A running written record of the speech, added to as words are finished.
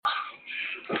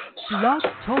Blog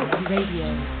Talk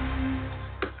Radio.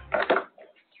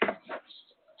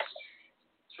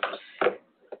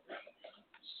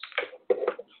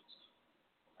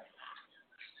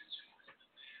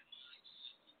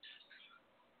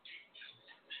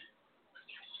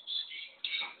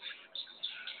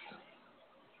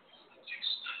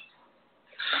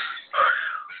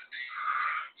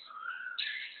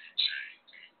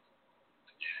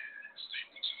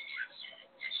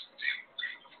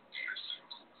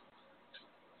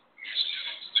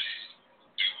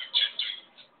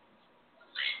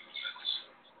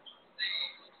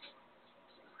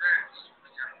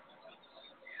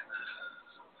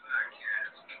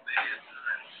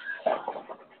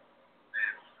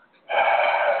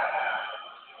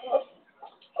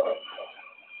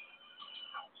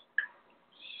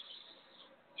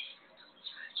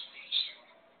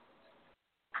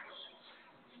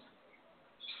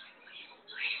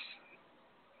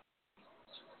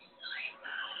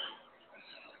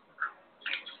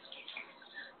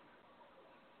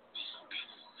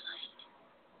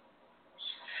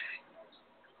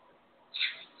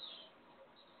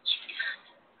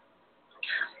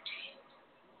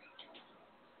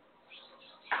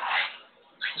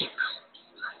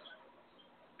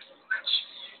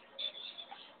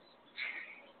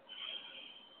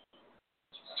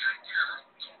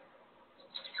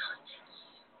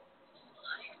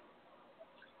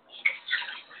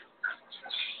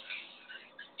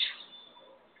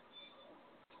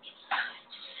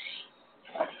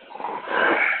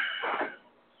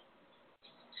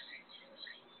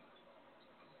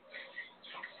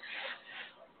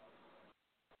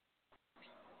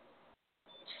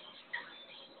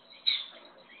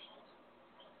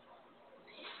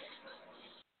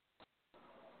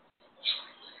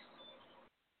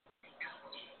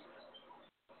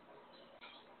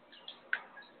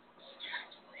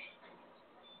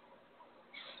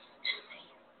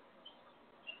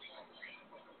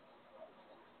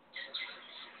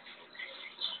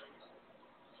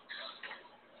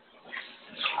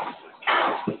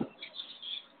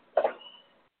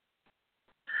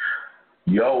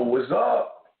 Yo, what's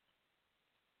up?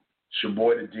 It's your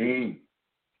boy, the Dean.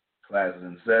 Class is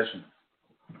in session.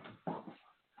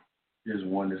 Just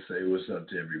wanted to say what's up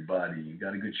to everybody.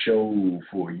 Got a good show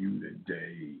for you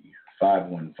today.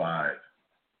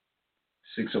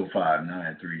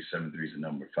 515-605-9373 is the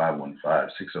number.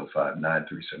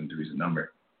 515-605-9373 is the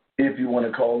number. If you want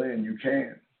to call in, you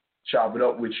can. Chop it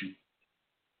up with you.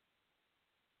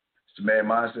 It's the Man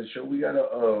Mindset Show. We got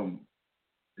a...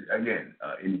 Again,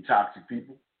 any toxic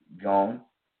people, gone.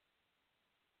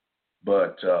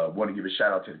 But want to give a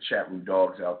shout out to the chat room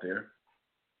dogs out there.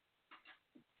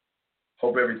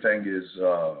 Hope everything is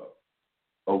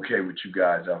okay with you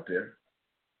guys out there.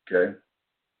 Okay.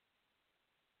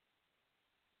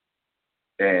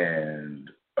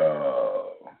 And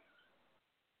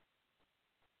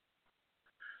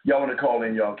y'all want to call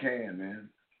in, y'all can, man.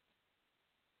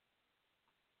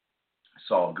 It's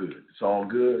all good. It's all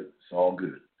good. It's all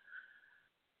good.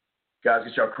 Guys,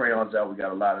 get your crayons out. We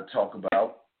got a lot to talk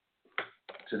about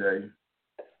today.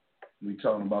 We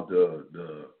talking about the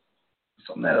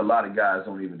something that a lot of guys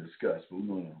don't even discuss, but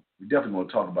we definitely going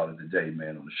to talk about it today,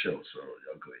 man, on the show. So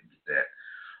y'all go ahead and get that.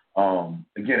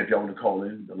 Again, if y'all want to call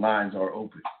in, the lines are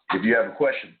open. If you have a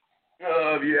question,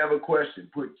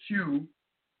 put Q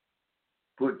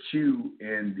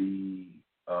in the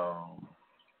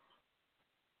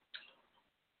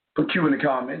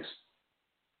comments.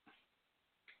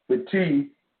 With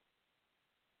T,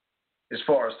 as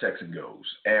far as texting goes,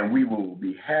 and we will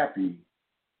be happy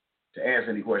to answer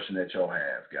any question that y'all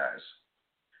have, guys.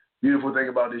 Beautiful thing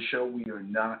about this show, we are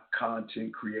not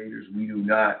content creators. We do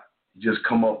not just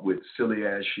come up with silly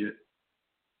ass shit.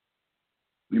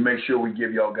 We make sure we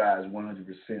give y'all guys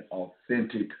 100%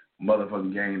 authentic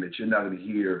motherfucking game that you're not going to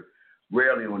hear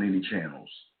rarely on any channels.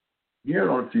 You hear it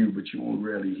on a few, but you won't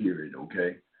rarely hear it,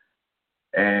 okay?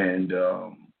 And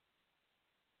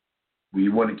we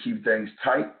want to keep things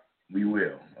tight, we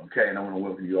will, okay? And I want to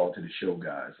welcome you all to the show,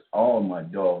 guys. All my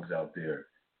dogs out there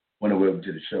want to welcome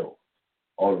to the show.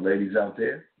 All the ladies out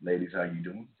there, ladies, how you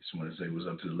doing? Just want to say what's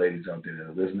up to the ladies out there that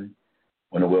are listening.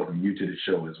 Want to welcome you to the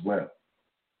show as well.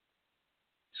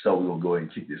 So we'll go ahead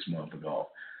and kick this motherfucker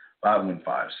off.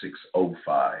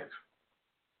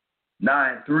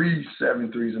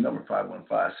 515-605-9373 is the number.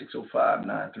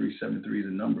 515-605-9373 is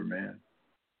the number, man.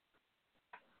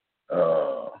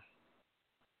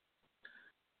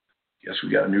 Guess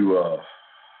we got a new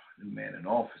man in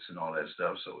office and all that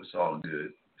stuff, so it's all good.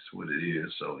 It's what it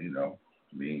is. So, no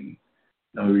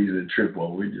reason to trip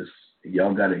over.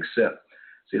 Y'all got to accept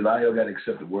See, a lot of y'all got to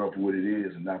accept the world for what it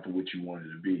is and not for what you want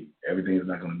it to be. Everything is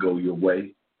not going to go your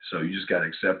way, so you just got to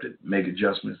accept it, make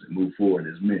adjustments, and move forward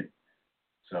as men.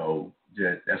 So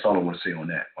that's all I want to say on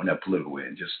that political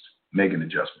end, just making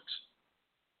adjustments.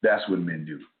 That's what men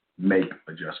do, make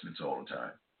adjustments all the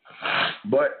time.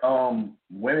 But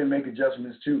women make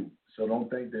adjustments too, so don't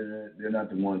think that they're not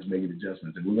the ones making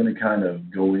adjustments. And we're going to kind of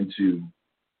go into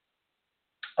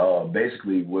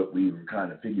basically what we were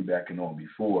kind of piggybacking on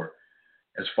before,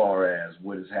 as far as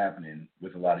what is happening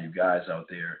with a lot of you guys out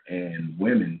there and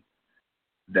women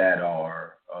that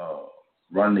are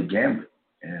running the gambit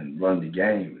and running the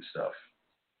game and stuff.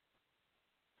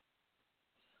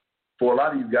 For a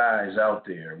lot of you guys out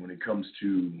there, when it comes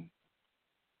to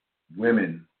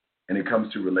women and it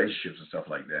comes to relationships and stuff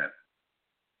like that.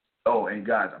 Oh, and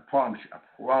guys, I promise you,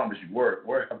 word,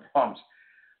 I promise.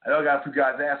 I know I got a few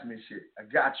guys asking me shit. I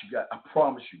got you, guys. I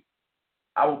promise you.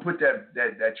 I will put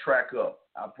that track up.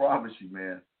 I promise you,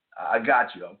 man. I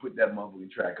got you. I'll put that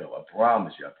motherfucking track up. I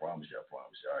promise you. All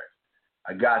right.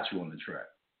 I got you on the track.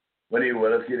 But anyway,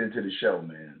 let's get into the show,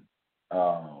 man.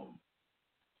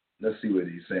 Let's see what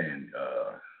he's saying.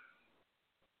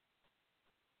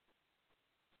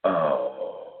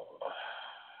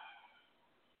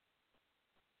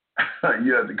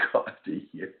 You have to call after a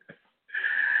year.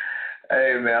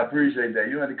 Hey, man, I appreciate that.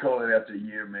 You don't have to call in after a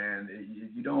year, man.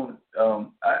 You don't.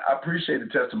 I appreciate the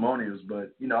testimonials,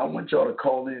 but, I want y'all to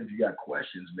call in if you got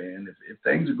questions, man. If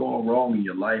things are going wrong in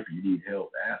your life and you need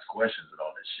help, ask questions and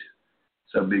all that shit.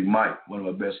 So Big Mike, one of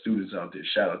my best students out there.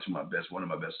 Shout out to one of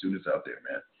my best students out there,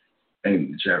 man.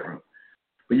 In the chat room.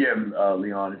 But yeah,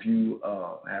 Leon, if you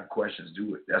have questions,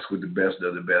 do it. That's what the best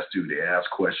of the best do. They ask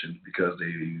questions because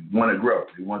they want to grow.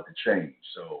 They want to change.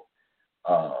 So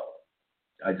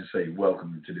I just say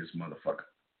welcome to this motherfucker.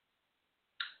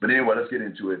 But anyway, let's get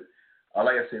into it.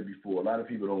 Like I said before, a lot of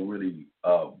people don't really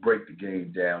break the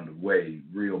game down the way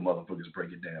real motherfuckers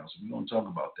break it down. So we're going to talk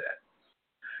about that.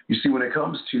 You see, when it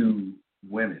comes to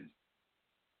women,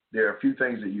 there are a few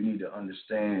things that you need to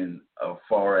understand as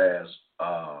far as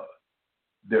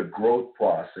their growth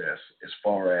process, as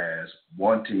far as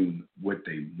wanting what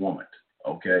they want,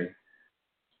 okay?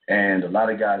 And a lot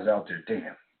of guys out there, damn,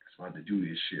 it's about to do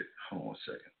this shit. Hold on a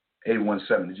second.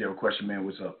 817, did you have a question, man?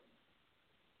 What's up?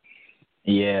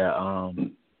 Yeah,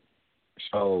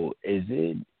 so is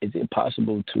it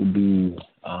possible to be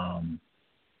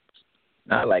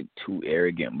not like too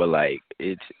arrogant, but like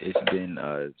it's been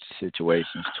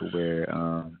situations to where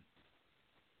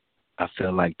I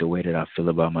feel like the way that I feel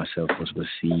about myself was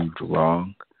received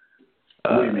wrong.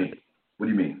 What do you mean? What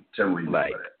do you mean? Tell me what you mean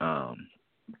like by that.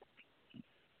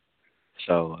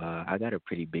 So I got a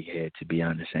pretty big head, to be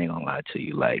honest. I ain't gonna lie to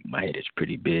you. Like, my head is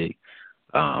pretty big.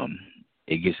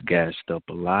 It gets gassed up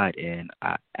a lot, and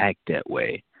I act that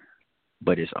way.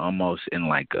 But it's almost in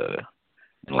like a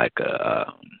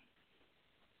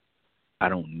I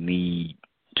don't need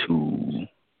to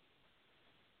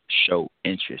show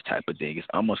interest type of thing. It's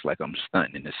almost like I'm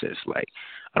stunting in a sense. Like,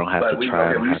 I don't have to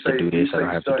try. I don't have to do this. I don't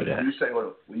have to do that.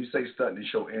 When you say stunting and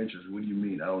show interest, what do you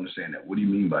mean? I don't understand that. What do you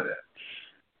mean by that?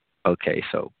 Okay,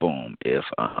 so boom, if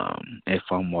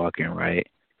I'm walking right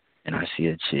and I see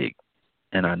a chick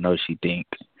and I know what she's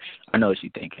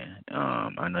thinking,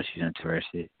 I know she's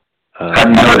interested. How do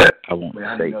you know that? I won't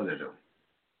how say. do you know that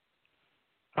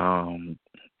though?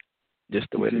 Just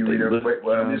the way Can you that read they her? look.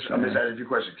 Wait, I'm just asking you a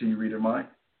question. Can you read her mind?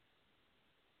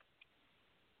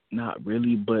 Not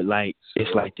really, but like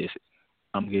it's like this.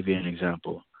 I'm gonna give you an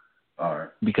example. All right.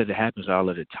 Because it happens all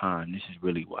of the time. This is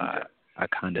really why I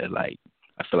kind of like.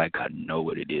 I feel like I know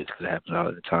what it is because it happens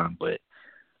all the time. But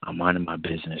I'm minding my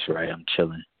business, right? I'm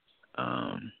chilling.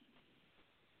 I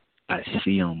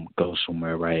see them go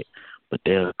somewhere, right? But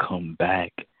they'll come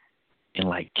back and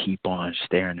like keep on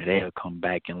staring. They'll come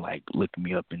back and like look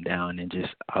me up and down and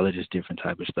just all of this different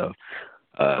type of stuff.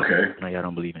 Okay. I know y'all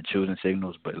don't believe in choosing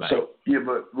signals, but like. So yeah,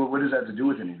 but what does that have to do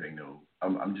with anything though?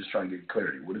 I'm just trying to get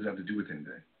clarity. What does that have to do with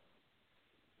anything?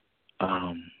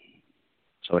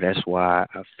 So that's why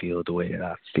I feel the way that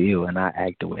I feel and I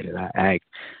act the way that I act,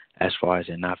 as far as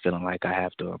it not feeling like I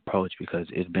have to approach, because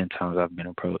it's been times I've been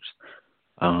approached.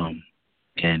 So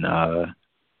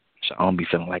I don't be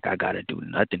feeling like I got to do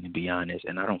nothing, to be honest,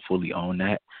 and I don't fully own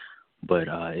that. But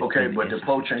okay, but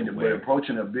approaching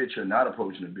a bitch or not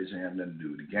approaching a bitch ain't have nothing to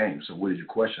do with the game. So what is your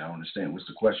question? I don't understand. What's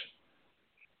the question?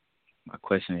 My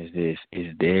question is this: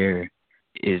 is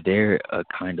there a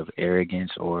kind of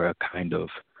arrogance or a kind of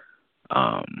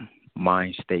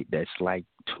mind state that's like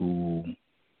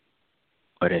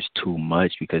that's too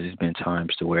much? Because it's been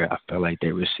times to where I felt like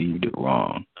they received it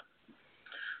wrong.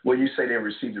 When you say they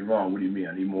received it wrong, what do you mean?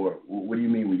 I need more. What do you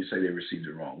mean when you say they received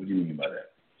it wrong? What do you mean by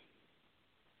that?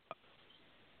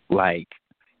 Like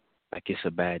it's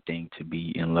a bad thing to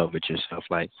be in love with yourself.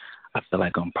 Like, I feel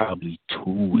like I'm probably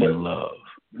too in love.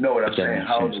 No, what I'm saying,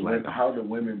 how the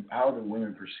women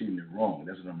perceiving it wrong?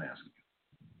 That's what I'm asking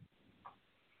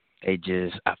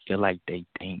you. I feel like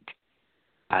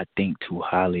I think too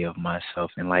highly of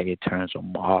myself, and like it turns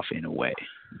them off in a way.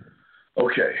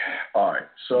 Okay, all right.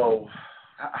 So,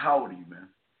 how old are you, man?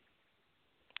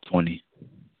 20.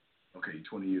 Okay, you're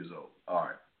 20 years old. All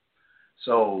right.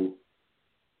 So,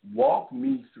 walk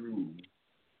me through,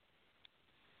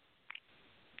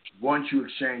 once you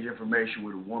exchange information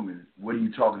with a woman, what are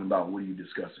you talking about? What are you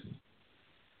discussing?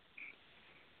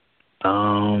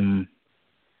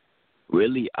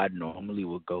 Really, I normally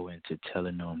would go into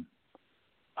telling them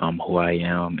who I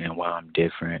am and why I'm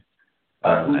different. Who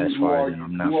are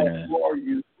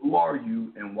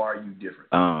you and why are you different?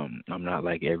 I'm not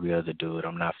like every other dude.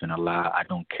 I'm not finna lie. I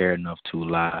don't care enough to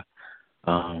lie.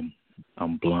 I'm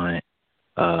blunt.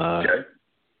 Okay.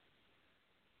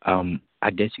 I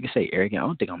guess you could say arrogant. I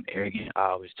don't think I'm arrogant. I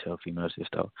always tell females this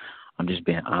though. I'm just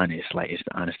being honest. Like, it's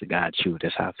the honest to God truth.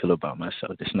 That's how I feel about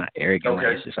myself. It's not arrogant. Okay.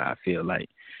 Like, it's just how I feel. Like,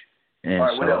 and all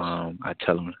right, so what else? I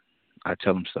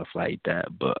tell them stuff like that.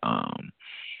 But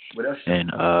what else?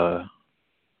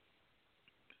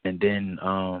 And then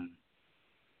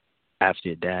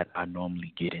after that, I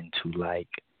normally get into like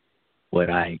what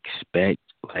I expect,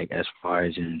 like as far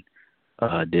as in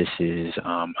this is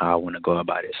how I want to go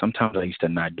about it. Sometimes I used to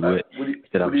not do it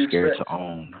because I'm scared to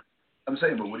own. I'm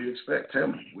saying, but what do you expect? Tell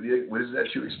me. What is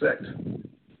that you expect?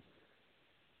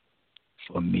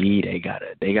 For me, they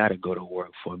gotta go to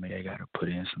work for me. They gotta put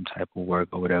in some type of work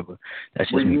or whatever. That's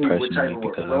just me personally.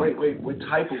 What type of work? Wait. What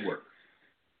type of work?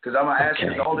 Because I'm gonna ask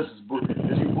you, all this is bullshit.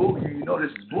 You know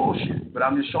this is bullshit. But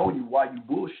I'm just showing you why you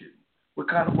bullshit. What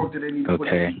kind of work do they need to put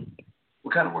in?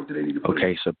 What kind of work do they need to put in?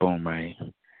 Okay, so boom, right.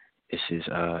 This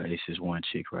is one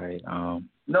chick, right? No.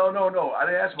 I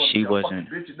didn't ask about she wasn't.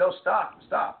 Bitches. No, stop.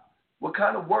 What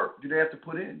kind of work do they have to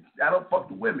put in? I don't fuck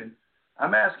the women.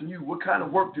 I'm asking you, what kind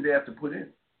of work do they have to put in?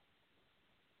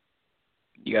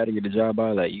 You got to get the job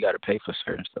out. Like, you got to pay for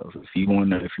certain stuff. If you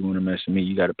want to mess with me,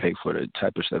 you got to pay for the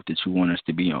type of stuff that you want us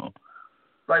to be on.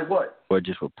 Like what? Or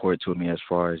just report to me as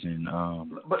far as in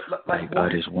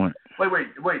this one. Wait.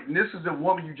 And this is the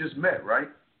woman you just met, right?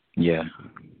 Yeah.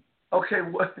 Okay.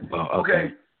 What? Well,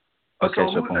 okay. Okay.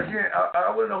 So again,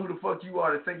 I want to know who the fuck you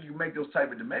are to think you can make those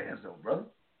type of demands, though, brother.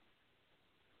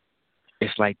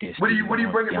 It's like this. What do you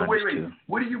bring?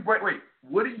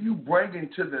 What are you bringing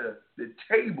to the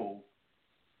table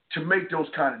to make those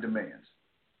kind of demands?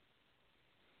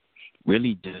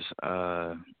 Really, just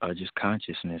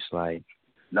consciousness, like.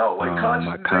 No, consciousness my ain't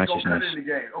gonna cut consciousness. it in the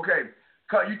game. Okay,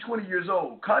 you 20 years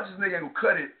old. Consciousness ain't gonna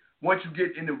cut it once you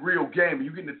get in the real game and you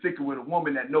get in the thick with a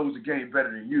woman that knows the game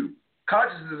better than you.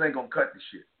 Consciousness ain't gonna cut the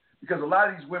shit because a lot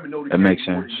of these women know the game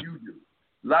more than you do.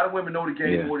 A lot of women know the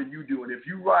game more than you do, and if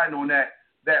you riding on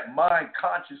that mind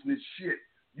consciousness shit,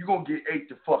 you're going to get ate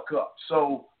the fuck up.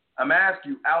 So I'm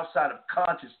asking you, outside of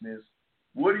consciousness,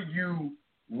 what are you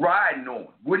riding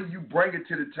on? What are you bringing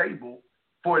to the table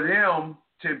for them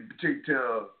to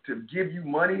give you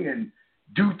money and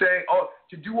do things, or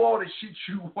to do all the shit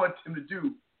you want them to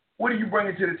do? What are you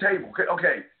bringing to the table?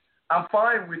 Okay, I'm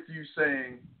fine with you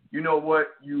saying, you know what,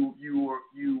 you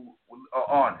are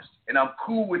honest, and I'm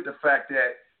cool with the fact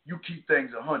that you keep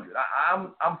things 100.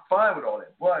 I'm fine with all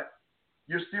that, but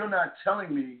you're still not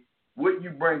telling me what you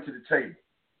bring to the table.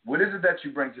 What is it that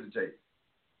you bring to the table?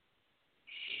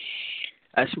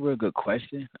 That's a real good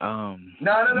question. No.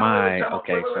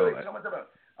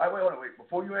 Wait.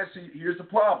 Before you answer, here's the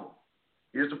problem.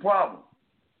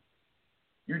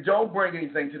 You don't bring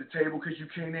anything to the table because you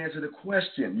can't answer the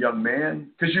question, young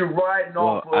man. Because you're riding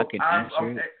off of. I can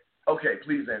answer it. Okay,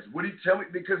 please answer. What do you tell me?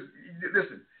 Because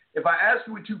listen, if I ask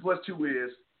you what 2 + 2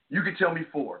 is, you can tell me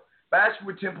 4. If I ask you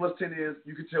what 10 + 10 is,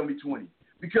 you can tell me 20.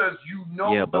 Because you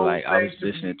know. Yeah, but like I was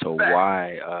listening to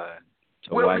why.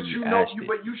 Why you asked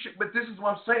it. But this is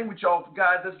what I'm saying with y'all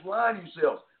guys that's lying to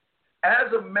yourselves.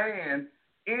 As a man,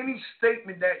 any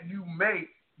statement that you make,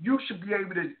 you should be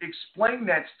able to explain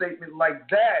that statement like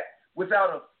that without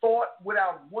a thought,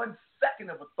 without 1 second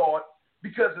of a thought,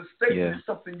 because the statement is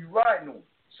something you're riding on.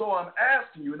 So I'm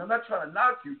asking you, and I'm not trying to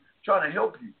knock you, trying to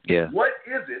help you. Yeah. What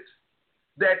is it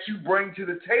that you bring to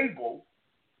the table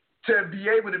to be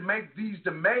able to make these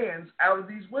demands out of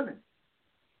these women?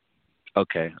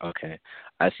 Okay.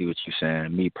 I see what you're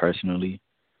saying. Me personally,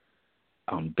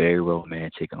 I'm very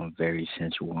romantic. I'm very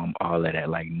sensual. I'm all of that.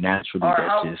 Like, naturally, right,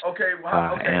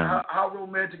 I am. How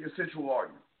romantic and sensual are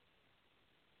you?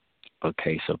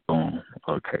 Okay, so boom.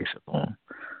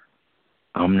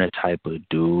 I'm the type of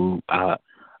dude. I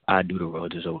do the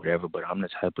roses or whatever, but I'm the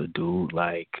type of dude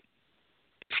like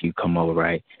if you come over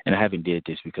right, and I haven't did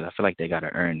this because I feel like they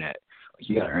gotta earn that.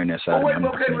 You gotta earn that side. Oh wait, I'm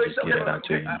not okay, gonna wait, just get it out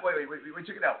to you. wait,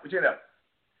 check it out.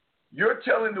 You're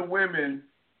telling the women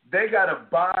they gotta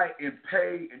buy and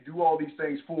pay and do all these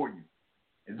things for you,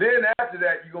 and then after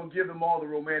that you're gonna give them all the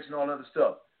romance and all that other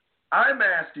stuff. I'm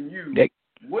asking you,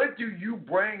 what do you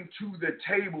bring to the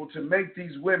table to make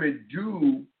these women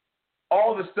do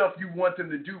all the stuff you want them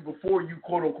to do before you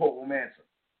quote unquote romance them?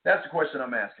 That's the question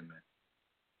I'm asking, man.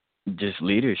 Just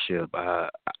leadership. I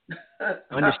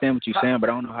understand what you're saying,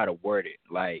 but I don't know how to word it.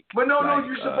 But no,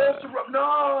 you're supposed to.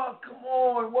 No, come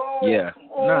on, whoa. Yeah. Come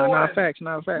on. No, facts.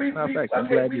 I'm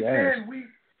glad you asked.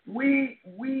 We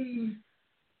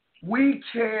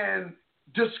can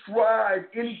describe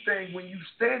anything when you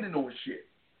standing on shit.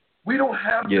 We don't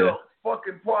have the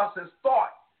fucking process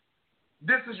thought.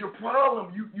 This is your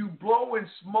problem. You blowing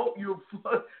smoke.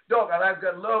 Dog, I've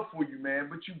got love for you, man,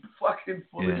 but you fucking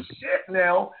full of shit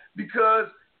now because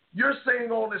you're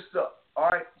saying all this stuff. All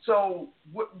right. So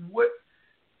what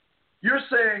you're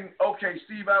saying? Okay,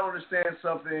 Steve, I don't understand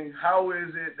something. How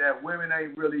is it that women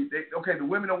ain't really? The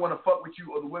women don't want to fuck with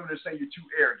you, or the women are saying you're too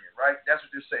arrogant, right? That's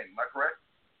what they're saying. Am I correct?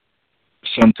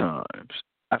 Sometimes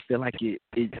I feel like it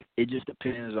just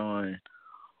depends on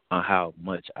how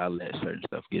much I let certain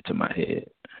stuff get to my head.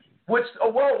 What do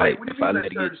you mean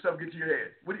let certain stuff get to your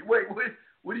head? What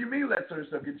do you mean let certain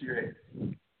stuff get to your head?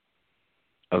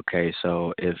 Okay,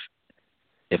 so if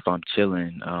I'm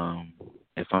chilling,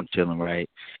 right,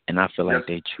 and I feel like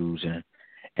they choosing,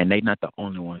 and they not the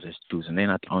only ones that's choosing, they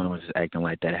not the only ones that's acting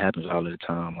like that. It happens all of the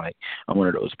time. Like I'm one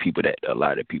of those people that a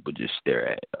lot of people just stare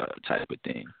at, type of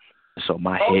thing. So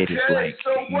my head is like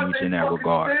huge in that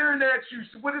regard. Staring at you?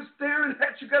 So what is staring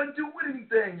at you got to do with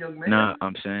anything, young man? No,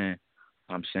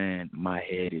 I'm saying my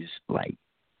head is like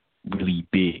really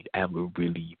big. I have a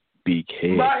really big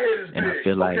head. My head is and big. I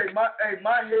feel like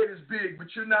my head is big,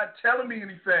 but you're not telling me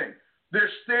anything. They're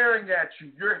staring at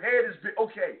you. Your head is big.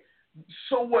 Okay,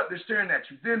 so what? They're staring at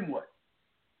you. Then what?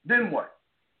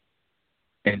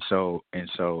 And so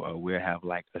we'll have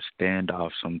like a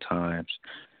standoff sometimes.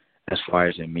 As far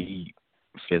as in me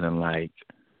feeling like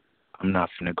I'm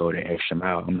not finna go the extra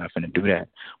mile, I'm not finna do that.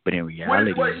 But in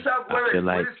reality, I feel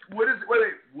like what is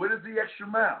the extra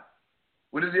mile?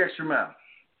 What is the extra mile?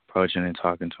 Approaching and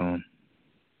talking to him.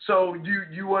 So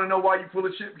you want to know why you full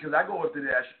of shit? Because I go up to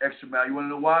the extra mile. You want to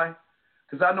know why?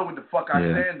 Because I know what the fuck I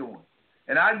stand on.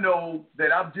 And I know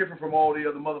that I'm different from all the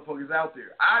other motherfuckers out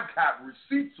there. I got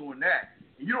receipts on that.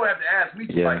 And you don't have to ask me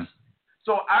twice.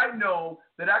 So I know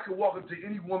that I can walk up to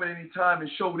any woman anytime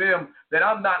and show them that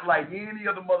I'm not like any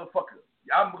other motherfucker.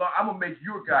 I'm going to make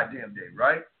your goddamn day,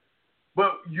 right?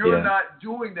 But you're not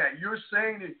doing that. You're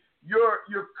saying that you're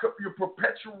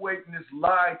perpetuating this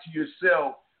lie to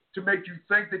yourself to make you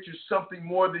think that you're something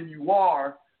more than you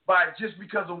are by just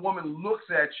because a woman looks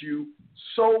at you.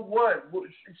 So what?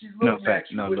 She's looking at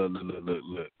you. No,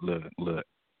 look.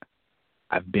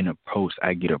 I've been approached.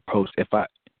 I get approached.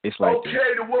 It's like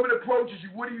okay, the woman approaches you.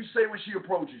 What do you say when she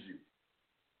approaches you?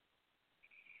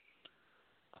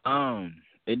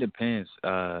 It depends.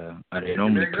 They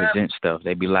normally present stuff.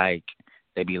 They be like,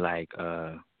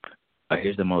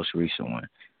 here's the most recent one.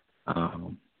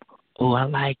 Oh, I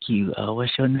like you.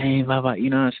 What's your name? Blah, blah. You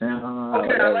know what I'm saying?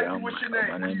 Okay, I like you. What's your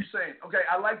name? What are you saying? Okay,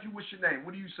 I like you. What's your name?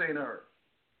 What are you saying to her?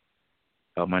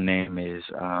 My name is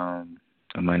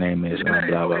blah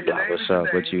blah blah. What's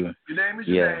up? What you? Your name is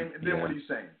your name, and then what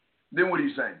are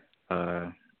you saying?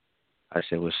 I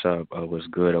said, what's up? What's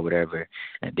good or whatever,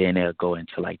 and then they'll go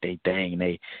into like they thing. And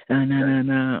they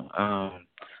no.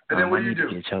 And then what do you do? I need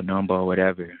to get your number or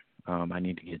whatever. I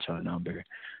need to get your number.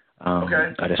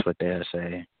 Okay. That's what they'll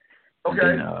say. Okay.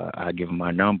 And then I give them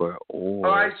my number. Or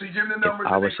all right, so you give them the number.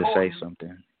 If I was to say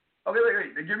something. Okay,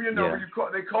 wait. They give you a number. Yeah.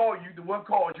 They call you. The one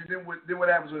calls you. Then what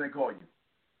happens when they call you?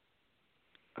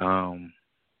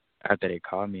 After they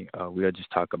call me, we'll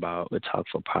talk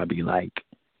for probably like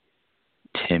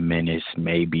 10 minutes,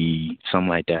 maybe something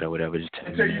like that or whatever. Just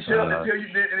 10 minutes. And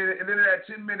then in that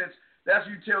 10 minutes, that's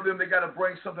when you tell them they got to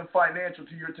bring something financial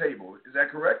to your table. Is that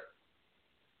correct?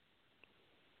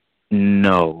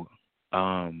 No.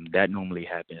 That normally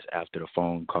happens after the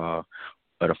phone call.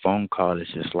 But a phone call is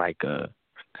just like a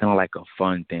kind of like a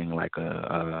fun thing, like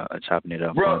a chopping it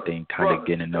up fun thing, kind of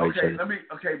getting to know each other.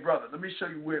 Brother, let me show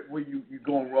you where you're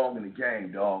going wrong in the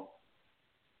game, dog.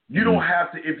 You don't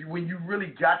have to, when you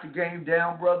really got the game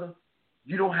down, brother,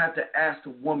 you don't have to ask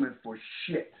the woman for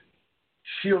shit.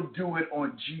 She'll do it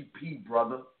on GP,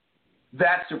 brother.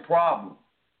 That's the problem.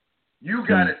 You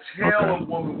got to tell Okay. a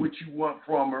woman what you want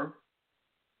from her.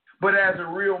 But as a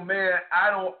real man, I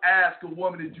don't ask a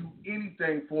woman to do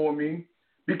anything for me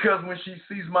because when she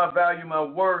sees my value, my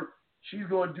worth, she's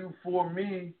going to do for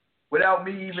me without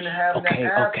me even having to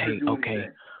ask her to do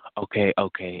anything. Okay.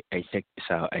 Hey, check this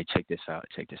out. Check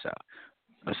this out.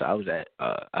 So I was at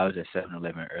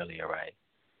 7-Eleven earlier, right?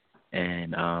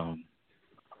 And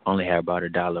only had about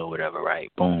 $1 or whatever,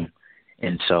 right? Boom.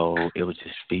 And so it was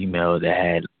this female that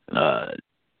had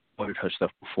ordered her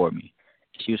stuff before me.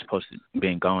 She was supposed to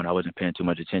be gone. I wasn't paying too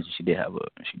much attention. She did have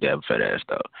a fat ass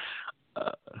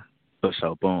though. But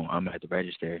so boom, I'm at the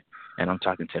register and I'm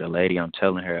talking to the lady. I'm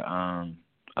telling her,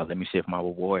 let me see if my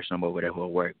rewards number or whatever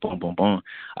will work. Boom, boom, boom.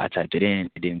 I typed it in.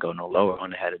 It didn't go no lower. I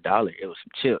only had $1. It was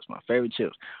some chips, my favorite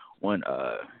chips. One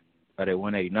at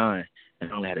 $1.89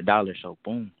 and I only had $1. So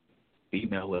boom.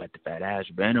 Female who had the fat ass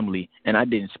randomly, and I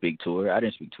didn't speak to her.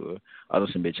 Although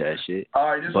some bitch ass shit. All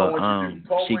right, this is what I want you to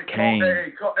do. She came.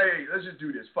 Hey, let's just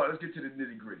do this. Fuck, let's get to the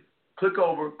nitty gritty. Click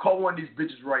over, call one of these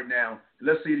bitches right now, and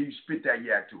let's see if you spit that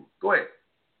yak to her. Go ahead.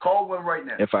 Call one right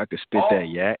now. If I could spit that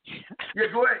yak.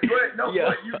 Yeah, go ahead. No,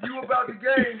 yeah. You about the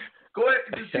game. Go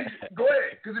ahead. Go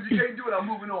ahead. Because if you can't do it, I'm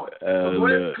moving on. So go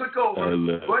ahead and click over. Go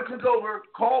ahead and click over,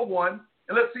 call one,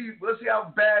 and let's see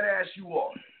how badass you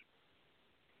are.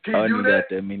 Can you do that?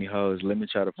 Got that many hoes. Let me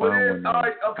try to find one. All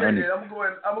right, okay, then. I'm going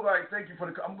to thank you for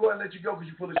the. I'm going to let you go because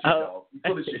you full of shit, dog. You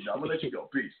full of shit, dog. I'm going to let you go.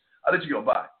 Peace. I'll let you go.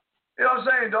 Bye. You know what I'm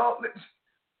saying, dog?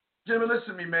 Gentlemen,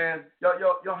 listen to me, man.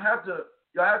 Y'all have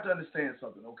to understand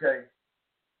something, okay?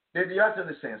 You have to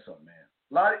understand something, man.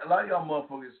 A lot of y'all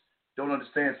motherfuckers don't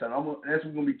understand something. That's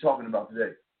what we're going to be talking about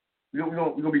today. We're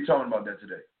going to be talking about that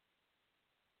today.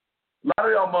 A lot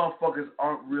of y'all motherfuckers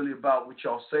aren't really about what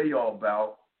y'all say y'all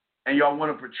about. And y'all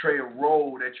want to portray a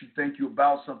role that you think you're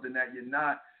about something that you're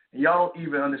not. And y'all don't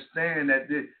even understand that,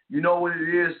 you know what it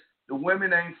is? The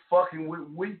women ain't fucking with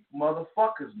weak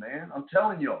motherfuckers, man. I'm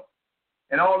telling y'all.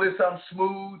 And all this, I'm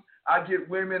smooth. I get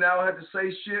women. I don't have to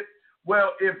say shit.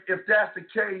 Well, if that's the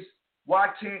case, why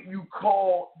can't you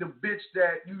call the bitch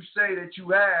that you say that you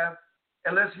have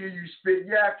and let's hear you spit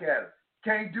yak at her?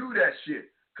 Can't do that shit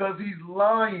because he's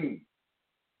lying.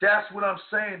 That's what I'm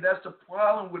saying. That's the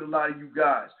problem with a lot of you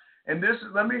guys. And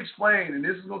let me explain, and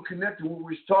this is going to connect to what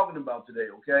we're talking about today,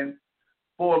 okay?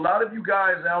 For a lot of you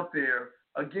guys out there,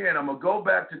 again, I'm going to go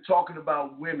back to talking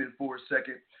about women for a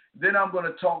second. Then I'm going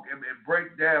to talk and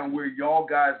break down where y'all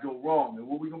guys go wrong. And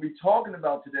what we're going to be talking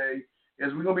about today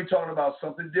is we're going to be talking about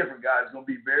something different, guys. It's going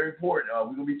to be very important.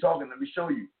 We're going to be talking, let me show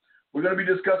you. We're going to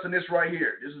be discussing this right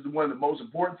here. This is one of the most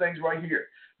important things right here.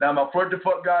 Now, my front to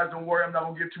fuck guys, don't worry. I'm not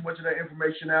going to give too much of that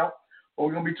information out. But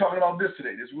we're going to be talking about this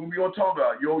today. This is what we're going to talk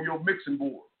about, your mixing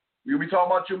board. We're going to be talking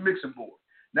about your mixing board.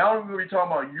 Now we're going to be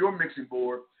talking about your mixing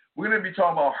board. We're going to be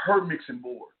talking about her mixing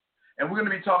board. And we're going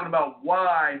to be talking about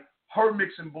why her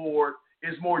mixing board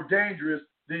is more dangerous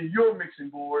than your mixing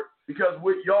board, because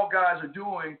what y'all guys are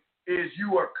doing is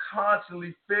you are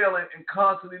constantly failing and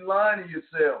constantly lying to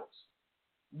yourselves.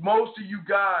 Most of you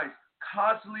guys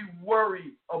constantly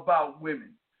worry about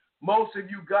women. Most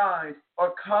of you guys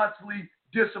are constantly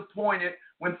disappointed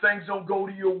when things don't go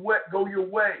your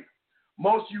way.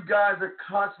 Most of you guys are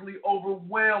constantly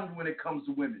overwhelmed when it comes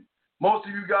to women. Most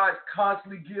of you guys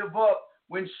constantly give up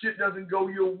when shit doesn't go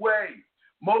your way.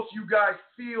 Most of you guys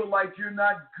feel like you're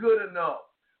not good enough.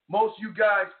 Most of you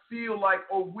guys feel like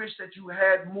or wish that you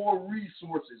had more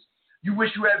resources. You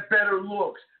wish you had better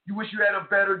looks. You wish you had a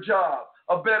better job,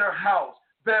 a better house,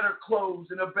 better clothes,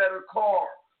 and a better car.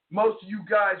 Most of you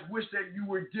guys wish that you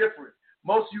were different.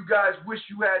 Most of you guys wish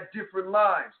you had different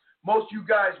lives. Most of you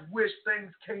guys wish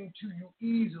things came to you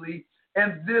easily.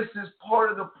 And this is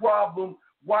part of the problem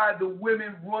why the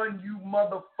women run you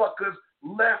motherfuckers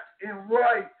left and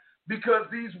right. Because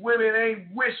these women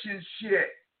ain't wishing shit.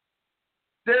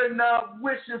 They're not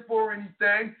wishing for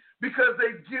anything because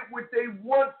they get what they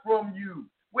want from you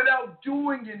without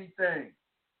doing anything.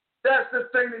 That's the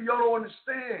thing that y'all don't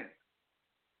understand.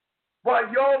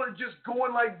 While y'all are just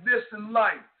going like this in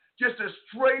life, just a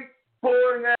straight,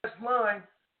 boring-ass line,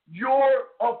 your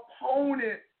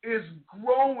opponent is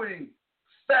growing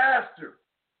faster.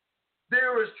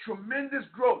 There is tremendous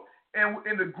growth. And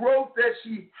the growth that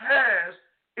she has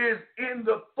is in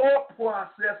the thought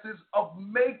processes of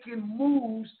making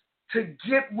moves to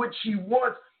get what she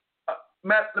wants.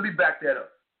 Matt, let me back that up.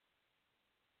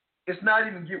 It's not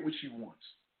even get what she wants.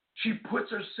 She puts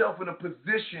herself in a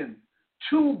position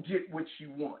to get what she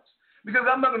wants. Because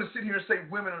I'm not going to sit here and say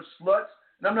women are sluts,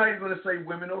 and I'm not even going to say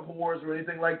women are whores or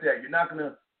anything like that. You're not going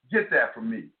to get that from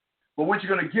me. But what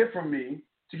you're going to get from me,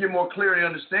 to get more clarity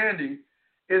and understanding,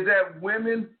 is that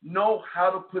women know how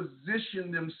to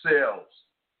position themselves.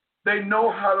 They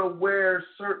know how to wear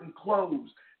certain clothes.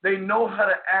 They know how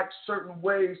to act certain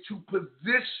ways to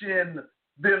position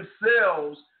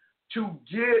themselves to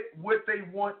get what they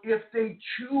want if they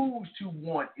choose to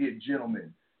want it,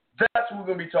 gentlemen. That's what we're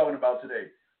going to be talking about today.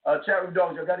 Chat room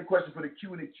dogs, y'all got any questions for the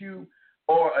Q and the Q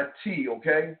or a T,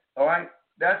 okay? All right?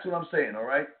 That's what I'm saying, all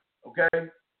right? Okay?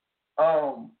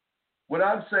 What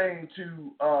I'm saying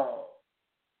to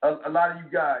a lot of you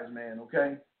guys, man,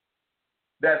 okay?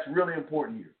 That's really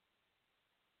important here.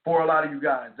 For a lot of you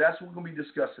guys, that's what we're going to be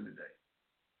discussing today.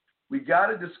 We got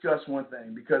to discuss one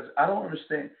thing because I don't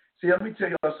understand. See, let me tell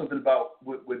you something about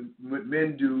what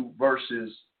men do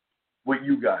versus what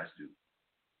you guys do.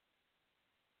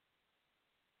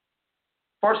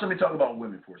 First, let me talk about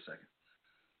women for a second.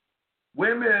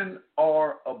 Women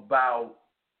are about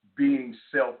being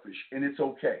selfish, and it's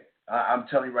okay. I'm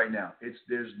telling you right now,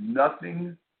 there's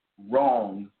nothing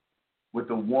wrong with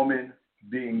a woman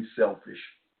being selfish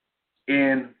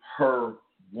in her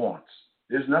wants.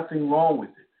 There's nothing wrong with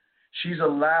it. She's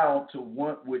allowed to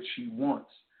want what she wants,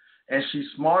 and she's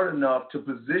smart enough to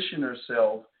position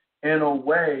herself in a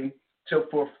way to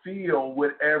fulfill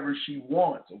whatever she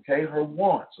wants, okay? Her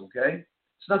wants, okay?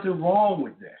 There's nothing wrong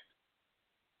with that.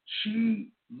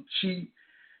 She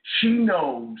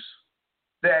knows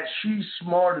that she's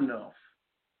smart enough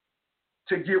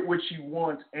to get what she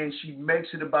wants, and she makes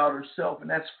it about herself, and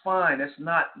that's fine. That's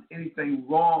not anything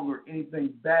wrong or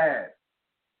anything bad.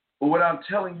 But what I'm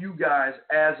telling you guys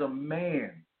as a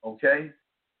man, okay,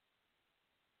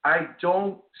 I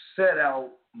don't set out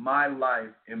my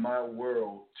life and my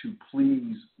world to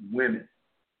please women.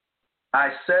 I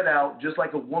set out, just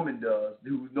like a woman does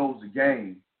who knows the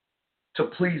game, to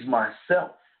please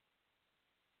myself,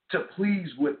 to please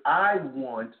what I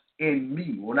want in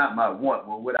me. Well, not my want,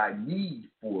 but what I need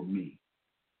for me.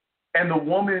 And the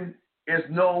woman is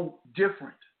no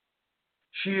different.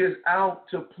 She is out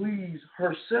to please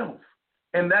herself.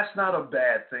 And that's not a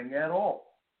bad thing at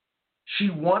all. She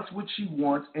wants what she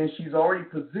wants, and she's already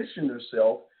positioned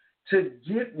herself to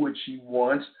get what she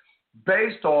wants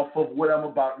based off of what I'm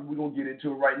about. We're going to get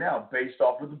into it right now, based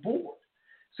off of the board.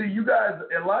 See, you guys,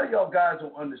 a lot of y'all guys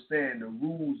don't understand the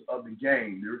rules of the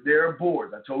game. There are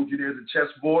boards. I told you there's a chess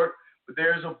board, but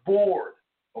there's a board,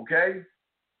 okay?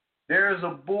 There's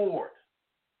a board.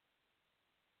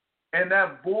 And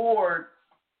that board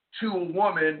to a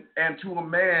woman and to a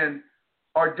man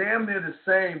are damn near the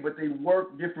same, but they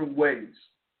work different ways.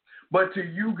 But to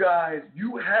you guys,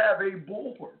 you have a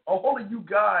board. All of you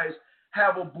guys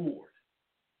have a board.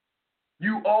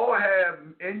 You all have,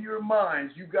 in your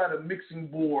minds, you got a mixing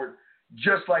board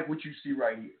just like what you see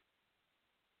right here.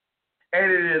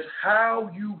 And it is how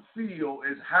you feel,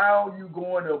 is how you're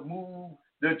going to move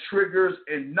the triggers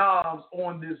and knobs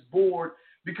on this board,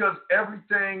 because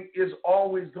everything is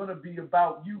always going to be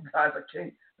about you guys.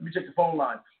 Let me check the phone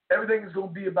line. Everything is going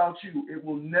to be about you. It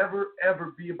will never,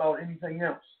 ever be about anything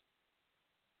else.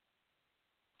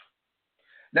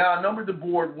 Now, I numbered the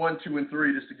board 1, 2, and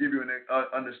 3 just to give you an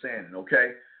understanding,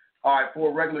 okay? All right, for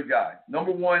a regular guy.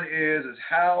 Number 1 is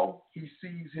how he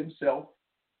sees himself.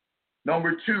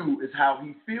 Number 2 is how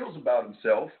he feels about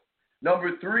himself.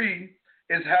 Number 3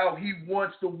 is how he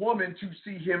wants the woman to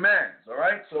see him as, all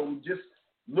right? So just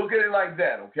look at it like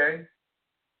that, okay?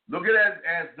 Look at it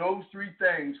as those 3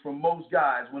 things for most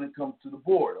guys when it comes to the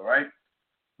board, all right?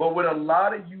 But what a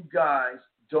lot of you guys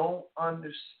don't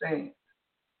understand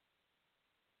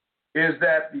is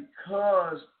that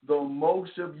because the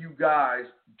most of you guys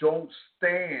don't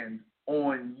stand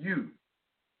on you.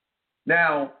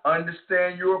 Now,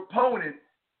 understand your opponent.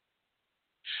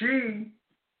 She,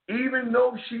 even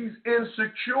though she's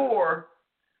insecure,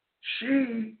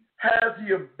 she has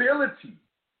the ability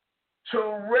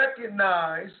to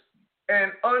recognize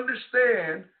and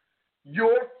understand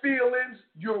your feelings,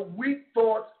 your weak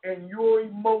thoughts, and your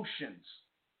emotions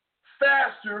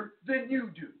faster than you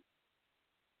do.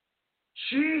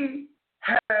 She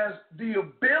has the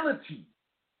ability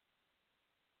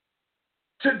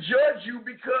to judge you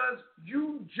because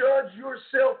you judge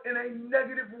yourself in a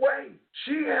negative way.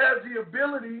 She has the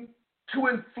ability to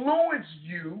influence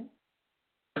you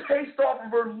based off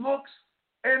of her looks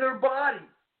and her body,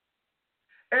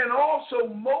 and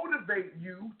also motivate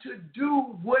you to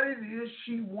do what it is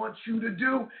she wants you to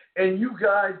do. And you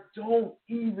guys don't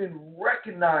even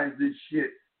recognize this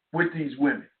shit with these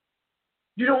women.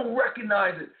 You don't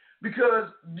recognize it because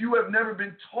you have never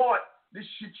been taught this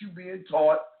shit you being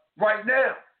taught right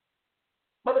now.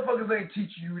 Motherfuckers ain't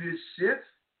teaching you this shit.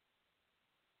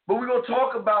 But we're going to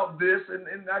talk about this,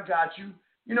 and I got you.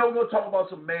 You know, we're going to talk about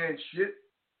some man shit.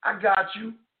 I got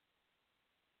you.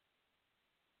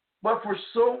 But for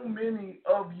so many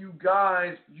of you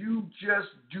guys, you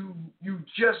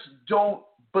just don't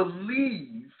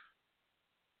believe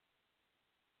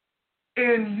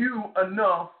in you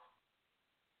enough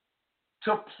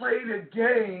to play the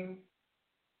game,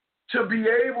 to be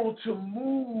able to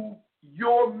move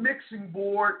your mixing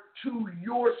board to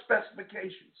your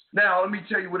specifications. Now, let me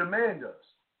tell you what a man does.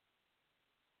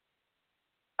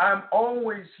 I'm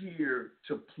always here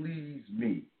to please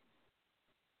me.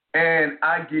 And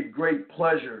I get great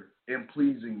pleasure in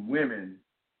pleasing women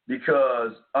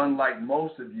because, unlike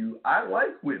most of you, I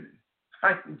like women.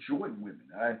 I enjoy women.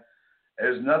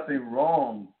 There's nothing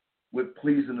wrong with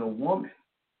pleasing a woman.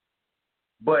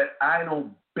 But I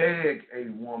don't beg a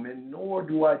woman, nor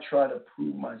do I try to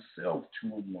prove myself to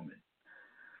a woman.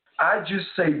 I just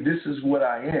say, this is what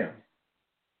I am.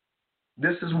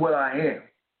 This is what I am.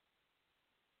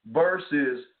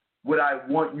 Versus what I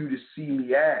want you to see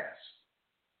me as.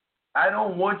 I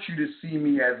don't want you to see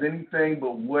me as anything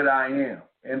but what I am.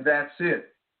 And that's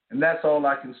it. And that's all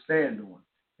I can stand on.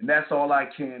 And that's all I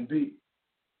can be.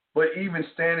 But even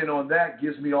standing on that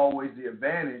gives me always the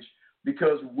advantage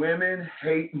because women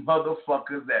hate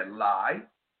motherfuckers that lie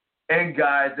and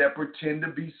guys that pretend to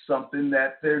be something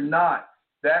that they're not.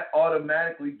 That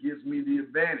automatically gives me the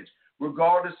advantage,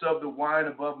 regardless of the wine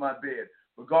above my bed,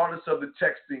 regardless of the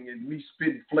texting and me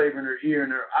spitting flavor in her ear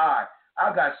and her eye.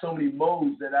 I've got so many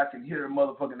modes that I can hit her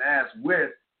motherfucking ass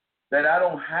with that I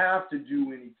don't have to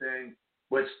do anything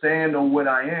but stand on what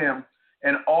I am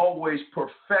and always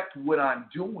perfect what I'm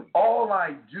doing. All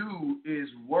I do is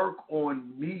work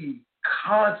on me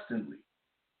constantly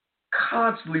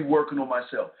working on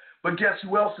myself. But guess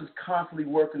who else is constantly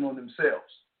working on themselves?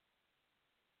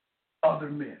 Other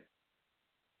men.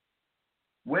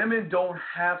 Women don't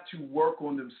have to work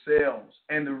on themselves.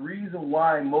 And the reason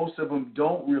why most of them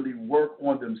don't really work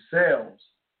on themselves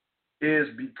is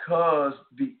because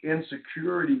the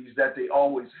insecurities that they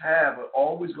always have are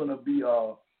always going to be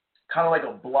kind of like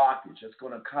a blockage. It's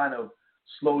going to kind of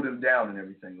slow them down and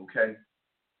everything, okay?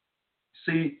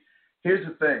 See, here's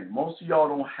the thing. Most of y'all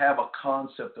don't have a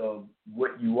concept of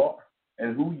what you are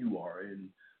and who you are and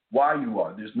why you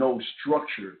are. There's no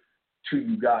structure to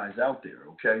you guys out there,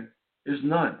 okay? There's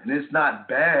none. And it's not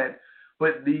bad,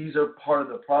 but these are part of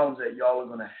the problems that y'all are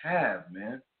going to have,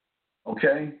 man,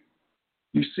 okay?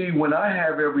 You see, when I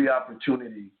have every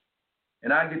opportunity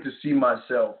and I get to see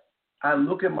myself, I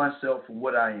look at myself for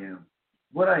what I am.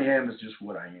 What I am is just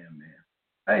what I am, man.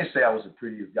 I didn't say I was the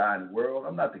prettiest guy in the world.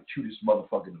 I'm not the cutest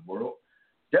motherfucker in the world.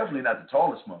 Definitely not the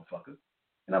tallest motherfucker.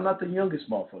 And I'm not the youngest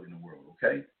motherfucker in the world,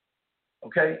 okay?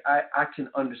 Okay? I can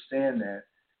understand that,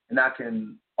 and I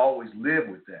can always live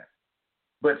with that.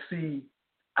 But see,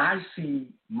 I see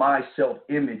my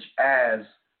self-image as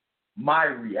my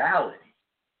reality.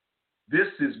 This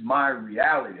is my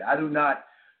reality. I do not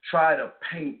try to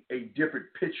paint a different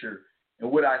picture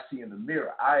in what I see in the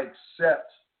mirror. I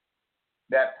accept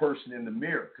that person in the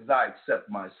mirror because I accept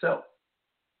myself.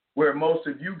 Where most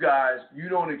of you guys, you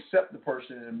don't accept the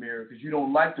person in the mirror because you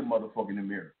don't like the motherfucker in the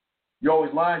mirror. You're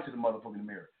always lying to the motherfucker in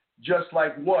the mirror. Just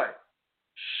like what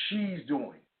she's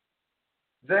doing.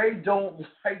 They don't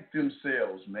like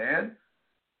themselves, man.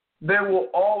 They will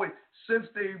always, since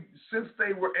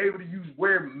they were able to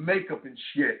wear makeup and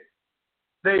shit,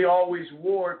 they always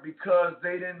wore it because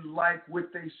they didn't like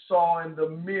what they saw in the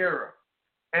mirror.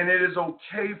 And it is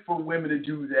okay for women to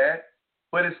do that,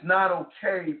 but it's not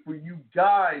okay for you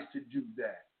guys to do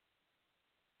that.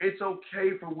 It's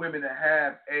okay for women to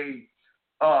have a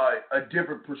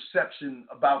different perception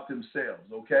about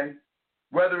themselves, okay?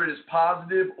 Whether it is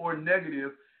positive or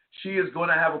negative, she is going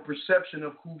to have a perception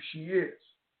of who she is.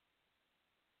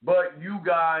 But you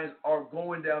guys are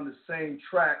going down the same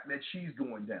track that she's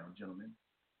going down, gentlemen.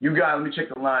 You guys, let me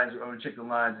check the lines. I'm going to check the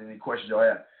lines and any questions y'all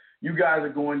have. You guys are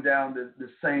going down the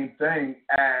same thing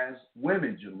as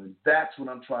women, gentlemen. That's what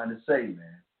I'm trying to say,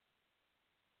 man.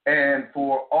 And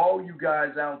for all you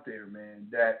guys out there, man,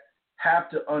 that have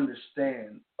to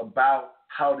understand about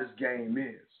how this game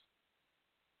is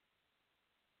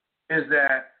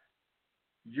that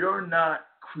you're not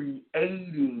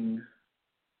creating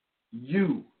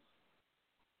you.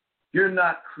 You're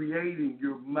not creating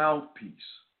your mouthpiece.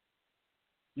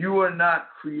 You are not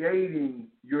creating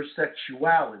your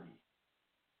sexuality.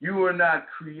 You are not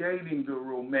creating the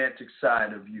romantic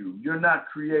side of you. You're not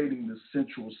creating the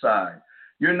sensual side.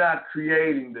 You're not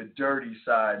creating the dirty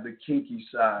side, the kinky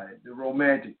side, the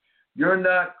romantic. You're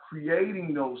not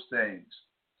creating those things.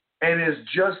 And it's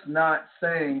just not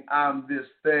saying I'm this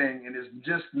thing, and it's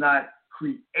just not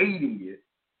creating it.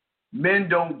 Men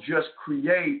don't just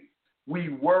create. We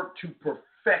work to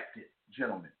perfect it,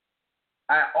 gentlemen.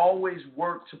 I always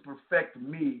work to perfect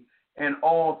me in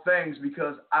all things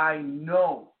because I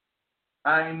know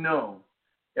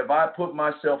if I put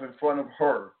myself in front of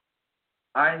her,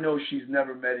 I know she's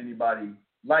never met anybody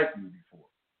like me before.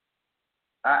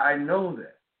 I know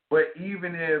that. But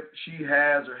even if she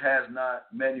has or has not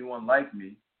met anyone like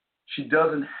me, she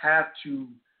doesn't have to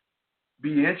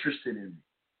be interested in me.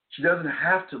 She doesn't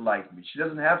have to like me. She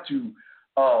doesn't have to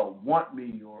want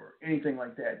me or anything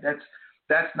like that.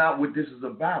 That's not what this is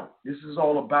about. This is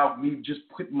all about me just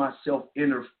putting myself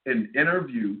in an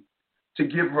interview to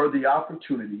give her the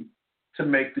opportunity to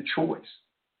make the choice.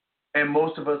 And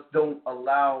most of us don't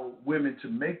allow women to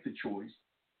make the choice.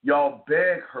 Y'all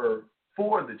beg her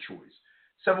for the choice.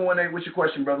 718, what's your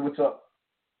question, brother? What's up?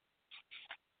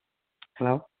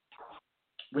 Hello?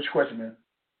 What's your question, man?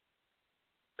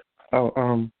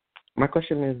 Oh, my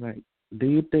question is like, do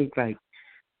you think like,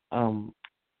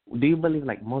 do you believe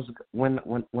like most when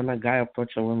a guy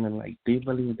approaches a woman, like, do you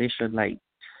believe they should like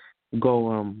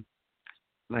go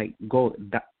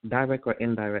direct or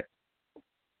indirect?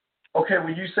 Okay,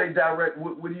 when you say direct,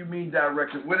 what do you mean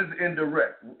direct? What is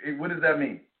indirect? What does that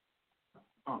mean?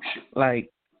 Oh shit!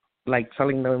 Like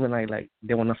telling the women like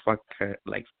they want to fuck her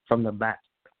like from the back.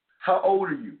 How old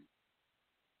are you?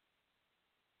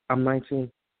 I'm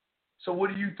 19. So what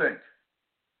do you think?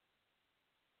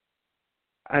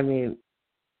 I mean,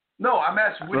 no, I'm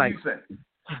asking, what do you think?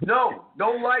 No,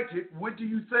 don't like it. What do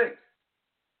you think?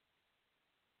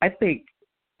 I think,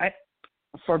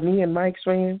 for me in my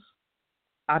experience,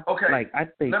 I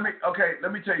think. Let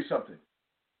me tell you something.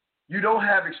 You don't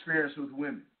have experience with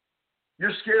women.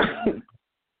 You're scared of women.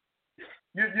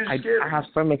 You're scared. I have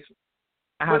some experience.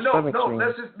 Let's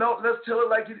tell it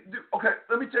like it. Okay,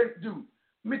 let me tell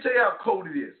you how cold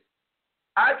it is.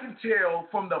 I can tell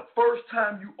from the first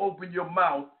time you open your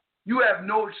mouth, you have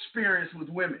no experience with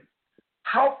women.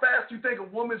 How fast do you think a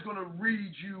woman's going to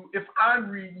read you if I'm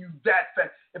reading you that fast?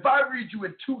 If I read you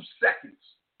in 2 seconds,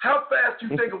 how fast do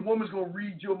you think a woman's going to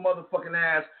read your motherfucking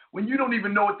ass when you don't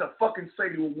even know what to fucking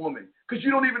say to a woman? Because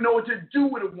you don't even know what to do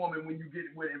with a woman when you get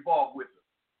involved with her.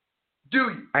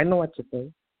 Do you? I know what to say.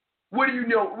 What do you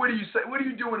know? What do you say? What do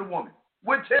you do with a woman?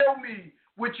 Tell me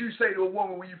what you say to a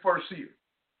woman when you first see her.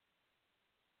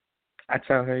 I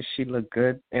tell her she look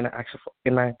good, and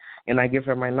I give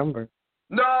her my number.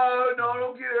 No,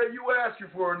 don't get her. You ask her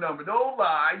for a number. Don't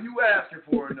lie. You ask her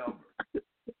for a number.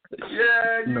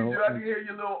 Yeah, you do. I can hear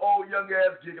your little old young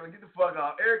ass giggling. Get the fuck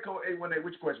out. Eric code 818.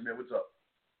 Which question, man? What's up?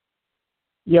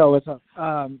 Yo, what's up?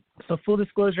 So full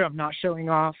disclosure, I'm not showing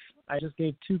off. I just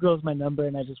gave 2 girls my number,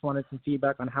 and I just wanted some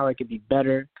feedback on how I could be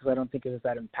better because I don't think it was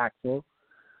that impactful.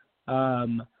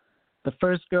 The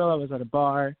first girl, I was at a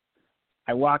bar.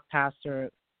 I walked past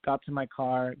her, got to my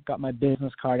car, got my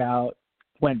business card out,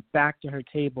 went back to her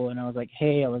table, and I was like,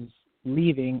 hey, I was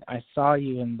leaving. I saw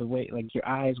you in the way, like your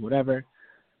eyes, whatever.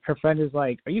 Her friend is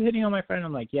like, are you hitting on my friend?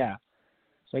 I'm like, yeah.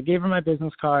 So I gave her my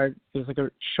business card. It was like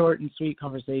a short and sweet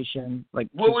conversation. Like,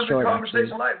 what was the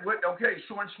conversation actually. like? Okay,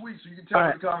 short and sweet, so you can tell me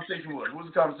what the conversation was. What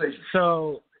was the conversation?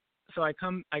 So I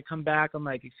come back. I'm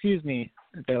like, excuse me.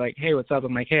 They're like, hey, what's up?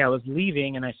 I'm like, hey, I was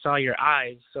leaving and I saw your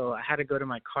eyes, so I had to go to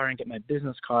my car and get my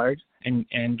business card and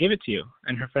give it to you.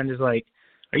 And her friend is like,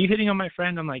 are you hitting on my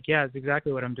friend? I'm like, yeah, that's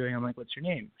exactly what I'm doing. I'm like, what's your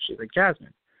name? She's like, Jasmine.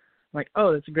 I'm like,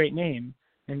 oh, that's a great name.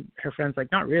 And her friend's like,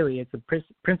 not really. It's a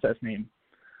princess name.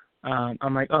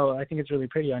 I'm like, oh, I think it's really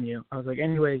pretty on you. I was like,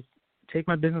 anyways, take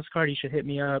my business card. You should hit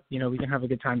me up. You know, we can have a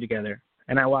good time together.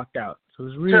 And I walked out. So it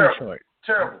was really short.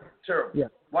 Terrible. Yeah.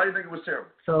 Why do you think it was terrible?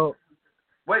 So.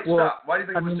 Wait, stop. Why do you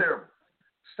think it was terrible?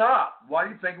 Stop. Why do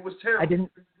you think it was terrible?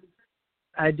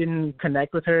 I didn't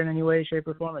connect with her in any way, shape,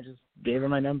 or form. I just gave her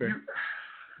my number.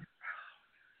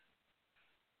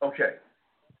 Okay.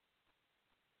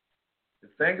 The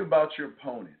thing about your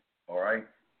opponent, all right,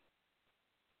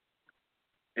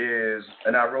 is,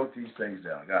 and I wrote these things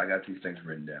down. I got these things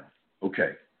written down.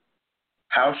 Okay.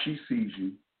 How she sees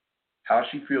you, how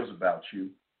she feels about you,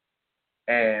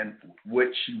 and what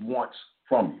she wants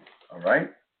from you. All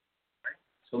right?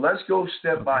 So let's go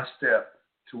step by step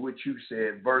to what you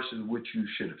said versus what you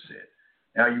should have said.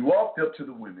 Now, you walked up to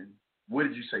the women. What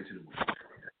did you say to the women?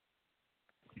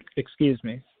 Excuse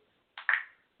me.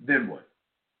 Then what?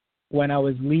 When I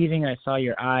was leaving, I saw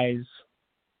your eyes,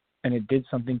 and it did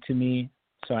something to me,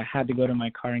 so I had to go to my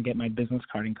car and get my business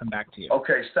card and come back to you.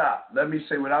 Okay, stop. Let me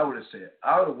say what I would have said.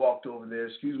 I would have walked over there.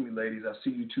 Excuse me, ladies. I see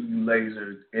you ladies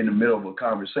are in the middle of a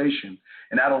conversation,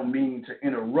 and I don't mean to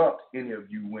interrupt any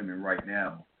of you women right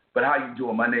now. But how you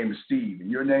doing? My name is Steve, and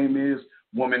your name is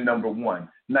woman number 1.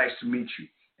 Nice to meet you.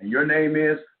 And your name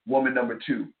is Woman number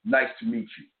 2, nice to meet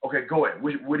you. Okay, go ahead.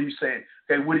 What are you saying?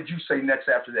 Okay, what did you say next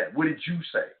after that? What did you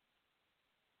say?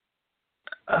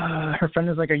 Her friend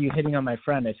was like, "Are you hitting on my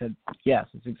friend?" I said, "Yes,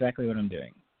 it's exactly what I'm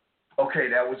doing." Okay,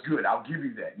 that was good. I'll give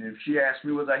you that. And if she asked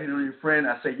me, was I hitting on your friend?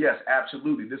 I say, yes,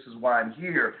 absolutely. This is why I'm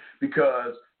here,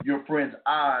 because your friend's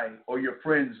eye or your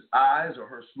friend's eyes or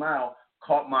her smile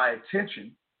caught my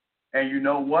attention. And you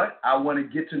know what? I want to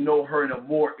get to know her in a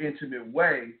more intimate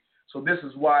way. So this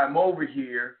is why I'm over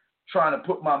here trying to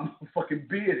put my fucking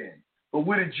bid in. But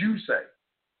what did you say?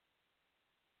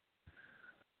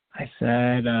 I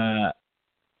said,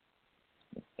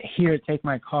 "Here, take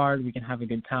my card. We can have a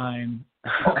good time."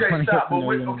 Okay, stop.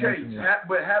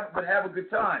 But have a good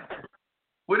time.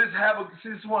 What is see,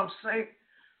 this is what I'm saying.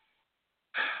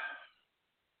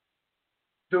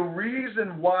 The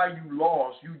reason why you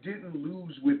lost, you didn't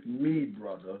lose with me,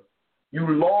 brother. You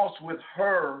lost with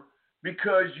her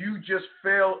because you just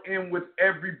fell in with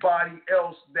everybody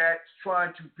else that's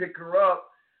trying to pick her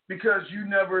up because you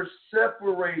never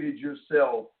separated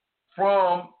yourself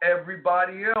from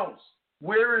everybody else.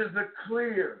 Where is the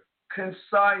clear,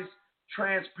 concise,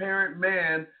 transparent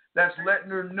man that's letting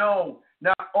her know,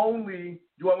 not only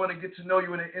do I want to get to know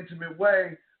you in an intimate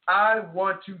way, I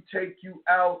want to take you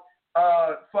out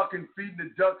fucking feeding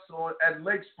the ducks at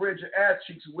Lakes Bridge or Ass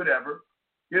Cheeks or whatever,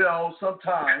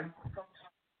 sometime.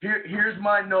 Here's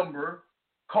my number.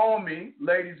 Call me.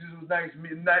 Ladies, it was nice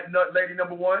meeting lady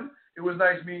number 1, it was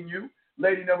nice meeting you.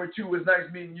 Lady number 2, it was nice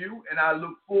meeting you, and I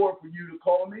look forward for you to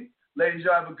call me. Ladies,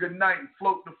 y'all have a good night and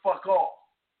float the fuck off.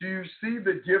 Do you see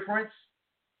the difference?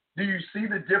 Do you see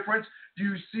the difference? Do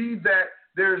you see that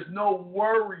there's no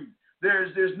worry?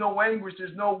 There's no anguish.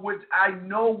 There's no what. I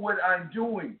know what I'm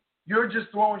doing. You're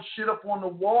just throwing shit up on the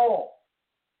wall.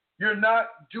 You're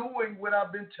not doing what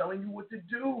I've been telling you what to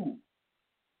do.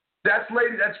 That's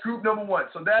group number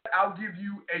 1. So that I'll give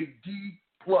you a D+.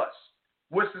 What's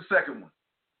the second one?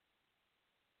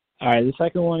 All right, the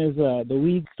second one is the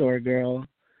weed store girl.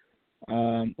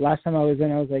 Last time I was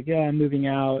in, I was like, yeah, I'm moving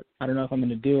out. I don't know if I'm going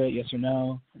to do it, yes or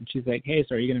no. And she's like, hey,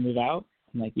 so are you going to move out?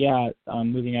 I'm like, yeah,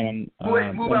 I'm moving out on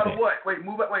move out of what?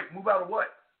 Move out of what?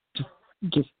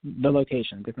 Just the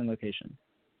location, different location.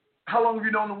 How long have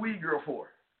you known the weed girl for?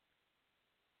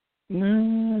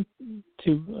 A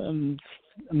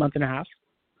month and a half.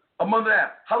 A month and a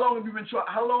half. How long have you been trying?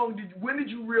 When did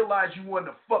you realize you wanted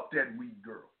to fuck that weed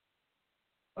girl?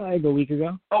 Like a week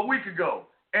ago. A week ago.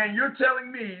 And you're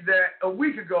telling me that a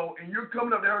week ago, and you're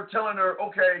coming up there telling her,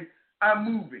 okay, I'm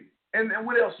moving. And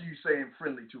what else are you saying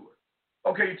friendly to her?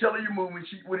 Okay, you tell her you're moving.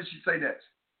 What did she say next?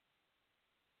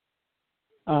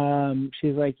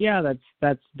 She's like, yeah,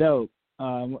 that's dope.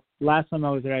 Last time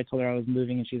I was there, I told her I was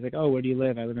moving, and she's like, oh, where do you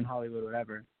live? I live in Hollywood,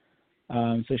 whatever.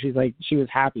 So she's like, she was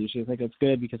happy. She was like, it's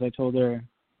good because I told her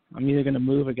I'm either going to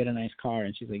move or get a nice car.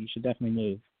 And she's like, you should definitely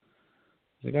move. I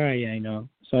was like, all right, yeah, I know.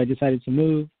 So I decided to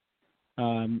move.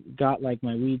 Got like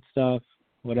my weed stuff,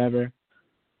 whatever.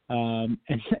 And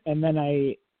then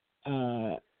I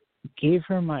gave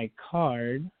her my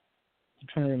card. I'm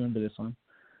trying to remember this one.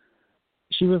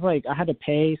 She was like, I had to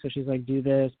pay, so she's like, do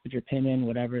this, put your PIN in,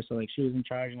 whatever. So like she was in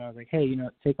charge, and I was like, hey,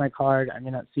 take my card. I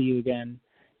may not see you again.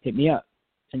 Hit me up.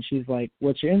 And she's like,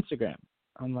 what's your Instagram?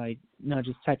 I'm like, no,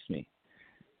 just text me.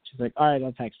 She's like, all right,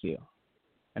 I'll text you.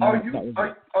 And are you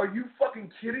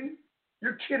fucking kidding?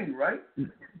 You're kidding, right?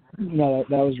 No,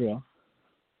 that was real.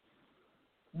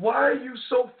 Why are you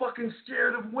so fucking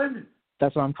scared of women?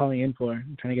 That's what I'm calling in for.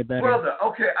 I'm trying to get better. Brother,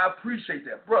 okay, I appreciate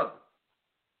that. Brother,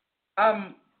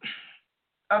 I'm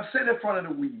sitting in front of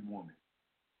the weed woman.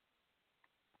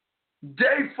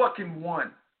 Day fucking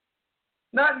 1.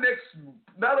 Not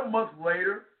a month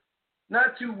later.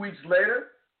 Not 2 weeks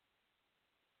later.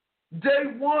 Day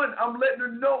 1, I'm letting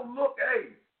her know, look, hey,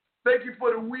 thank you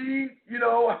for the weed.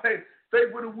 Thank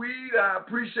you for the weed. I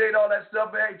appreciate all that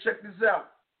stuff. Hey, check this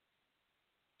out.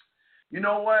 You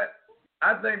know what?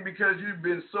 I think because you've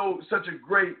been such a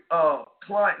great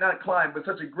client, not client, but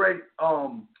because of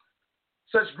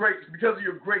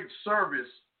your great service,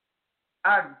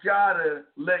 I gotta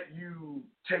let you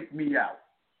take me out.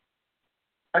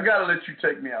 We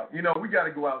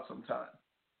gotta go out sometime.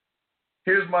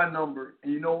 Here's my number,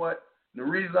 and you know what? The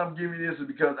reason I'm giving you this is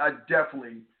because I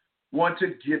definitely want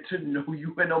to get to know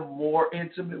you in a more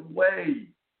intimate way.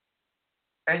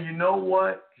 And you know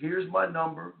what? Here's my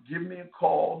number. Give me a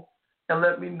call and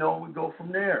let me know. We go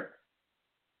from there.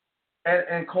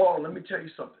 And Carl, let me tell you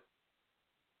something.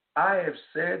 I have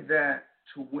said that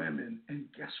to women, and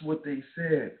guess what they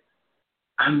said?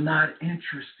 I'm not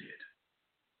interested.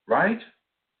 Right?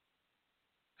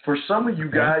 For some of you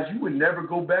guys, you would never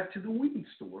go back to the weed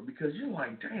store because you're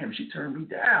like, damn, she turned me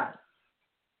down.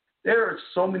 There are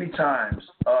so many times,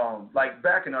 like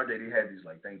back in our day, they had these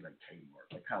like things like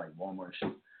Kmart, like kind of like Walmart and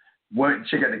shit. One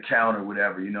chick at the counter, or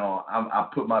whatever, I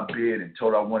put my bid and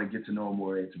told her I want to get to know her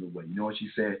more intimate way. You know what she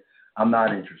said? I'm not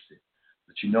interested.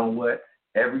 But you know what?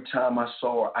 Every time I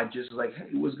saw her, I just was like,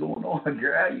 hey, what's going on,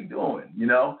 girl? How you doing?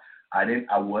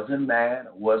 I wasn't mad.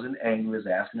 I wasn't angry. I was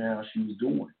asking her how she was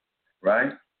doing,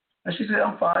 right? And she said,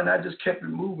 I'm fine. I just kept it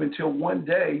moving until one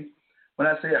day when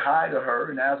I said hi to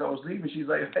her, and as I was leaving, she's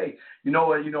like, hey, you know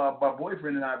what? My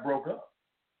boyfriend and I broke up.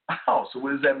 Oh, so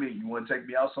what does that mean? You want to take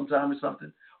me out sometime or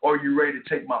something? Or are you ready to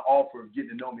take my offer of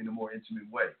getting to know me in a more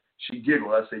intimate way? She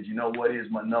giggled. I said, you know what?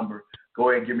 Here's my number. Go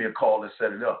ahead and give me a call and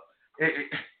set it up.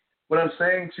 What I'm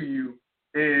saying to you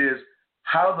is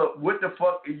what the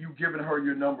fuck are you giving her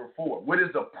your number for? What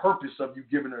is the purpose of you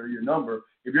giving her your number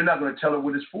if you're not going to tell her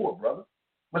what it's for, brother?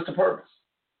 What's the purpose?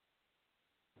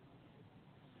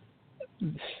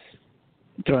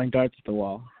 Throwing darts at the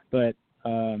wall. But,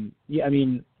 yeah, I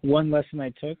mean, one lesson I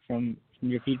took from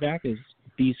your feedback is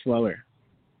be slower.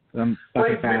 Wait. No.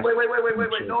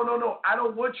 I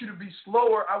don't want you to be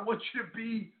slower. I want you to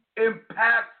be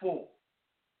impactful.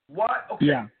 What? Okay.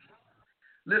 Yeah.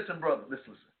 Listen, brother.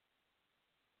 Listen.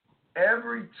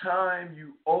 Every time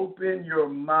you open your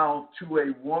mouth to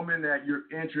a woman that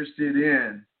you're interested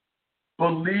in,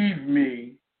 believe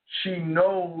me, she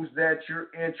knows that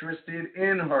you're interested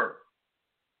in her.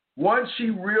 Once she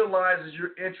realizes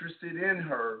you're interested in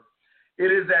her,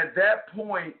 it is at that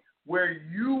point where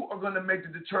you are going to make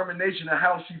the determination of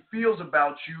how she feels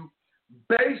about you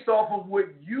based off of what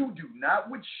you do, not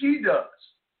what she does.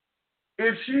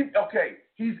 If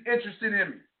he's interested in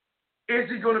me. Is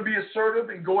he going to be assertive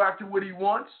and go after what he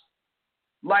wants?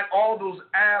 Like all those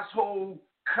asshole,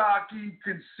 cocky,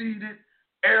 conceited,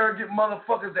 arrogant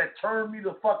motherfuckers that turn me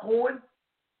the fuck on?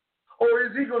 Or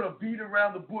is he going to beat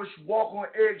around the bush, walk on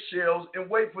eggshells, and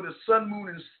wait for the sun, moon,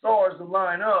 and stars to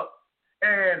line up?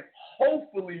 And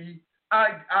hopefully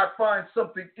I find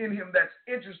something in him that's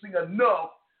interesting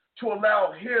enough to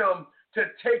allow him to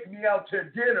take me out to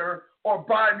dinner or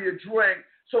buy me a drink.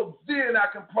 So then I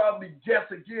can probably guess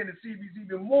again and see if he's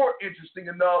even more interesting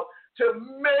enough to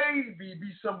maybe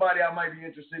be somebody I might be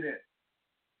interested in.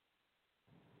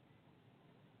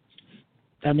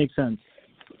 That makes sense.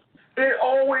 It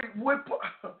always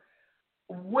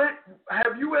what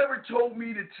have you ever told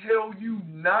me to tell you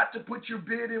not to put your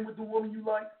bid in with the woman you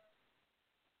like?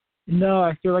 No,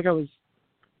 I feel like I was.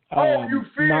 You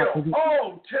feel?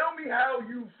 Tell me how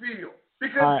you feel.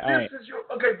 Because this is your.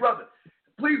 Okay, brother,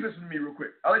 please listen to me real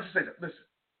quick. I'll let you say that. Listen.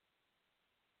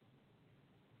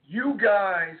 You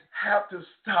guys have to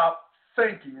stop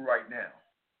thinking right now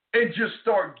and just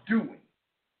start doing.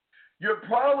 Your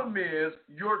problem is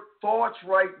your thoughts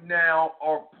right now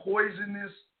are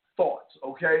poisonous thoughts,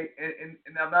 okay? And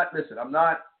I'm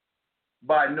not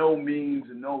by no means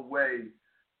in no way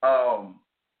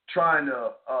trying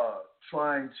to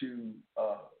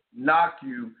knock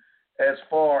you as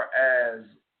far as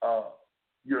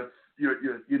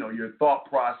your thought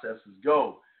processes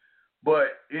go. But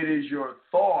it is your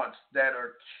thoughts that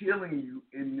are killing you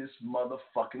in this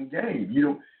motherfucking game.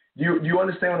 Do you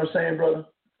understand what I'm saying, brother?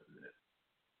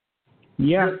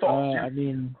 Yeah, your thoughts. I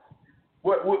mean.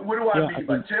 What do I mean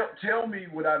by tell me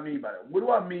what I mean by that? What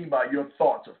do I mean by your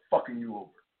thoughts are fucking you over?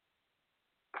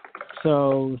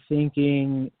 So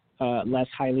thinking less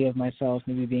highly of myself,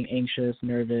 maybe being anxious,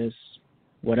 nervous,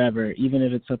 whatever, even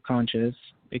if it's subconscious,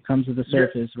 it comes to the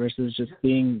surface versus just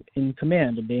being in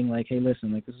command and being like, hey,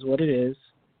 listen, like this is what it is.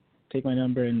 Take my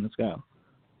number and let's go,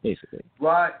 basically.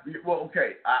 Right. Well,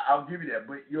 okay, I'll give you that.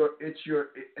 But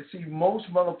see, most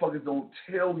motherfuckers don't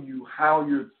tell you how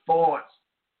your thoughts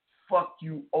fuck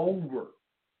you over.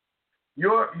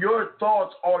 Your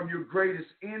thoughts are your greatest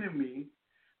enemy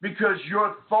because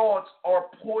your thoughts are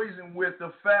poisoned with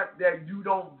the fact that you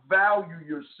don't value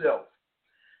yourself.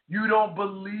 You don't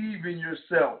believe in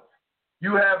yourself.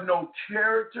 You have no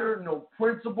character, no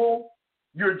principle.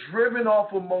 You're driven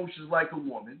off emotions like a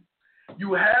woman.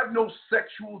 You have no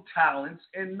sexual talents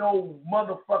and no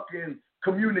motherfucking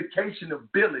communication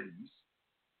abilities.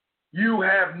 You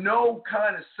have no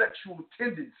kind of sexual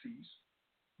tendencies.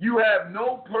 You have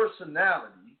no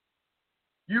personality.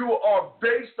 You are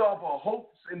based off of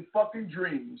hopes and fucking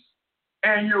dreams.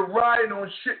 And you're riding on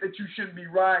shit that you shouldn't be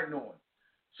riding on.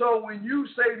 So when you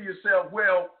say to yourself,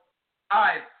 well,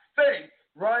 I think,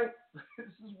 right? This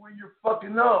is where you're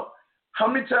fucking up. How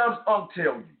many times I'll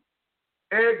tell you?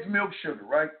 Eggs, milk, sugar,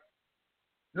 right?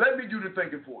 Let me do the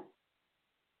thinking for you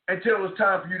until it's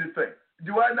time for you to think.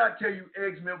 Do I not tell you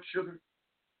eggs, milk, sugar?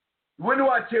 When do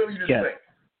I tell you to think?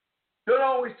 Don't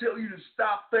always tell you to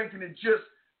stop thinking and just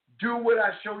do what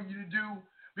I show you to do.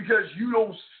 because you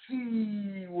don't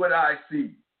see what I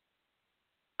see.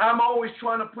 I'm always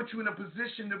trying to put you in a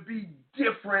position to be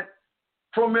different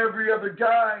from every other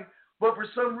guy, but for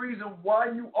some reason, why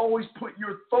you always put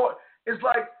your thought? It's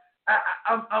like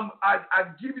I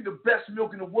give you the best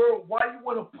milk in the world. Why you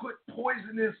want to put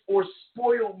poisonous or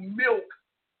spoiled milk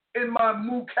in my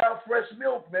Moo Cow fresh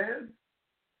milk, man?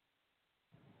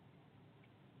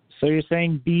 So you're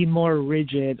saying be more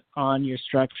rigid on your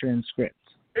structure and script.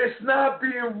 It's not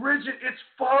being rigid. It's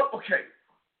fun. Okay.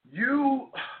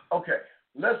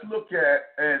 Let's look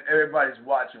at, and everybody's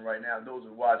watching right now. Those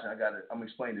who are watching, I'm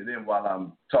explaining to them while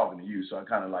I'm talking to you. So I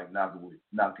kind of like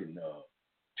knocking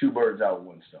two birds out with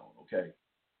one stone. Okay.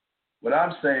 What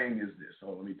I'm saying is this.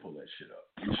 Oh, let me pull that shit up.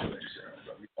 You show that shit up,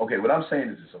 brother. Okay. What I'm saying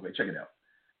is this. Okay, check it out.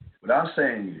 What I'm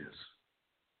saying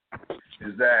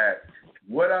is that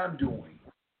what I'm doing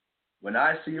when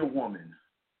I see a woman,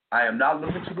 I am not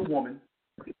looking to the woman.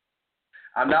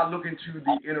 I'm not looking to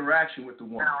the interaction with the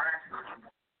woman.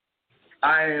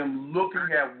 I am looking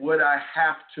at what I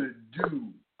have to do.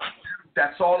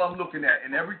 That's all I'm looking at.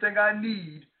 And everything I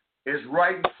need is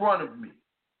right in front of me.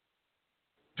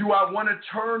 Do I want to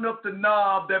turn up the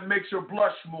knob that makes her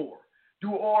blush more?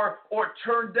 Or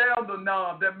turn down the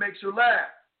knob that makes her laugh?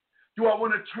 Do I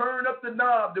want to turn up the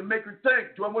knob to make her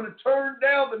think? Do I want to turn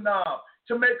down the knob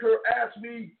to make her ask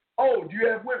me, oh, do you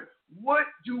have women? What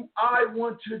do I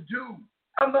want to do?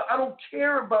 I don't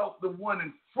care about the one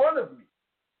in front of me.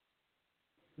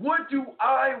 What do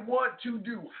I want to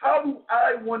do? How do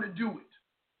I want to do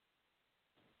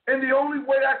it? And the only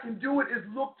way I can do it is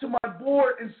look to my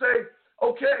board and say,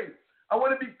 okay, I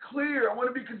want to be clear. I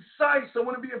want to be concise. I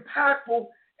want to be impactful.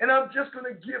 And I'm just going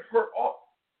to give her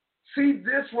all. See,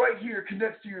 this right here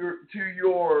connects to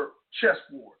your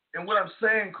chessboard. And what I'm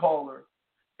saying, caller,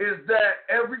 is that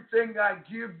everything I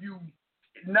give you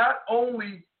not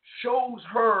only shows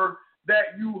her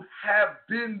that you have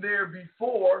been there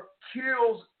before,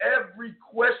 kills every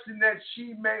question that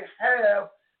she may have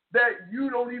that you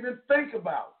don't even think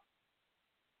about.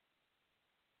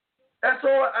 That's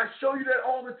all. I show you that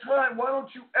all the time. Why don't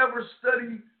you ever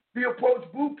study the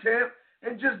Approach Boot Camp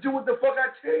and just do what the fuck I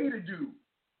tell you to do?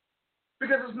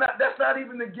 Because that's not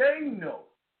even the game, no.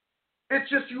 It's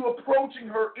just you approaching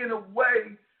her in a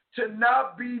way to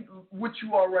not be what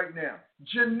you are right now.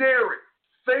 Generic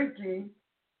thinking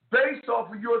based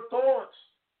off of your thoughts.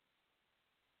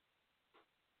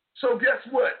 So guess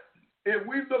what? If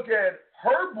we look at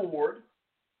her board,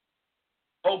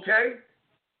 okay,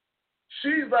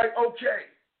 she's like, okay,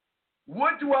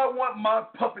 what do I want my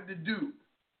puppet to do?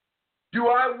 Do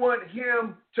I want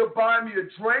him to buy me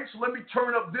a drink? So let me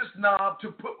turn up this knob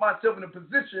to put myself in a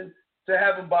position to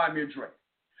have him buy me a drink.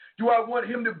 Do I want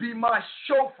him to be my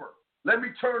chauffeur? Let me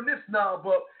turn this knob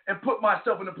up and put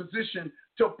myself in a position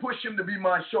to push him to be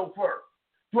my chauffeur.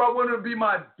 Do I want him to be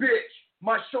my bitch,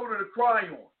 my shoulder to cry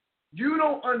on? You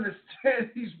don't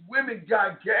understand. These women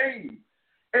got game,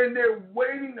 and they're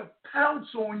waiting to pounce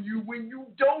on you when you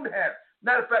don't have.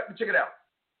 Matter of fact, check it out.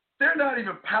 They're not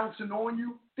even pouncing on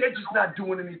you. They're just not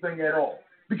doing anything at all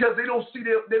because they don't see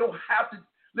they don't have to.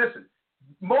 Listen,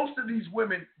 most of these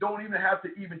women don't even have to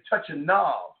even touch a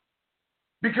knob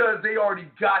because they already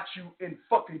got you in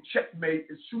fucking checkmate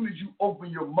as soon as you open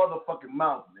your motherfucking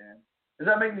mouth, man. Does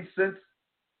that make any sense?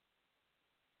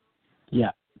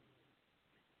 Yeah.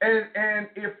 And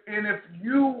if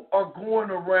you are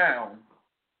going around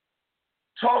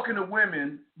talking to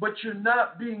women, but you're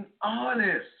not being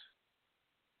honest,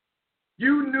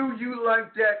 you knew you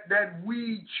liked that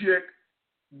weed chick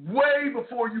way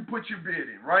before you put your bid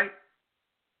in, right?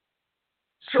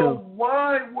 So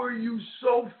why were you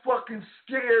so fucking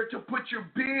scared to put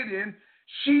your bid in?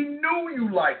 She knew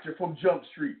you liked her from Jump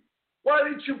Street. Why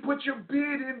didn't you put your bid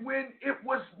in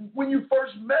when you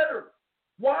first met her?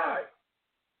 Why?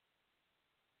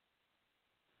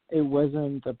 It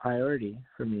wasn't a priority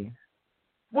for me.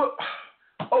 Well,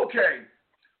 okay.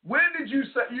 When did you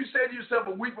say to yourself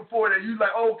a week before that you like,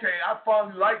 okay, I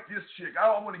finally like this chick. I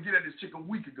want to get at this chick a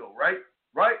week ago, right?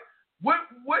 Right? What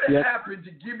happened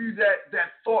to give you that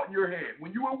thought in your head?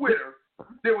 When you were with her,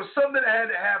 there was something that had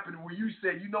to happen where you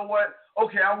said, you know what?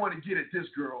 Okay, I want to get at this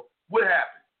girl. What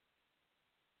happened?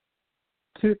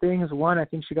 Two things. One, I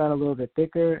think she got a little bit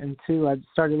thicker. And two, I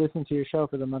started listening to your show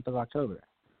for the month of October.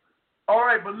 All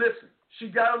right, but listen, she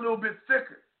got a little bit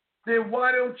thicker. Then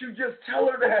why don't you just tell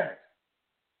her that?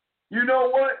 You know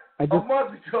what? A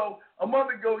month ago,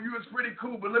 you was pretty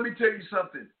cool, but let me tell you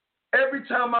something. Every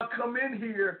time I come in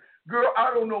here, girl,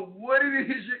 I don't know what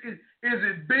it is. Is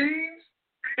it beans?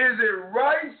 Is it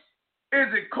rice?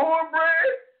 Is it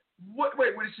cornbread? Wait,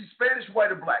 is she Spanish,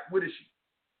 white, or black? What is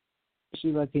she?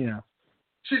 She's Latina.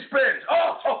 She's Spanish.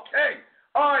 Oh, okay.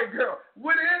 All right, girl.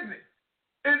 What is it?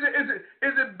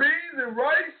 Is it beans and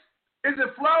rice? Is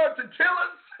it flour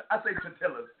tortillas? I say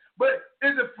tortillas. But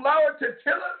is it flour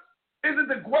tortillas? Is it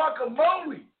the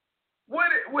guacamole?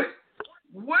 What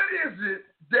is it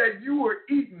that you were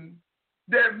eating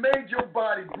that made your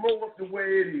body blow up the way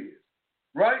it is?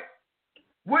 Right?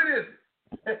 What is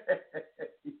it?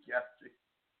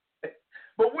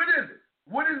 But what is it?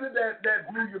 What is it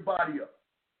that blew your body up?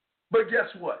 But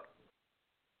guess what?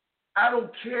 I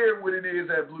don't care what it is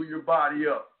that blew your body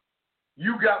up.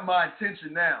 You got my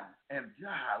attention now. And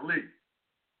golly,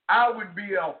 I would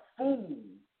be a fool.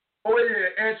 Oh,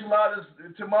 yeah, enchiladas,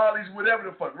 tamales, whatever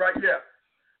the fuck, right? Yeah.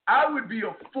 I would be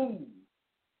a fool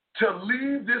to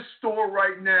leave this store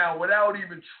right now without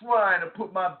even trying to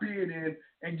put my bid in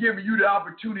and giving you the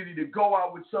opportunity to go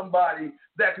out with somebody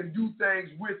that can do things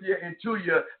with you and to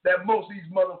you that most of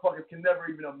these motherfuckers can never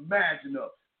even imagine of.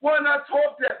 Why not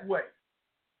talk that way?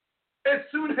 As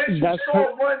soon as you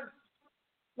saw one,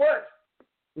 what?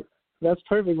 That's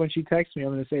perfect. When she texts me, I'm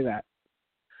going to say that.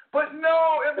 But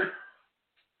no.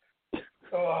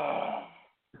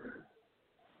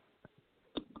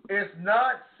 It's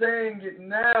not saying it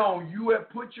now. You have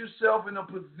put yourself in a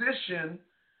position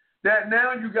that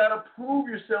now you got to prove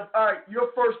yourself. All right, your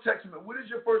first text message. What is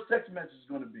your first text message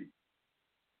going to be?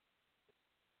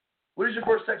 What is your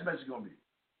first text message going to be?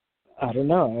 I don't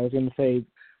know. I was going to say.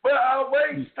 But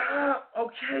wait, stop.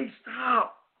 Okay,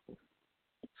 stop.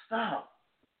 Stop.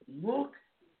 Look.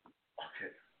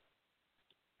 Okay.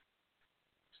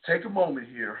 Let's take a moment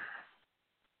here.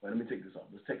 Let me take this off.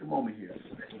 Let's take a moment here.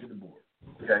 Let's look at the board.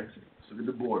 Okay? Let's look at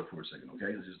the board for a second,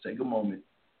 okay? Let's just take a moment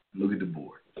and look at the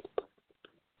board.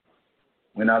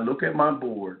 When I look at my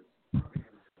board,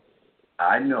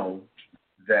 I know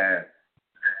that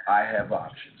I have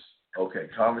options. Okay,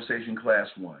 conversation class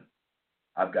 1.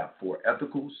 I've got 4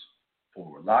 ethicals,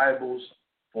 4 reliables,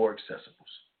 4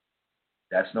 accessibles.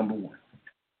 That's number 1.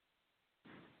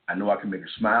 I know I can make her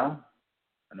smile.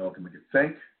 I know I can make her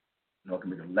think. I know I can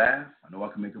make her laugh. I know I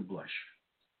can make her blush.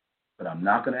 But I'm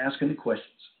not going to ask any questions.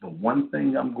 But one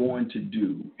thing I'm going to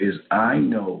do is I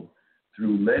know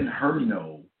through letting her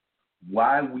know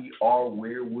why we are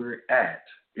where we're at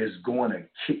is going to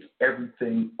kick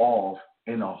everything off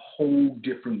in a whole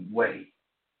different way.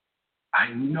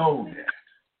 I know that.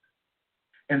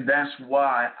 And that's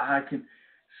why I can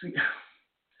see,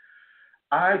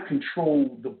 I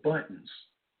control the buttons.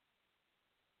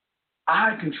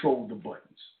 I control the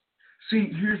buttons.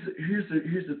 See, here's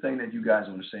the thing that you guys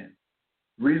understand.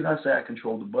 The reason I say I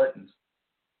control the buttons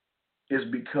is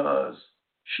because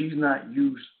she's not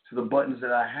used to the buttons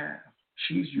that I have.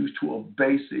 She's used to a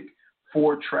basic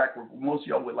 4-track. Most of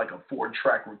y'all with like a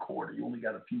 4-track recorder. You only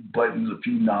got a few buttons, a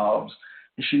few knobs,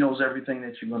 and she knows everything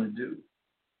that you're going to do.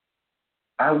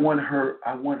 I want her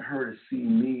to see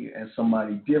me as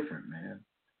somebody different, man.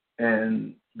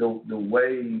 And the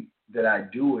way that I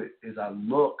do it is I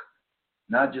look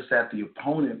not just at the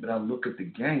opponent, but I look at the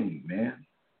game, man.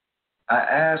 I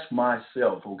ask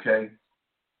myself, okay,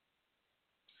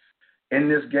 in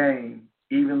this game,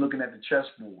 even looking at the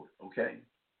chessboard, okay,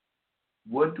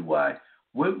 what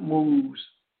moves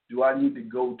do I need to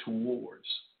go towards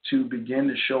to begin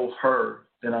to show her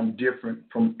that I'm different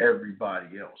from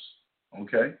everybody else,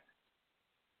 okay?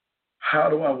 How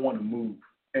do I want to move?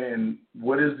 And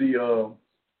what is the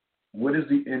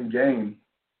end game,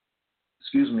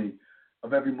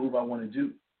 of every move I want to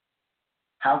do?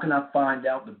 How can I find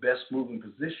out the best move in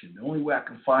position? The only way I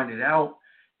can find it out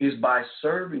is by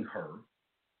serving her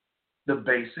the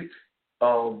basic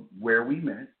of where we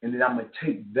met, and then I'm going to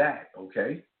take that,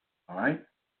 okay? All right?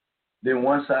 Then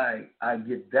once I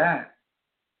get that,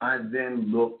 I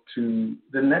then look to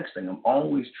the next thing. I'm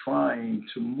always trying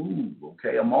to move,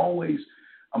 okay? I'm always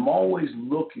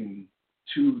looking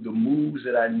to the moves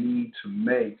that I need to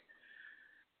make,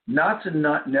 not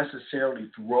necessarily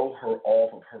throw her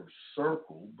off of her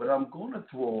circle, but I'm going to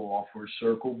throw her off her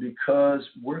circle because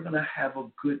we're going to have a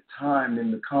good time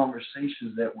in the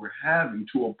conversations that we're having,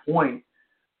 to a point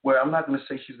where I'm not going to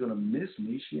say she's going to miss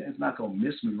me. She is not going to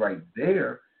miss me right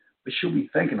there, but she'll be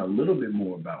thinking a little bit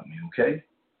more about me, okay?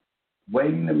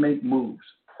 Waiting to make moves,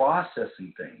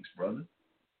 processing things, brother.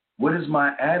 What is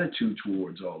my attitude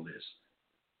towards all this?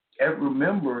 And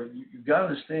remember, you got to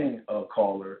understand,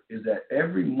 caller, is that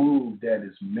every move that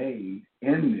is made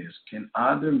in this can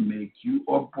either make you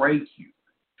or break you.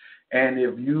 And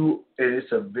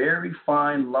it's a very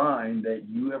fine line that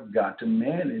you have got to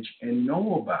manage and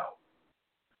know about.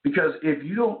 Because if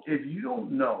you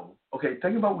don't know, okay,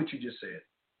 think about what you just said.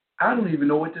 I don't even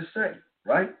know what to say,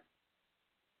 right?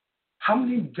 How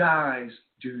many guys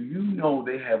do you know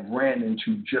they have ran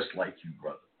into just like you,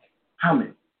 brother? How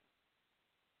many?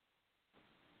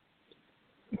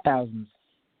 Thousands.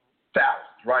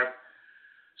 Thousands, right?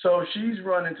 So she's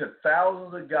run into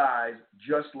thousands of guys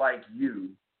just like you.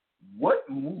 What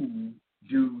move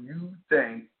do you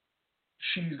think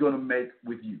she's going to make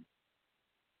with you?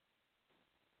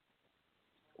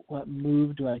 What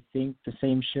move do I think? The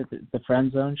same shit, the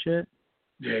friend zone shit?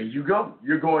 There you go.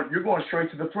 You're going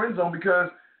straight to the friend zone because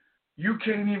you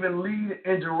can't even lead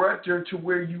and direct her to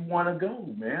where you want to go,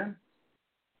 man.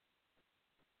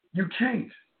 You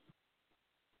can't.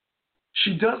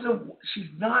 She's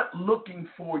not looking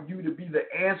for you to be the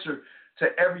answer to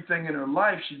everything in her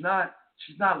life. She's not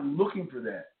looking for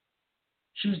that.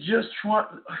 She's just trying.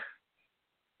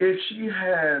 If she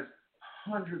has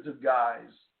hundreds of guys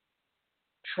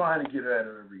trying to get at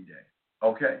her every day,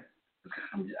 okay?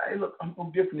 Look,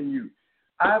 I'm different than you.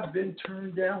 I've been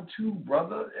turned down too,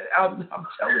 brother. I'm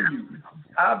telling you,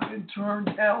 I've been turned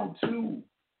down too.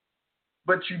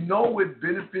 But you know what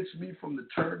benefits me from the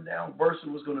turn down versus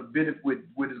what's going to benefit,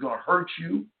 what is going to hurt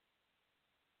you,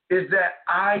 is that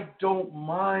I don't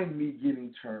mind me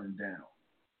getting turned down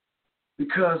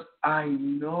because I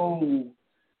know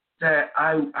that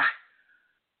I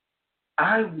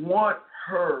want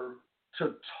her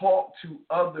to talk to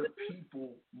other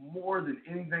people more than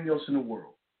anything else in the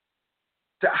world.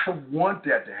 I want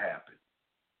that to happen.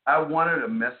 I want her to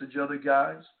message other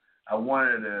guys. I want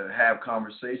her to have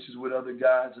conversations with other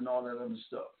guys and all that other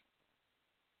stuff.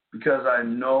 Because I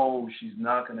know she's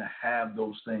not going to have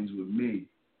those things with me.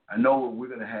 I know what we're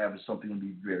going to have is something going to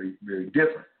be very, very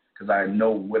different because I know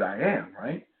what I am,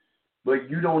 right? But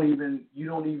you don't even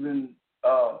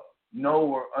know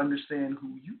or understand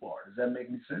who you are. Does that make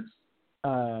any sense?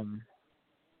 I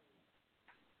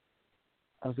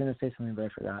was going to say something, but I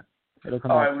forgot. It'll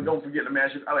come all back right, well, don't forget to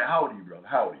match it. How old are you, brother?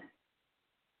 How old are you?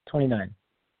 29.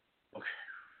 Okay.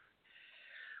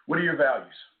 What are your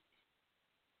values?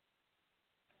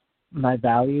 My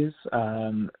values,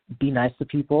 be nice to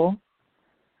people.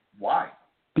 Why?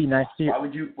 Be nice to your... Why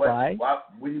would you... Why?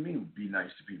 What do you mean be nice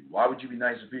to people? Why would you be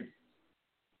nice to people?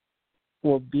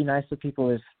 Well, be nice to people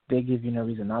if they give you no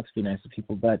reason not to be nice to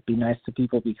people, but be nice to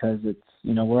people because it's,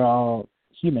 we're all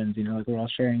humans, like we're all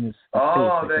sharing this space.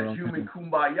 Oh, like that human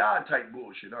kumbaya type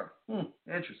bullshit, huh?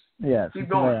 Interesting. Yeah, keep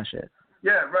going. Shit.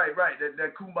 Yeah, right.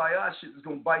 That kumbaya shit is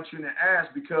going to bite you in the ass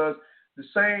because the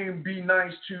same be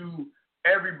nice to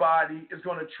everybody is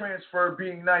going to transfer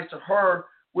being nice to her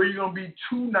where you're going to be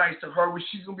too nice to her where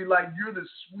she's going to be like, you're the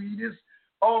sweetest.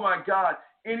 Oh, my God.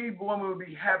 Any woman would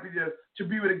be happy to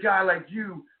be with a guy like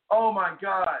you. Oh, my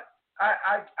God.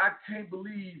 I can't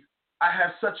believe I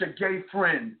have such a gay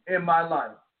friend in my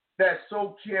life that's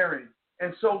so caring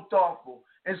and so thoughtful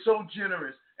and so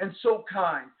generous and so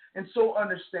kind and so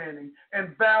understanding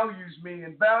and values me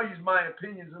and values my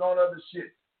opinions and all that other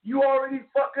shit. You already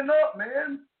fucking up,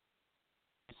 man.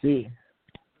 See.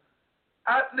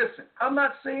 Listen, I'm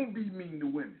not saying be mean to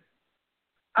women.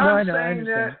 I'm saying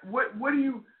that, what do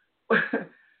you...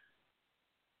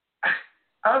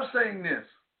 I'm saying this.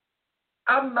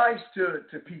 I'm nice to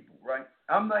people, right?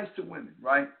 I'm nice to women,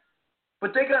 right?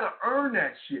 But they got to earn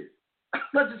that shit. I'm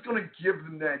not just going to give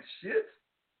them that shit.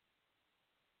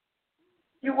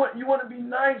 You want to be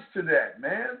nice to that,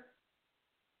 man.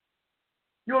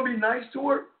 You want to be nice to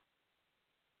her?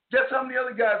 Guess how many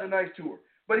other guys are nice to her?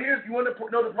 But you want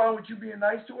to know the problem with you being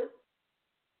nice to her?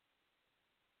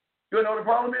 You want to know what the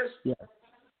problem is? Yeah.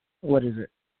 What is it?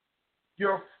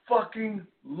 You're fucking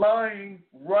lying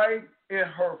right in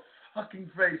her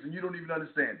fucking face and you don't even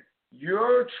understand it.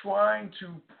 You're trying to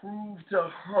prove to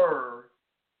her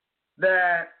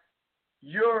that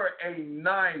you're a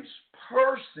nice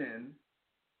person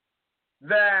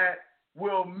that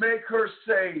will make her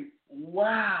say,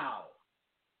 wow,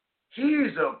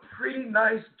 he's a pretty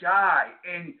nice guy.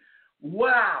 And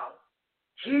wow,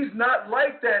 he's not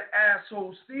like that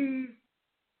asshole Steve.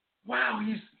 Wow,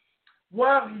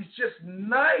 he's just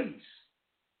nice.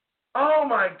 Oh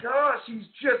my gosh, he's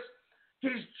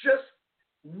just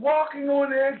walking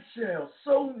on eggshells.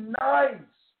 So nice.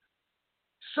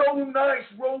 So nice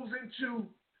rolls into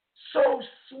so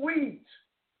sweet,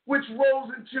 which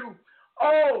rolls into,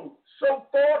 oh, so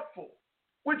thoughtful,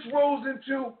 which rolls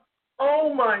into,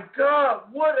 oh my God,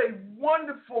 what a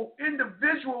wonderful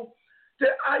individual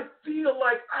that I feel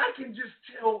like I can just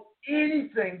tell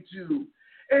anything to.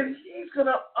 And he's going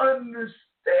to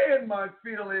understand my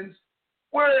feelings,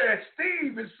 whereas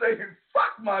Steve is saying,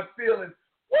 fuck my feelings.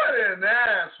 What an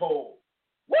asshole.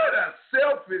 What a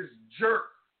selfish jerk.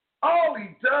 All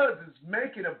he does is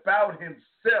make it about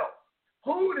himself.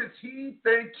 Who does he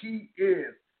think he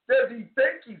is? Does he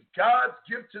think he's God's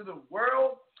gift to the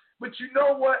world? But you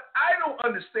know what? I don't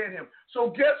understand him. So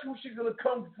guess who she's going to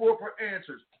come for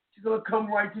answers? She's going to come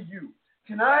right to you.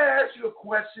 Can I ask you a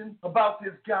question about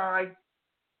this guy?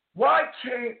 Why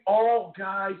can't all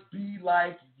guys be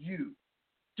like you?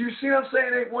 Do you see what I'm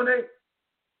saying, 818?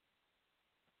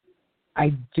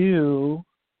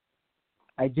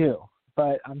 I do,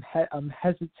 but I'm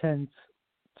hesitant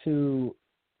to,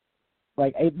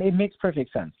 like, it makes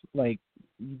perfect sense. Like,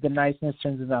 the niceness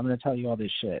turns into I'm going to tell you all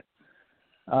this shit.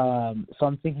 So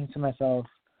I'm thinking to myself,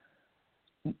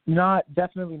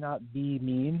 definitely not be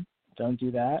mean. Don't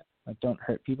do that. Like, don't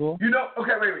hurt people.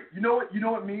 Okay, wait. You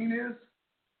know what mean is?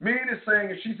 Mean is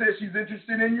saying if she says she's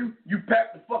interested in you, you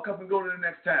pack the fuck up and go to the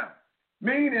next town.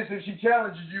 Mean is if she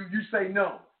challenges you, you say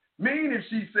no. Mean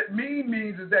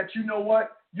means is that you know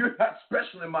what? You're not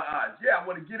special in my eyes. Yeah, I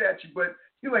want to get at you, but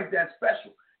you ain't that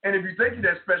special. And if you think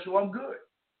you're that special, I'm good.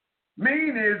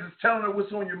 Mean is telling her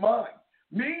what's on your mind.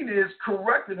 Mean is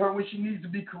correcting her when she needs to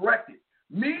be corrected.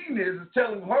 Mean is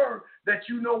telling her that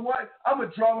you know what? I'm a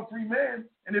drama-free man,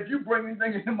 and if you bring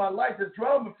anything into my life that's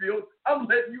drama-filled, I'm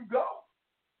letting you go.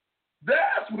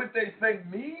 That's what they think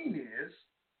mean is.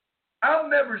 I'm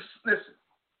never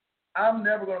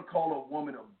going to call a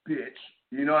woman a bitch.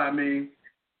 You know what I mean?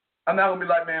 I'm not going to be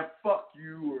like, man, fuck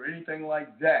you or anything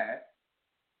like that.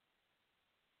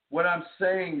 What I'm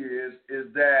saying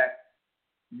is that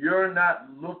you're not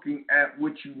looking at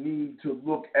what you need to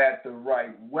look at the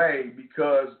right way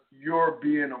because you're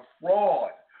being a fraud.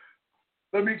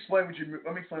 Let me explain what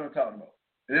I'm talking about.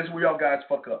 And this is where y'all guys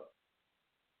fuck up.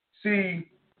 See,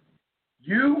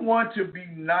 you want to be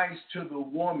nice to the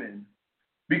woman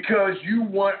because you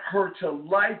want her to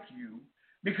like you,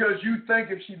 because you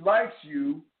think if she likes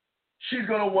you, she's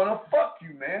gonna want to fuck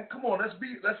you, man. Come on, let's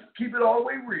keep it all the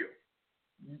way real.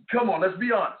 Come on, let's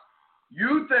be honest.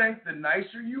 You think the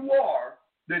nicer you are,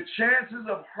 the chances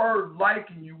of her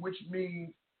liking you, which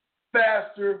means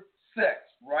faster sex,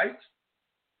 right?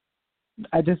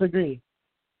 I disagree.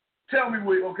 Tell me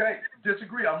okay,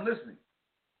 disagree, I'm listening.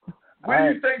 What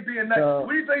do you think being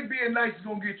nice is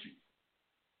gonna get you?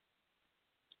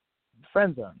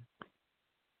 Friend zone.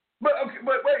 But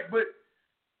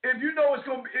if you know it's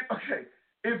gonna be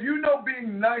if you know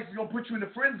being nice is gonna put you in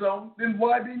the friend zone, then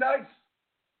why be nice?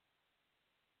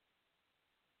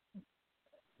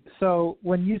 So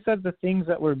when you said the things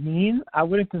that were mean, I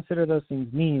wouldn't consider those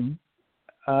things mean.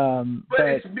 But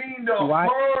it's mean to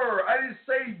her. I didn't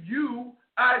say you.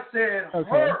 I said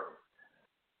her.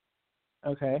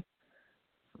 Okay.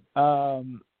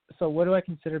 So what do I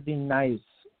consider being nice?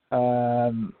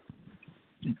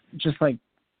 Just like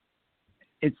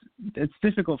it's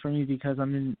difficult for me because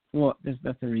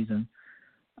that's the reason.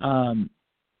 I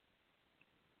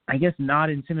guess not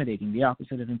intimidating. The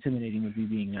opposite of intimidating would be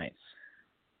being nice.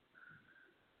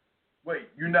 Wait,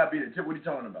 you're not being intimidating. What are you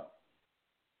talking about?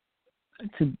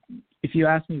 If you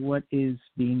ask me what is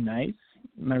being nice,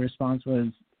 my response was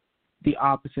the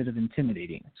opposite of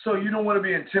intimidating. So you don't want to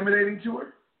be intimidating to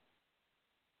her?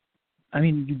 I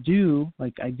mean, you do,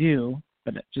 like I do,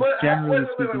 but just generally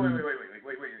speaking. Wait.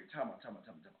 Time out.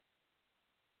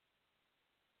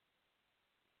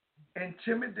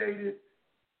 Intimidated?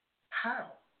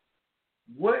 How?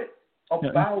 What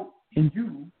about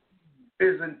you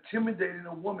is intimidating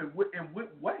a woman? In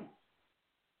what way?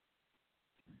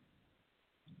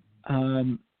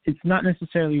 It's not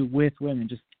necessarily with women,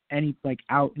 just any, like,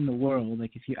 out in the world.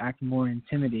 Like, if you act more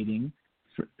intimidating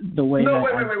for the way wait.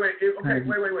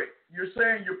 Wait. You're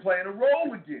saying you're playing a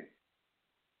role again.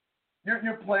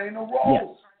 You're playing a role.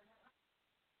 Yes.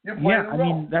 You're playing a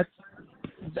role. That's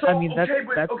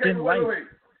been life.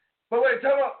 But wait,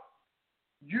 tell me,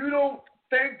 you don't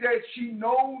think that she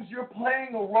knows you're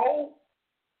playing a role?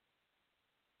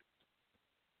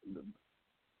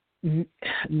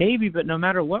 Maybe, but no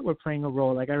matter what, we're playing a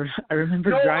role. Like, I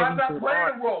remember driving to the bar.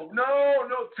 No, I'm not playing a role. No,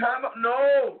 time out.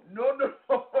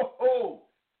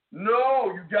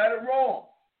 No, you got it wrong.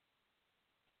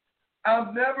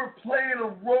 I'm never playing a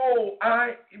role.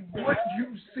 What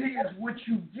you see is what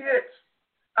you get.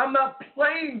 I'm not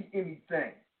playing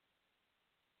anything.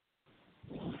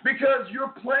 Because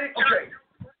you're playing,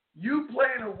 you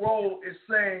playing a role is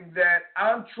saying that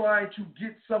I'm trying to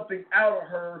get something out of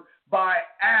her by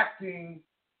acting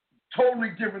totally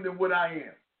different than what I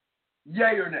am.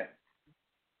 Yay or nay?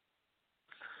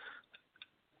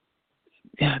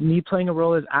 Yeah, me playing a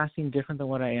role is acting different than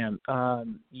what I am.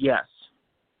 Yes.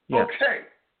 Okay.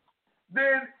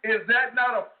 Then is that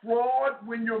not a fraud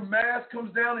when your mask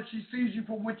comes down and she sees you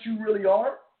for what you really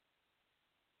are?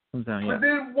 Comes down, yeah. But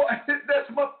then what?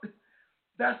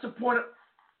 That's the point of.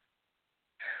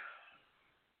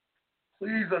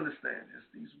 Please understand this.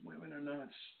 These women are not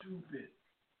stupid.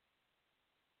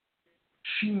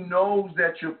 She knows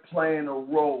that you're playing a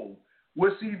role.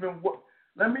 Let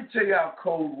me tell you how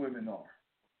cold women are.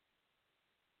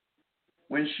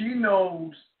 When she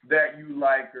knows that you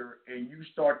like her and you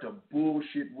start to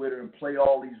bullshit with her and play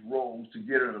all these roles to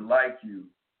get her to like you,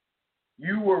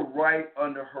 you were right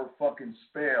under her fucking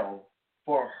spell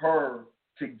for her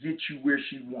to get you where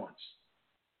she wants.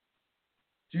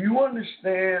 Do you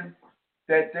understand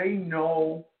that they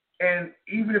know, and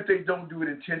even if they don't do it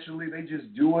intentionally, they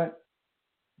just do it?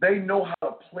 They know how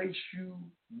to place you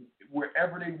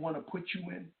wherever they want to put you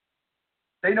in.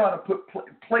 They know how to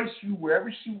place you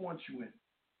wherever she wants you in.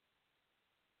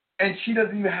 And she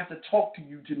doesn't even have to talk to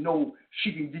you to know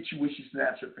she can get you when she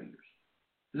snaps her fingers.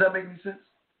 Does that make any sense?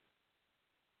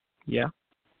 Yeah.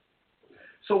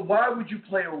 So why would you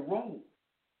play a role?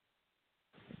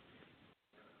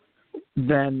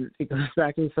 Then it goes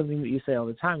back to something that you say all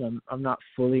the time. I'm not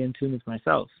fully in tune with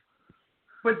myself.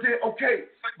 But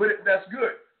that's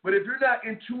good. But if you're not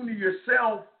in tune to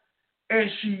yourself and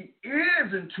she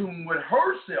is in tune with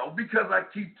herself, because I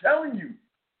keep telling you,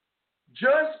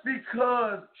 just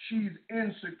because she's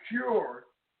insecure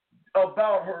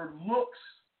about her looks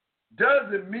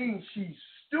doesn't mean she's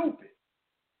stupid.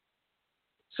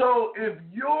 So if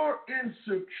you're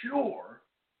insecure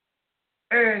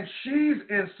and she's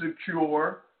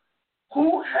insecure,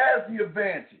 who has the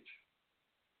advantage?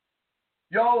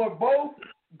 Y'all are both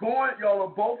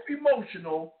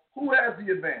emotional. Who has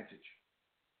the advantage?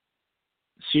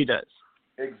 She does.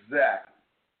 Exactly.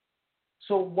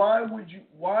 So why would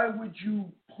you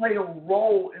play a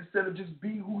role instead of just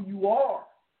be who you are?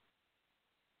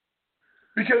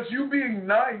 Because you being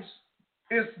nice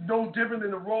is no different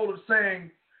than the role of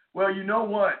saying, well, you know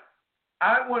what?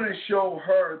 I want to show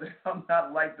her that I'm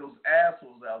not like those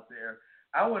assholes out there.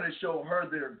 I want to show her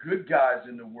there are good guys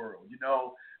in the world. You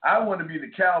know, I want to be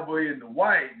the cowboy in the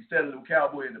white instead of the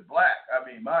cowboy in the black. I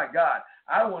mean, my God,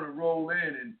 I want to roll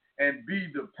in and be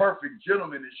the perfect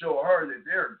gentleman to show her that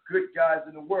there are good guys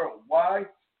in the world. Why?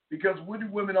 Because what do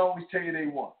women always tell you they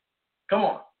want? Come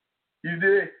on. You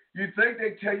think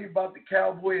they tell you about the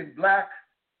cowboy in black,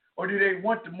 or do they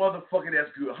want the motherfucker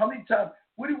that's good? How many times,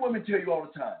 what do women tell you all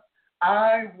the time?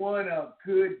 I want a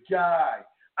good guy.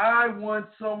 I want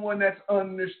someone that's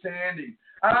understanding.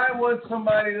 I want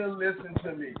somebody to listen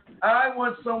to me. I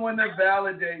want someone to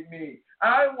validate me.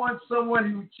 I want someone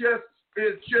who just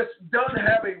doesn't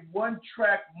have a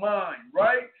one-track mind,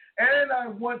 right? And I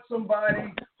want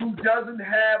somebody who doesn't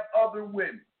have other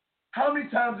women. How many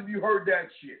times have you heard that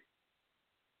shit?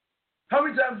 How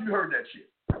many times have you heard that shit?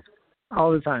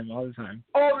 All the time. All the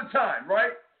time,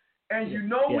 right? And you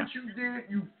know what you did?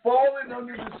 You've fallen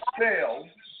under the spell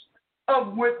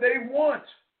of what they want.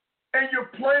 And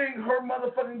you're playing her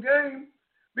motherfucking game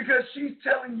because she's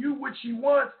telling you what she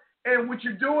wants. And what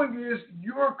you're doing is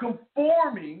you're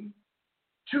conforming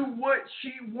to what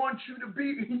she wants you to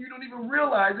be. And you don't even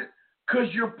realize it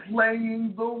because you're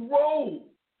playing the role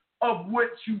of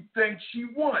what you think she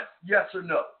wants. Yes or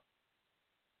no?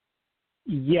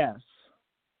 Yes.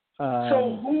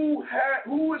 So who has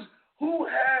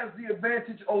the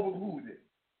advantage over who then?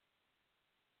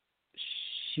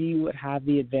 She would have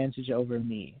the advantage over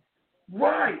me.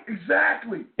 Right,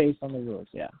 exactly. Based on the rules,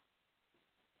 yeah.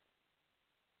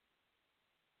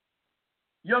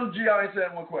 Young G, I answer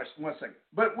that one second.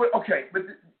 But do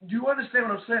you understand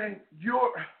what I'm saying?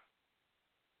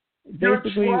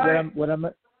 Basically,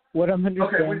 what I'm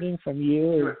understanding from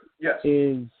you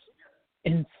is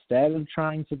instead of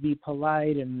trying to be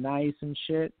polite and nice and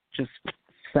shit, just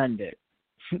send it.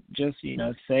 Just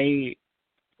say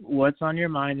what's on your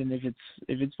mind, and if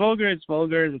it's vulgar, it's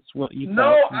vulgar. That's what you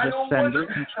felt. I don't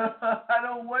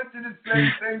want you to say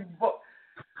things. All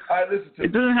right, listen to me.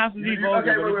 It doesn't have to be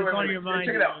vulgar. Okay, wait. On your mind.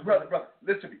 Check it out, brother.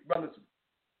 Listen to me.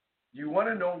 Do you want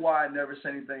to know why I never say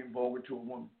anything vulgar to a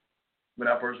woman when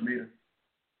I first meet her?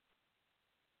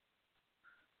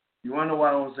 You want to know why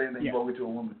I don't say anything vulgar to a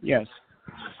woman? Yes.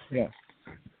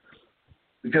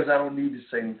 Because I don't need to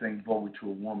say anything vulgar to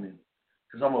a woman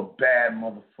because I'm a bad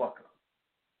motherfucker.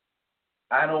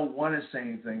 I don't want to say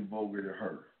anything vulgar to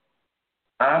her.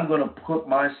 I'm going to put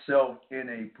myself in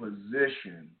a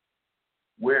position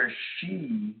where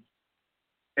she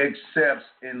accepts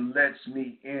and lets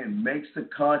me in, makes the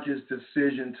conscious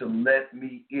decision to let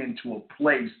me into a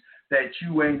place that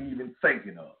you ain't even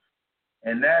thinking of.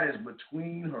 And that is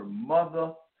between her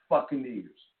motherfucking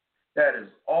ears. That is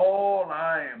all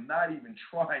I am not even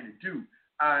trying to do.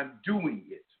 I'm doing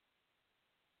it.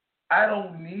 I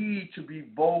don't need to be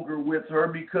vulgar with her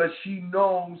because she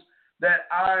knows that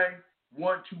I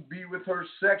want to be with her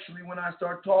sexually when I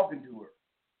start talking to her.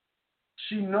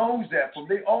 She knows that.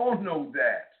 They all know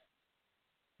that.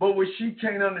 But what she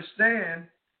can't understand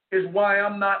is why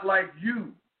I'm not like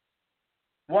you.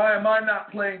 Why am I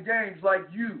not playing games like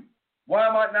you? Why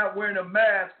am I not wearing a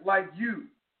mask like you?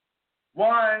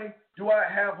 Why do I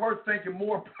have her thinking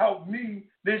more about me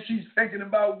than she's thinking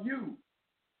about you?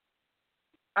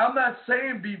 I'm not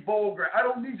saying be vulgar. I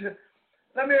don't need to.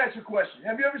 Let me ask you a question.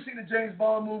 Have you ever seen a James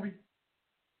Bond movie?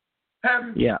 Have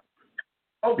you? Yeah.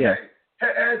 Okay.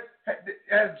 Yeah.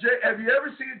 Have you ever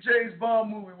seen a James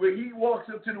Bond movie where he walks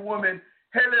up to the woman,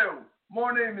 hello,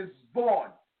 my name is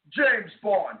Bond, James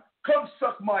Bond, come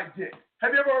suck my dick.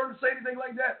 Have you ever heard him say anything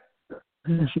like that?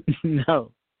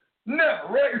 No. No,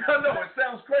 right? I know, it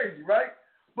sounds crazy, right?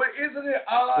 But isn't it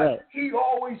odd Right. he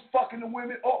always fucking the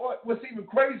women? Oh, what's even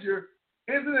crazier,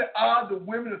 isn't it odd the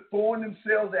women are throwing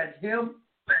themselves at him?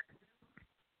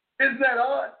 Isn't that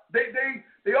odd?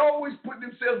 They always put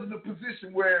themselves in a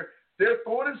position where they're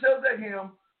throwing themselves at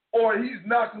him or he's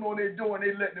knocking on their door and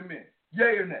they letting them in.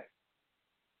 Yay or nay?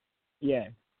 Yeah.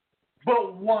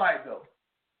 But why, though?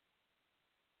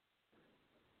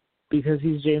 Because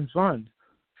he's James Bond.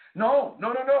 No.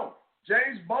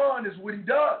 James Bond is what he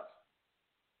does.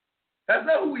 That's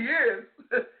not who he is.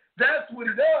 That's what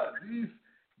he does. He's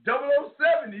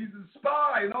 007. He's a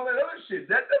spy and all that other shit.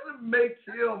 That doesn't make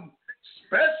him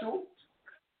special.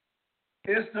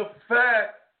 It's the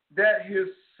fact that his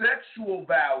sexual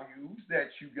values that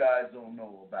you guys don't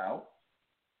know about,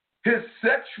 his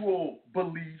sexual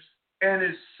beliefs and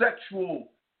his sexual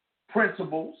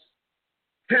principles,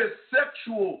 his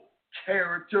sexual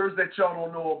characters that y'all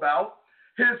don't know about,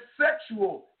 his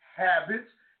sexual habits,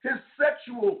 his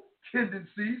sexual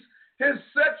tendencies, his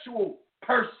sexual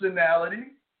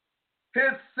personality,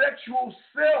 his sexual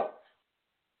self,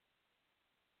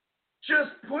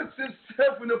 just puts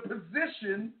himself in a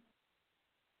position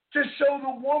to show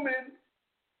the woman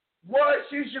why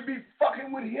she should be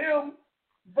fucking with him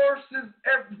versus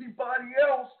everybody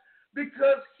else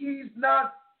because he's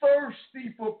not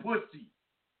thirsty for pussy.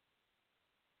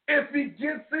 If he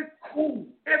gets it, cool.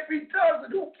 If he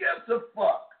doesn't, who gives a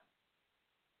fuck?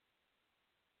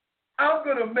 I'm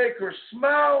going to make her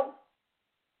smile.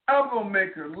 I'm going to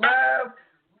make her laugh.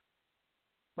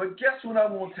 But guess what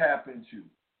I'm going to tap into?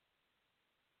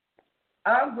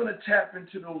 I'm going to tap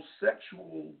into those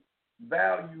sexual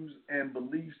values and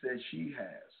beliefs that she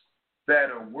has, that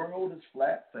her world is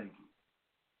flat thinking.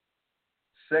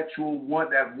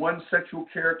 That one sexual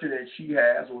character that she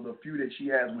has, or the few that she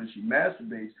has when she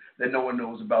masturbates that no one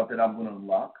knows about, that I'm going to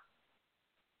unlock.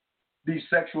 These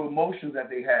sexual emotions that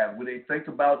they have, when they think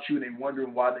about you and they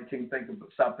wondering why they can't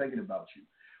stop thinking about you.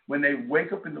 When they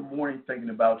wake up in the morning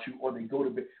thinking about you, or they go to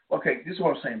bed. Okay, this is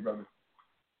what I'm saying, brother.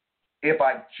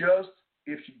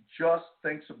 If she just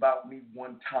thinks about me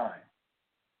one time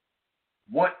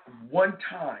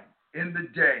in the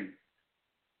day,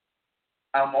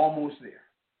 I'm almost there.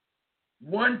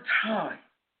 One time.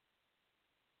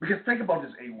 Because think about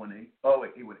this A18. Oh,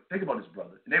 wait, A18. Think about this,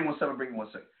 brother. And A17, bring me 1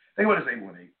 second. Think about this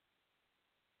A18.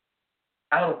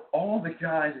 Out of all the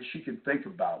guys that she can think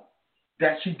about,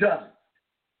 that she doesn't,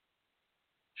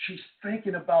 she's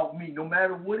thinking about me no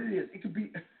matter what it is. It could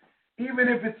be, even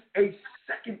if it's a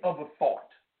second of a thought,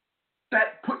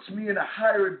 that puts me in a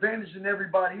higher advantage than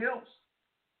everybody else.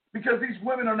 Because these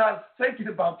women are not thinking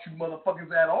about you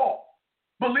motherfuckers at all.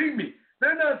 Believe me,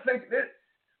 they're not thinking.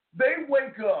 They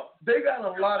wake up, they got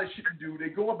a lot of shit to do. They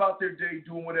go about their day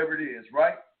doing whatever it is,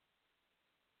 right?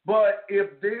 But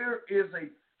if there is a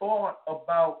thought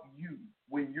about you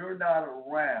when you're not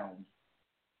around,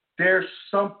 there's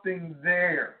something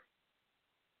there.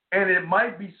 And it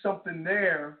might be something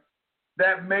there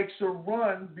that makes her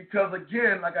run because,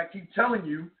 again, like I keep telling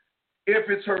you, if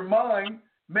it's her mind,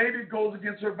 maybe it goes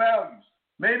against her values.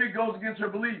 Maybe it goes against her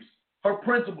beliefs, her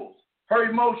principles, her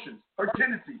emotions, her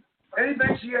tendencies.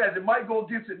 Anything she has, it might go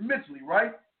against it mentally,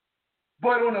 right?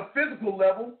 But on a physical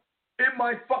level, it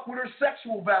might fuck with her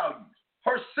sexual values,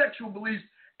 her sexual beliefs,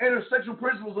 and her sexual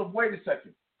principles of, wait a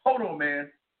second, hold on, man.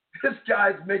 This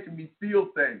guy's making me feel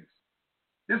things.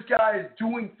 This guy is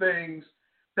doing things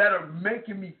that are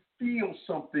making me feel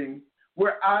something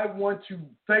where I want to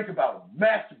think about him,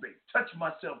 masturbate, touch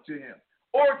myself to him.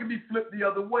 Or it can be flipped the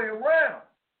other way around.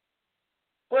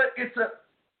 But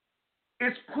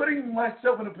it's putting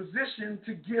myself in a position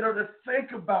to get her to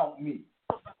think about me.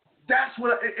 That's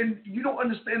what, and you don't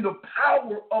understand the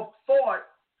power of thought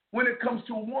when it comes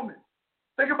to a woman.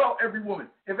 Think about every woman.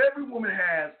 If every woman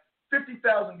has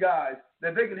 50,000 guys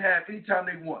that they can have anytime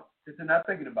they want, that they're not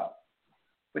thinking about,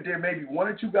 but there may be 1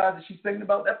 or 2 guys that she's thinking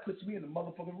about, that puts me in the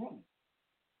motherfucking room.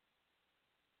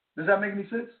 Does that make any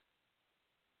sense?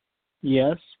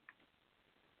 Yes.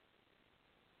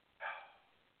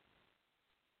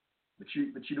 But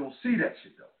you don't see that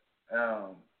shit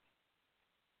though.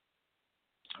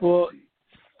 Well,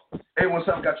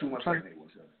 817 got you 1 second.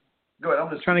 817. Go ahead. I'm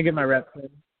just trying to get my rep in.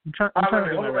 I'm trying to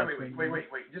get my rep in. Wait.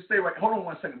 Just stay right. Hold on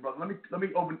 1 second, brother. Let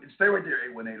me open. Stay right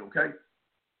there, 818. Okay.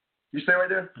 You stay right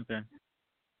there. Okay.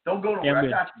 Don't go nowhere. I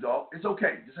got you, dog. It's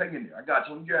okay. Just hang in there. I got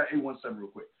you. Let me get 817 real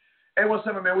quick.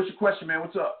 817, man. What's your question, man?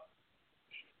 What's up?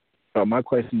 My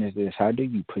question is this: how do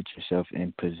you put yourself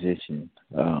in position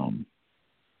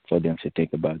for them to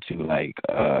think about you? Like,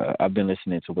 I've been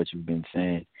listening to what you've been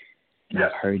saying, and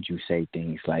Yes. I've heard you say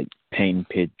things like painting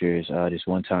pictures. This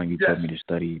one time you told me to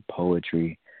study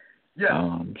poetry. Yes.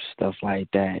 Stuff like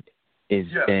that is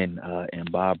in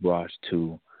Bob Ross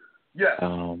too. Yes.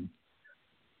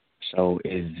 So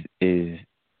is it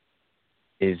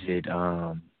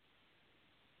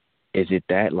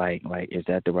that like is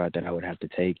that the route that I would have to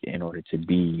take in order to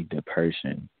be the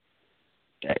person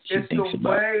that she it's thinks the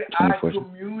about? way I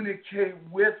communicate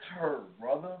with her,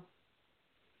 brother.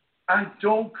 I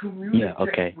don't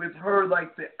communicate with her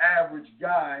like the average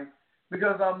guy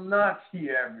because I'm not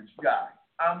the average guy.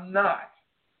 I'm not.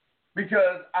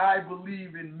 Because I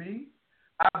believe in me.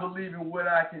 I believe in what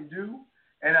I can do.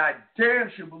 And I damn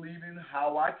sure believe in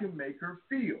how I can make her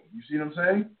feel. You see what I'm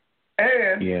saying?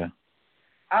 And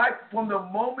from the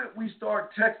moment we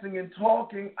start texting and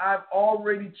talking, I've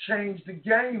already changed the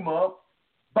game up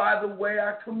by the way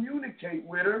I communicate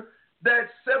with her that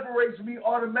separates me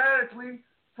automatically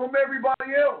from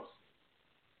everybody else.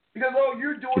 Because all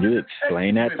you're doing Could you is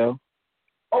explain that, women. though?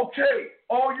 Okay.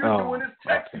 All you're doing is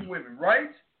texting women,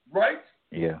 right? Right?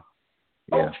 Yeah.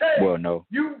 Okay. Well, no.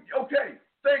 Okay.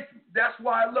 Thank you. That's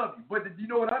why I love you. But do you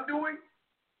know what I'm doing?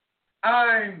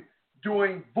 I'm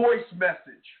doing voice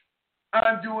message.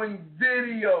 I'm doing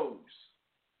videos.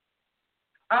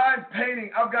 I'm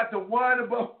painting. I've got the wine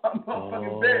above my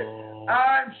motherfucking bed.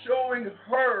 I'm showing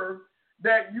her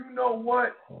that, you know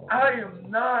what, I am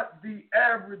not the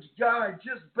average guy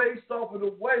just based off of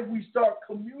the way we start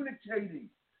communicating.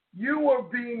 You are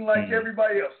being like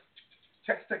everybody else.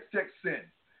 Text, send.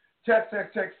 Text,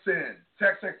 send.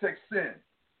 Text, send.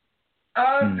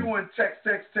 I'm doing text,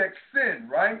 send,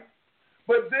 right?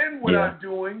 But then what I'm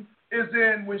doing is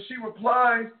then when she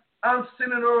replies, I'm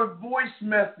sending her a voice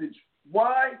message.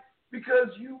 Why? Because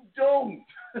you don't.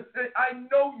 I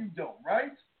know you don't,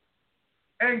 right?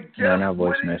 And guess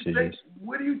what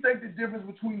do you think the difference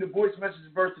between the voice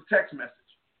message versus the text message?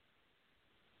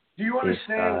 Do you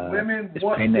understand women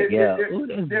want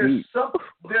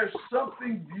there's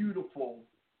something beautiful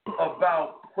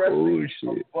about pressing a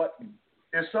button.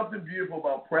 There's something beautiful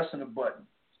about pressing a button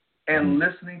and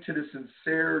listening to the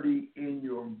sincerity in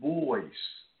your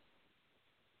voice.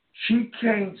 She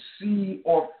can't see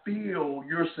or feel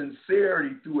your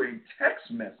sincerity through a text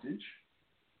message.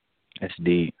 That's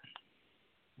deep.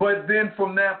 But then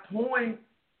from that point,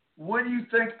 what do you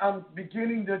think I'm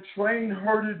beginning to train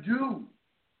her to do?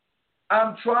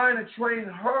 I'm trying to train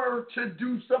her to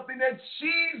do something that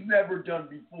she's never done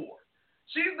before.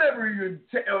 She's never even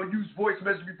used voice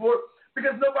message before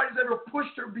because nobody's ever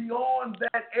pushed her beyond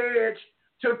that edge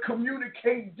to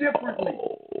communicate differently.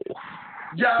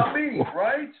 Yeah, I mean,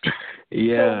 right?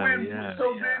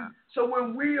 So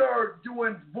when we are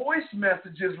doing voice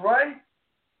messages, right,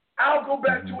 I'll go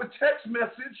back to a text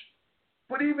message,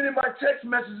 but even in my text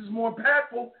message is more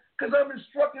impactful because I'm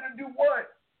instructed to do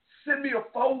what? Send me a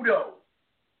photo.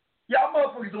 Y'all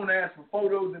motherfuckers don't ask for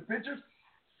photos and pictures.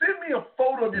 Send me a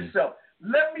photo of yourself.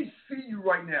 Let me see you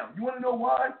right now. You want to know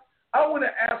why? I want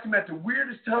to ask them at the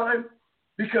weirdest time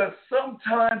because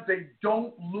sometimes they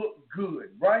don't look good,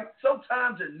 right?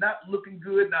 Sometimes they're not looking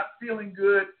good, not feeling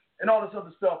good, and all this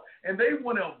other stuff. And they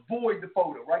want to avoid the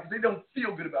photo, right? Because they don't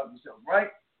feel good about themselves,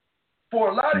 right? For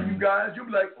a lot of you guys, you'll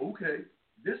be like, okay,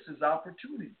 this is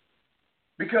opportunity.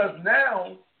 Because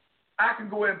now I can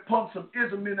go ahead and pump some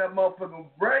ism in that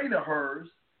motherfucking brain of hers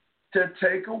to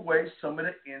take away some of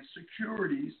the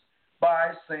insecurities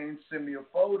by saying, send me a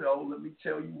photo. Let me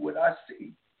tell you what I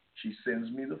see. She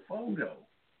sends me the photo.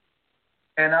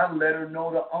 And I let her know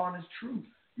the honest truth.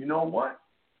 You know what?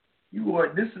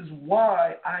 This is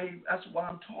why that's why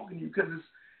I'm talking to you, because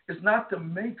it's not the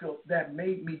makeup that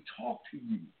made me talk to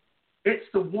you. It's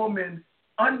the woman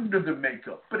under the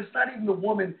makeup. But it's not even the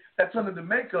woman that's under the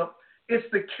makeup. It's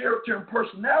the character and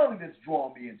personality that's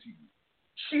drawing me into you.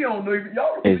 She don't know even,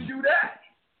 y'all don't even do that,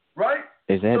 right?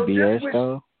 Is that so BS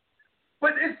though?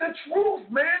 But it's the truth,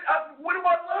 man. What am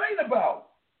I lying about?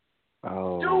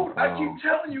 Dude, I keep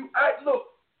telling you, look,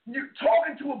 you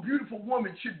talking to a beautiful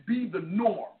woman should be the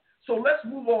norm. So let's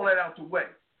move all that out the way.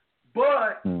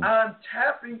 But I'm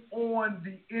tapping on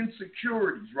the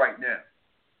insecurities right now.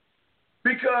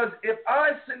 Because if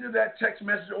I send her that text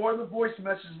message or the voice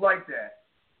message like that,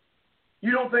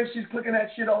 you don't think she's clicking that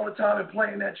shit all the time and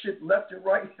playing that shit left and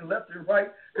right?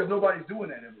 Because nobody's doing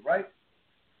that ever, right?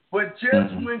 But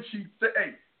just when she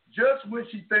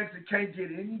thinks it can't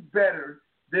get any better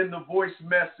than the voice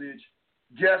message,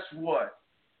 guess what?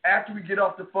 After we get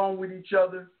off the phone with each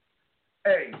other,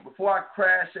 hey, before I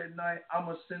crash at night, I'm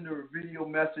going to send her a video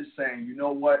message saying, you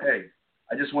know what, hey,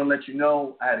 I just want to let you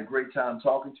know I had a great time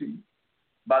talking to you.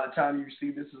 By the time you see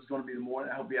this, is going to be the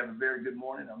morning. I hope you have a very good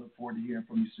morning. I look forward to hearing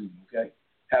from you soon, okay?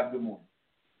 Have a good morning.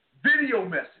 Video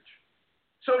message.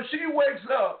 So she wakes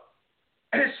up,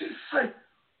 and she's like,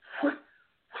 what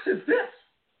is this?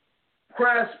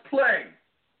 Press play.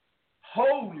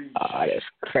 Holy shit. Oh, that's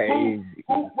crazy.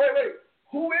 Wait.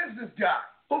 Who is this guy?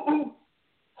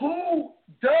 Who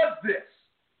does this?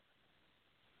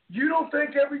 You don't think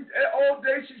all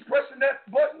day she's pressing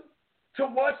that button to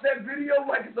watch that video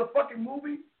like it's a fucking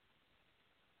movie?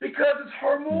 Because it's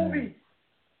her movie.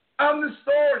 I'm the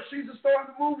star. She's the star of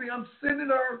the movie. I'm sending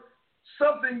her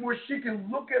something where she can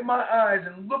look at my eyes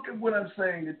and look at what I'm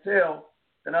saying to tell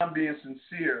that I'm being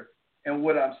sincere in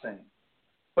what I'm saying.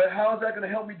 But how is that going to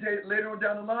help me later on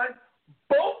down the line?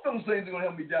 Both those things are going to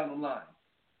help me down the line.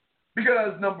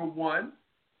 Because, number one,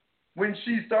 when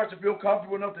she starts to feel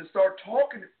comfortable enough to start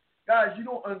talking, guys, you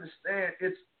don't understand.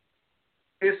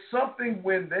 It's something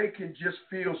when they can just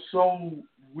feel so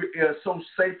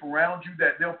safe around you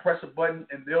that they'll press a button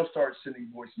and they'll start sending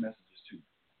voice messages to you.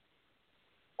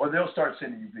 Or they'll start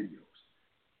sending you videos.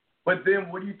 But then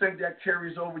what do you think that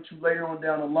carries over to later on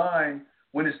down the line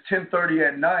when it's 10:30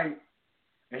 at night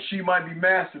and she might be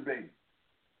masturbating?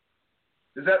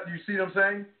 You see what I'm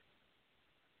saying?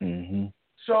 Mm-hmm.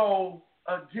 So,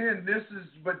 again, this is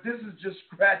just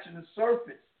scratching the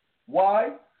surface.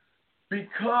 Why?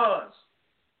 Because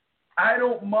I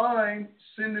don't mind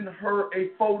sending her a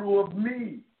photo of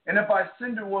me. And if I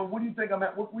send her one, what do you think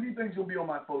what do you think is going to be on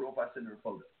my photo if I send her a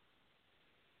photo?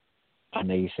 I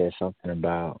know you said something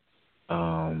about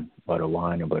the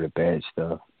wine above the bed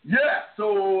stuff. Yeah,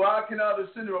 so I can either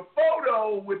send her a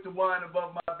photo with the wine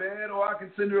above my bed or I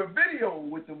can send her a video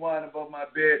with the wine above my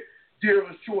bed.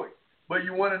 Dealer's choice. But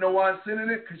you want to know why I'm sending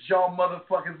it? Because y'all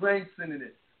motherfuckers ain't sending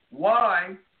it.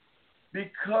 Why?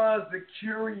 Because the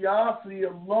curiosity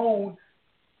alone,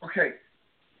 okay,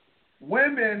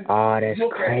 women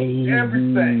look crazy. at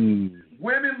everything.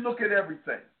 Women look at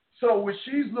everything. So what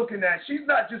she's looking at, she's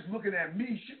not just looking at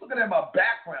me, she's looking at my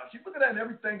background. She's looking at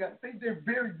everything. I think this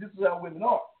is how women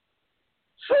are.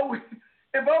 So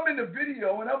if I'm in the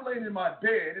video and I'm laying in my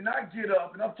bed and I get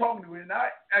up and I'm talking to her and I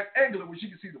angle it where she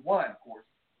can see the wine, of course,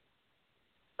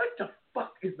 what the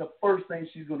fuck is the first thing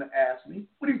she's going to ask me?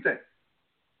 What do you think?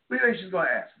 What do you think she's going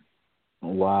to ask me?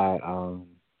 Why,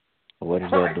 what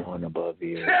is that doing above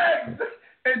you? And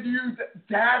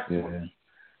that's what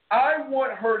I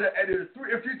want her to edit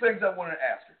a few things I want to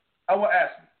ask her. I will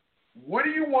ask her, what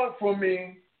do you want from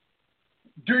me?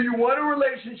 Do you want a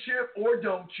relationship or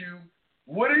don't you?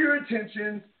 What are your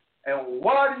intentions? And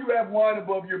why do you have wine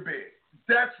above your bed?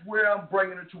 That's where I'm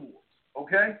bringing her towards,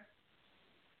 okay?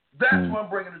 That's what I'm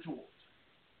bringing her towards.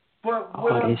 But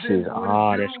what I'm going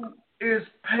to do is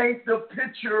paint the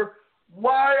picture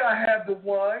why I have the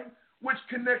wine, which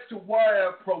connects to why I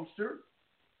approached her,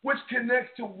 which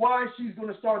connects to why she's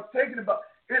going to start thinking about.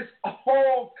 It's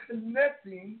all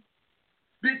connecting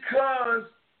because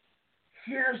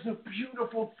here's the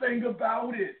beautiful thing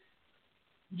about it.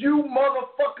 You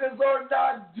motherfuckers are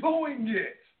not doing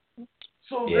it.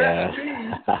 So that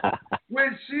means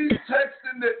when she's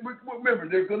texting that, remember,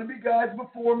 there's going to be guys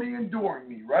before me and during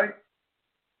me, right?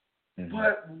 Mm-hmm.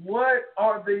 But what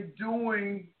are they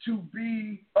doing to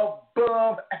be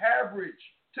above average,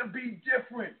 to be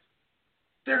different?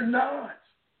 They're not.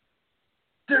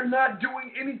 They're not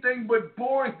doing anything but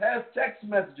boring ass text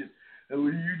messages. What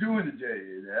are you doing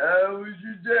today? How was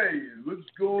your day? What's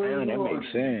going on? That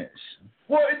makes sense.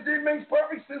 Well, it makes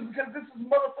perfect sense because this is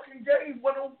motherfucking game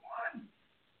 101.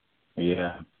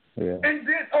 Yeah. And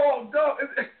then, oh, no.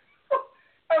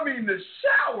 I mean, the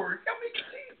shower. I mean,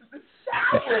 Jesus, the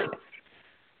shower.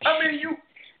 I mean,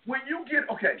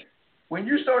 when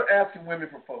you start asking women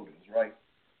for photos, right?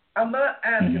 I'm not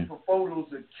asking for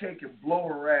photos of cake and blow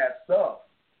her ass up.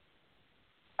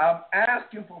 I'm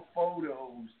asking for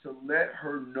photos to let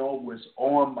her know what's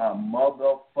on my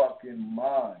motherfucking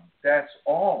mind. That's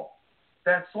all.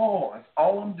 That's all. That's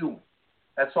all I'm doing.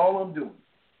 That's all I'm doing.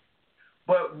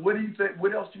 But what do you think?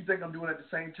 What else do you think I'm doing at the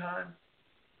same time?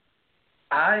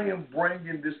 I am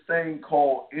bringing this thing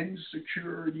called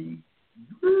insecurity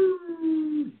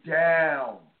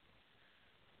down.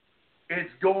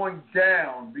 It's going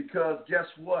down because guess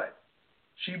what?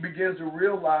 She begins to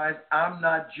realize I'm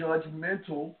not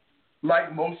judgmental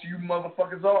like most of you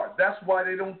motherfuckers are. That's why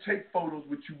they don't take photos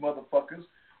with you motherfuckers,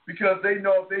 because they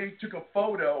know if they took a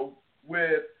photo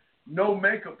with no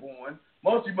makeup on,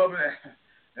 most of you motherfuckers,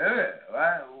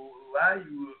 why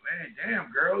you, man,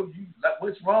 damn girl, you, like,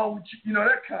 what's wrong with you? You know,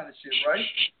 that kind of shit, right?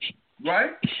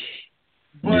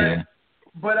 Right?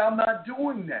 But I'm not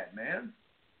doing that, man.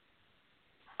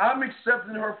 I'm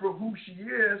accepting her for who she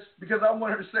is because I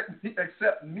want her to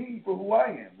accept me for who I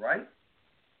am, right?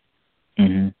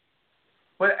 Mm-hmm.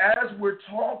 But as we're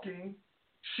talking,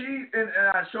 and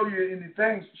I show you in the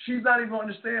things, she's not even going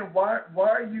to understand why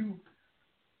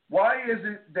is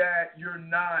it that you're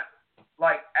not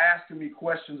like asking me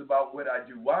questions about what I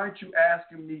do? Why aren't you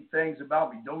asking me things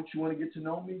about me? Don't you want to get to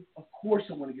know me? Of course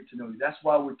I want to get to know you. That's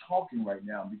why we're talking right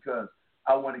now, because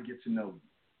I want to get to know you.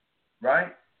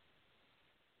 Right?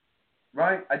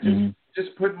 Right? I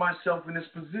just put myself in this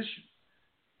position.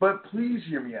 But please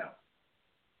hear me out.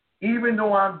 Even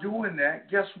though I'm doing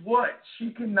that, guess what?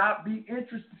 She cannot be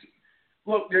interested.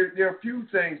 Look, there are a few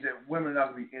things that women are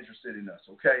not going to be interested in us,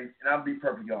 okay? And I'll be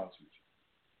perfectly honest with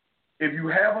you. If you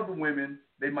have other women,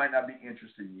 they might not be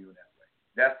interested in you in that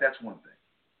way. That's one thing.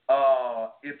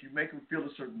 If you make them feel a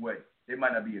certain way, they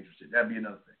might not be interested. That'd be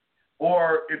another thing.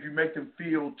 Or if you make them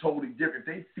feel totally different,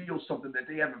 if they feel something that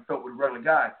they haven't felt with a regular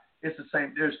guy, it's the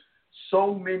same. There's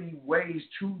so many ways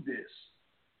to this.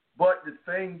 But the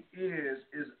thing is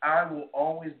I will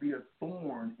always be a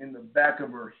thorn in the back of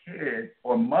her head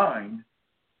or mind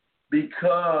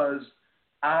because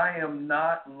I am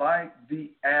not like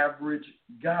the average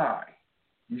guy.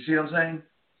 You see what I'm saying?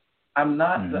 I'm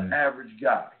not the average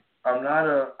guy. I'm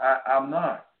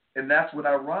not. And that's what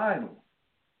I ride on.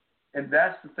 And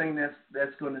that's the thing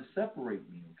that's going to separate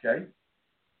me, okay?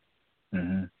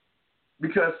 Mm-hmm.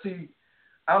 Because, see,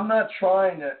 I'm not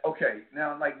trying to, okay,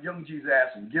 now like Young G's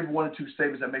asking, give one or two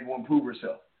statements that make one prove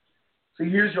herself. See,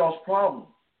 here's y'all's problem.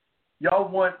 Y'all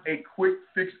want a quick,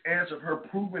 fixed answer of her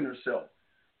proving herself.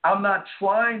 I'm not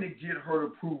trying to get her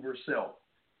to prove herself.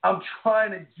 I'm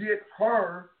trying to get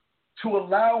her to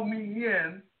allow me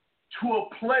in to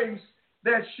a place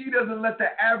that she doesn't let the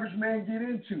average man get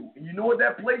into. And you know what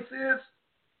that place is?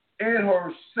 In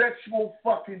her sexual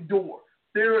fucking door.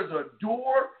 There is a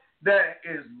door that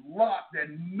is locked that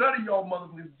none of y'all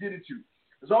motherfuckers get into.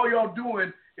 Because all y'all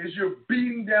doing is you're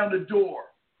beating down the door.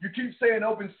 You keep saying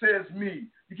open says me.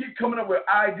 You keep coming up with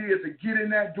ideas to get in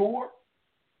that door.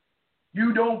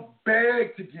 You don't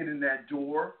beg to get in that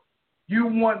door. You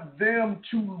want them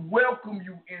to welcome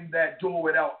you in that door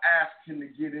without asking to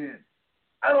get in.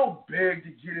 I don't beg to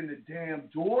get in the damn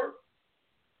door.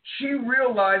 She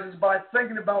realizes by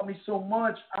thinking about me so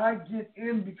much, I get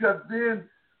in because then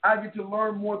I get to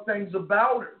learn more things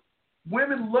about her.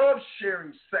 Women love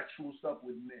sharing sexual stuff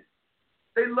with men.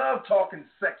 They love talking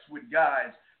sex with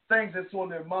guys, things that's on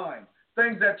their mind,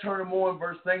 things that turn them on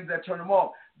versus things that turn them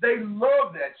off. They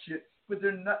love that shit, but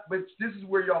they're not. But this is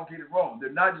where y'all get it wrong.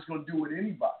 They're not just going to do it with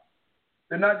anybody.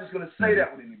 They're not just going to say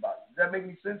that with anybody. Does that make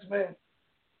any sense, man?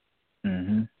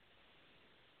 Mm-hmm.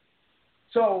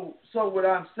 So what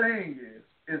I'm saying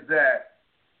is that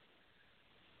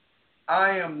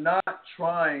I am not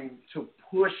trying to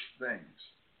push things.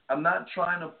 I'm not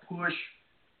trying to push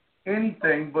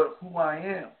anything but who I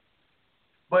am.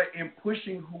 But in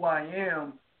pushing who I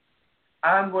am,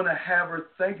 I'm going to have her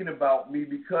thinking about me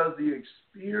because the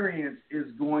experience is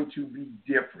going to be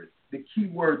different. The key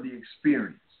word, the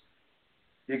experience.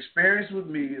 The experience with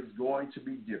me is going to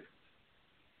be different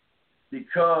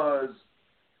because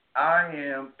I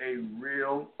am a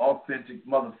real, authentic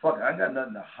motherfucker. I got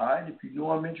nothing to hide. If you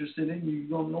know I'm interested in you, you're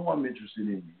going to know I'm interested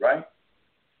in you, right?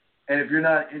 And if you're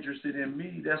not interested in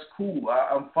me, that's cool.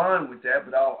 I'm fine with that,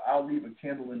 but I'll leave a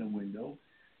candle in the window.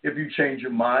 If you change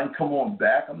your mind, come on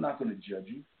back. I'm not going to judge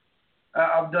you.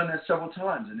 I've done that several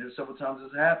times, and there's several times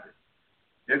it's happened.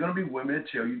 There are going to be women that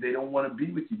tell you they don't want to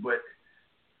be with you, but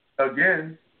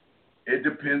again, it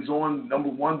depends on, number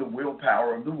one, the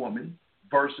willpower of the woman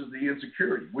versus the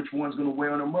insecurity. Which one's going to weigh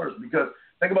on her most? Because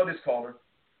think about this, caller.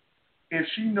 If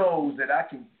she knows that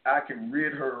I can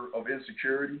rid her of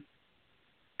insecurity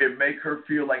and make her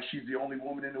feel like she's the only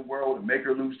woman in the world and make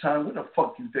her lose time, where the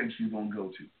fuck do you think she's going to go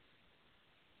to?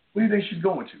 Where do you think she's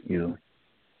going to? You.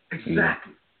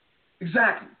 Exactly.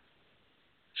 Exactly.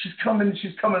 She's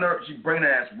bringing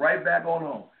her ass right back on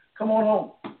home. Come on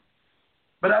home.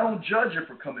 But I don't judge her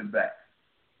for coming back.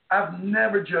 I've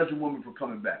never judged a woman for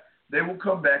coming back. They will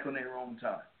come back on their own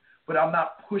time. But I'm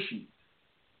not pushing it.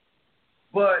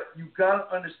 But you got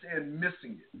to understand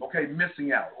missing it, okay?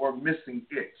 Missing out or missing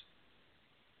it.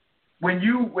 When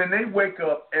they wake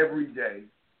up every day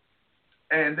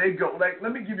and they go, like,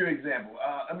 let me give you an example.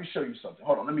 Let me show you something.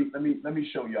 Hold on. Let me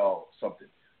show y'all something.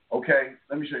 Okay?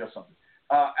 Let me show y'all something.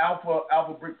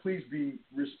 Alpha Brick, please be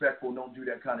respectful. Don't do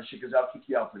that kind of shit because I'll kick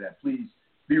you out for that. Please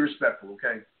be respectful,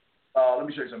 okay? Let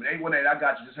me show you something. 818, I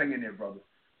got you. Just hang in there, brother.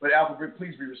 But Alpha Brick,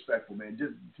 please be respectful, man.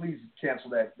 Just please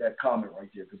cancel that comment right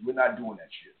there because we're not doing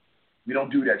that shit. We don't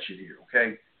do that shit here,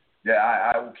 okay? Yeah,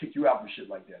 I will kick you out for shit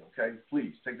like that, okay?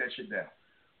 Please take that shit down.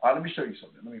 Let me show you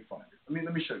something. Let me find it.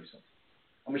 Let me show you something.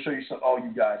 I'm gonna show you all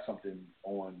you guys something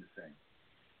on the thing.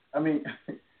 I mean,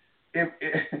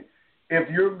 if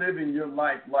you're living your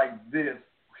life like this,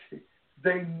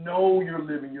 they know you're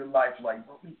living your life like.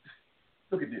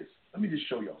 Look at this. Let me just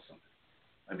show y'all something.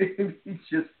 I mean,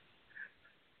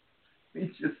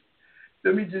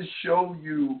 let me just show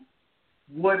you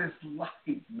what it's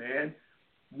like, man.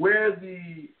 Where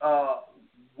the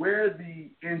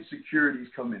insecurities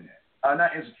come in at.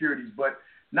 Not insecurities, but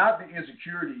not the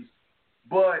insecurities,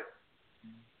 but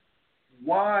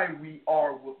why we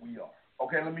are what we are.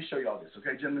 Okay, let me show y'all this.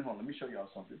 Okay, gentlemen, hold on. Let me show y'all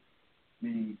something.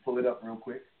 Let me pull it up real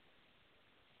quick.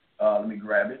 Let me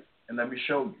grab it and let me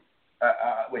show you.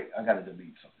 Wait, I gotta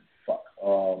delete something. Fuck.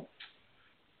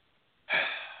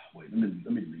 Wait, let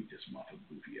me delete this motherfucking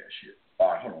goofy ass shit. All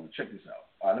right, hold on. Check this out.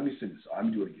 All right, let me send this. Let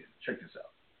me do it again. Check this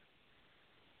out.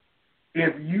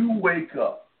 If you wake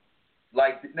up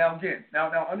like now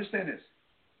understand this.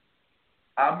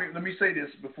 Let me say this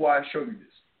before I show you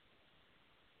this.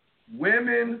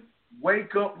 Women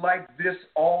wake up like this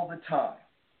all the time.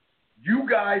 You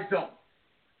guys don't.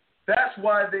 That's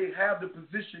why they have the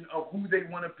position of who they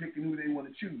want to pick and who they want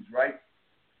to choose, right?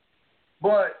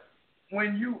 But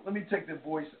when let me take the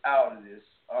voice out of this.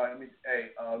 Let me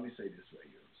say this right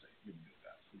here. Here we go,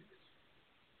 guys. Look at this.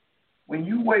 When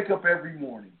you wake up every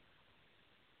morning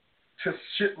to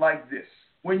shit like this,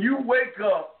 when you wake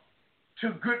up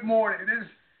to good morning,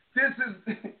 this is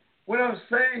what I'm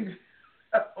saying.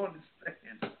 I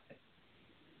understand.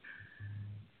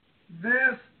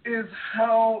 This is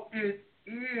how it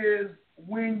is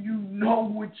when you know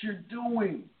what you're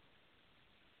doing.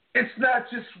 It's not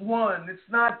just one. It's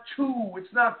not two.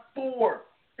 It's not four.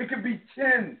 It could be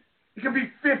 10. It could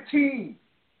be 15.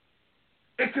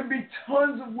 It could be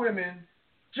tons of women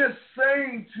just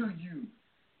saying to you,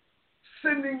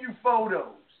 sending you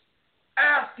photos,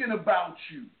 asking about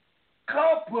you,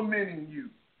 complimenting you,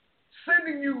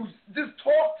 sending you, just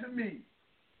talk to me,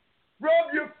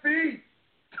 rub your feet.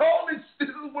 This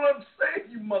is what I'm saying,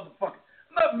 you motherfucker.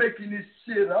 I'm not making this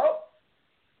shit up.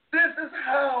 This is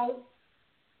how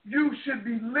you should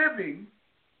be living.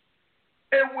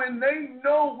 And when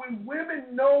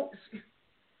women know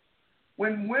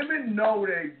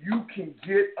that you can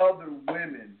get other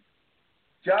women,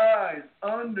 guys,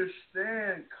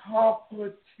 understand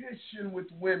competition with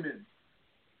women.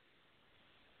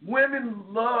 Women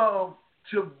love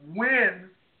to win,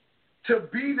 to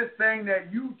be the thing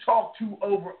that you talk to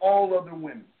over all other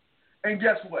women. And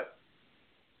guess what?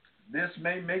 This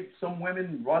may make some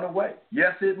women run away.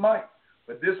 Yes, it might.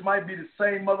 But this might be the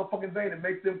same motherfucking thing that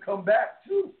makes them come back,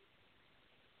 too.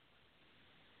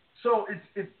 So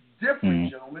it's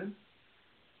different, gentlemen.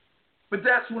 But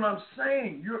that's what I'm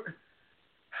saying.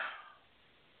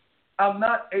 I'm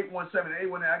not 817.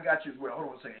 818, I got you as well. Hold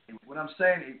on a second. When I'm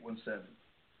saying 817,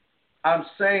 I'm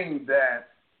saying that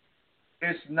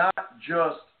it's not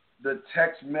just the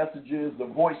text messages, the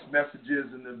voice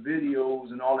messages, and the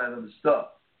videos and all that other stuff.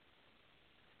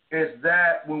 It's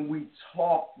that when we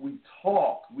talk.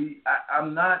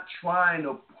 I'm not trying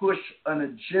to push an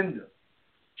agenda.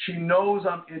 She knows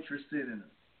I'm interested in her.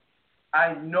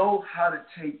 I know how to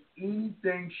take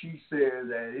anything she says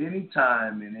at any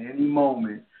time, in any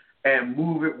moment, and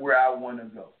move it where I want to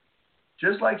go.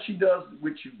 Just like she does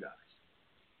with you guys.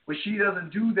 But she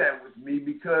doesn't do that with me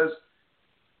because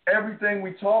everything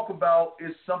we talk about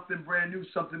is something brand new,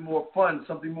 something more fun,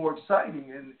 something more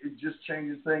exciting, and it just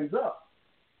changes things up.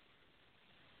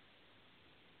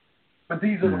 But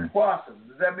these are the processes.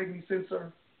 Does that make any sense,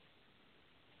 sir?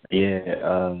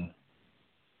 Yeah.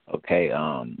 Okay.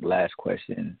 Last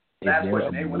question. Last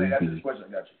question. Hey, when I ask this question,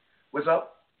 I got you. What's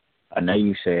up? I know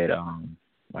you said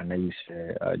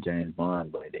James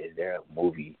Bond, but is there a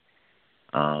movie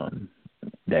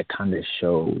that kind of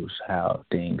shows how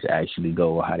things actually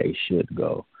go or how they should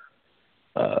go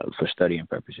for studying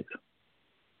purposes?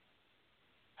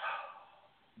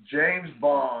 James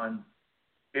Bond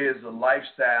is a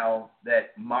lifestyle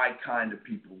that my kind of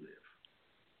people live.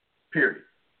 Period.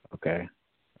 Okay.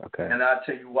 And I'll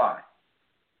tell you why.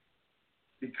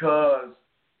 Because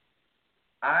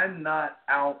I'm not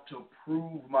out to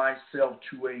prove myself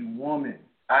to a woman.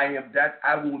 I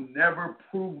will never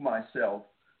prove myself,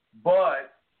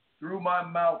 but through my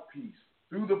mouthpiece,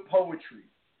 through the poetry,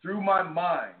 through my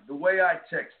mind, the way I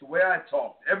text, the way I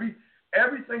talk,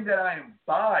 everything that I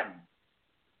embody,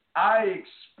 I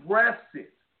express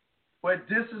it. But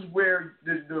this is where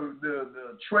the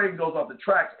train goes off the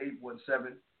tracks,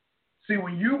 817. See,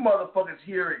 when you motherfuckers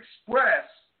hear express,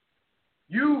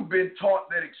 you've been taught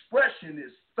that expression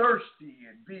is thirsty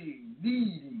and being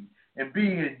needy and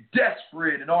being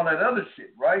desperate and all that other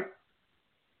shit, right?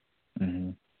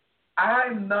 Mm-hmm.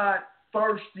 I'm not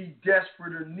thirsty,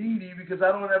 desperate, or needy because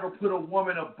I don't ever put a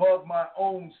woman above my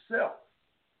own self.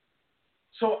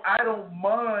 So I don't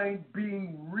mind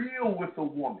being real with a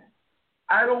woman.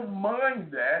 I don't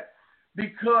mind that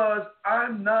because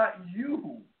I'm not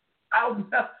you. I'm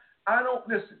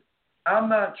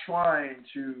not trying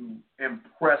to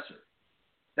impress her.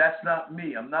 That's not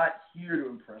me. I'm not here to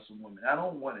impress a woman. I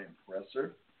don't want to impress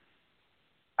her.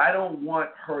 I don't want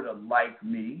her to like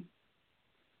me.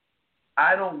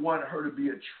 I don't want her to be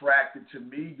attracted to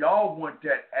me. Y'all want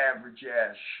that average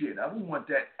ass shit. I don't want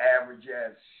that average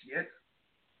ass shit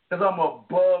because I'm an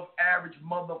above average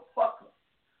motherfucker.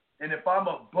 And if I'm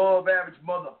an above average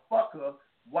motherfucker,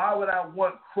 why would I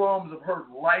want crumbs of her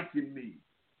liking me?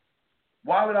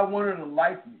 Why would I want her to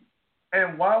like me?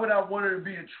 And why would I want her to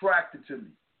be attracted to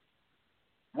me?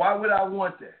 Why would I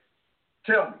want that?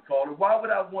 Tell me, Carter, why would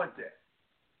I want that?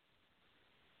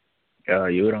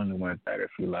 You would only want that if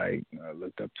you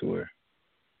looked up to her.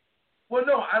 Well,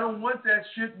 no, I don't want that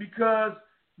shit because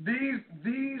these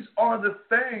are the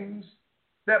things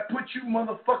that put you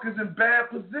motherfuckers in bad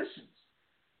positions.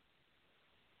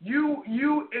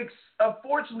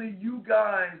 Unfortunately, you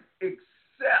guys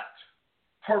accept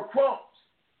her crumbs.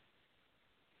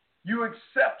 You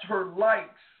accept her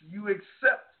likes. You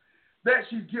accept that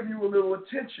she's giving you a little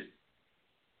attention.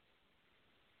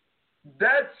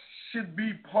 That should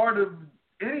be part of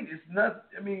any. It's not.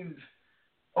 I mean,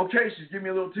 okay, she's giving me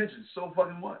a little attention. So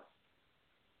fucking what?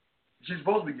 She's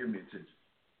supposed to be giving me attention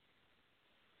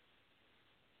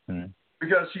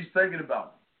because she's thinking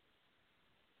about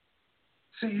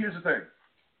me. See, here's the thing.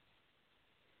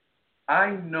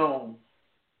 I know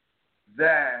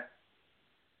that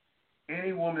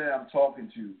any woman that I'm talking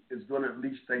to is going to at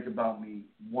least think about me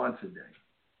once a day,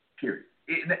 period.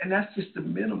 And that's just the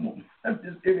minimum.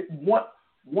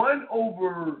 One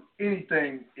over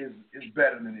anything is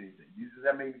better than anything. Does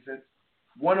that make any sense?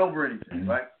 One over anything,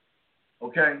 right?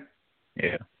 Okay?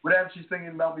 Yeah. What if she's thinking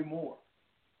about me more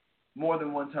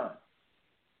than one time?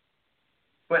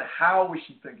 But how is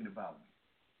she thinking about me?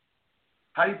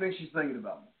 How do you think she's thinking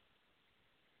about me?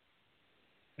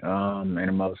 In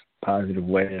the most positive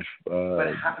way.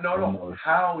 But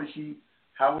how is she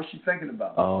thinking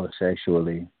about me? Oh,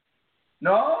 sexually.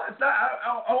 No, it's not.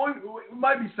 It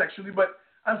might be sexually, but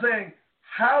I'm saying,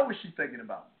 how is she thinking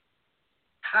about me?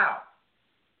 How?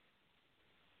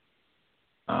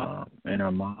 In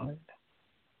her mind.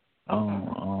 I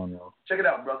don't know. Check it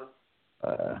out, brother.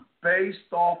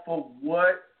 Based off of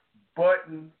what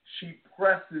button she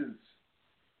presses.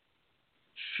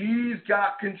 She's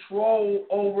got control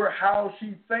over how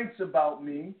she thinks about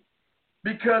me,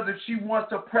 because if she wants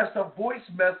to press a voice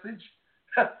message,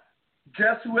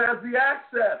 guess who has the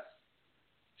access?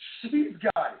 She's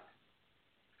got it.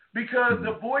 Because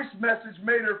the voice message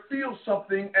made her feel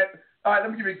something. All right,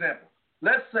 let me give you an example.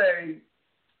 Let's say,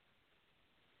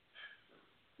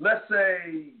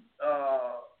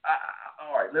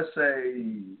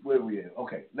 where are we at?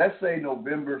 Okay, let's say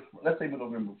November 1st.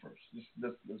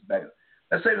 Let's back up.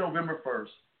 Let's say November 1st,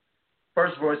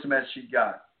 first voice message she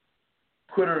got,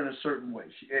 put her in a certain way.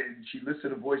 She listened to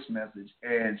the voice message,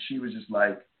 and she was just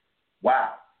like,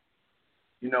 wow,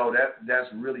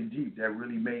 that's really deep. That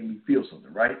really made me feel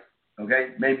something, right? Okay?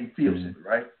 Made me feel something,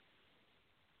 right?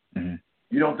 Mm-hmm.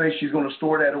 You don't think she's going to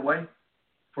store that away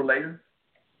for later?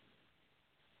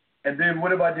 And then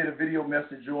what if I did a video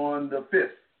message on the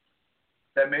 5th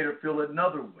that made her feel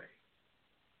another way?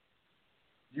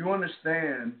 You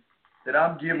understand that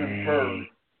I'm giving her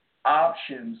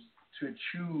options to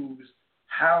choose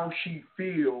how she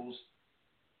feels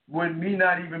with me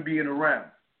not even being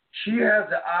around. She has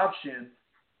the option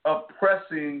of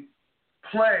pressing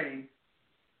play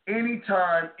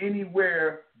anytime,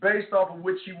 anywhere, based off of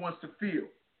what she wants to feel.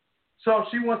 So if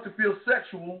she wants to feel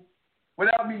sexual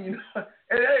without me,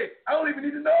 hey, I don't even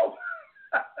need to know.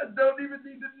 I don't even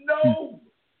need to know.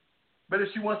 But if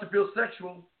she wants to feel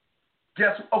sexual,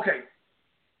 guess what? Okay,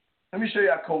 let me show you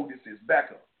how cold this is.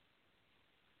 Back up.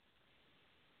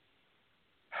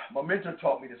 My mentor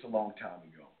taught me this a long time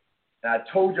ago. And I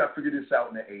told you I figured this out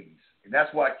in the 80s. And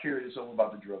that's why I carry this over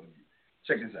about the drug abuse.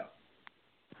 Check this out.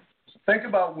 Think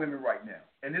about women right now.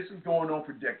 And this is going on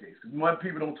for decades because most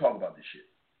people don't talk about this shit.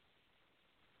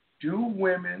 Do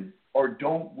women or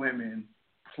don't women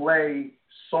play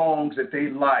songs that they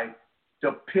like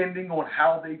depending on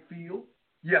how they feel?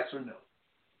 Yes or no?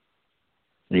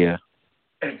 Yeah.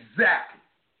 Exactly.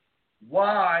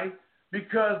 Why?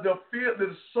 Because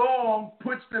the song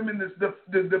puts them in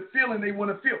the feeling they want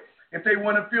to feel. If they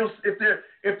want to feel,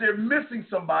 if they're missing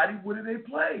somebody, what do they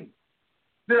play?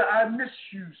 The "I Miss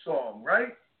You" song,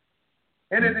 right?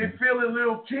 And if they feel a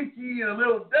little kinky and a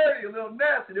little dirty, a little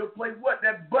nasty, they'll play what?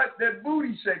 That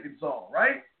booty shaking song,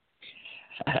 right?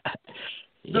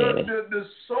 Yeah. The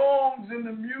songs and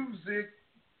the music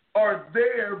are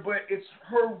there, but it's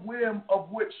her whim of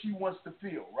what she wants to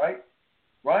feel, right?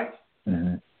 Right?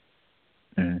 Mm-hmm.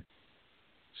 Mm-hmm.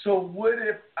 So what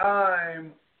if I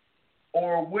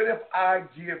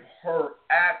give her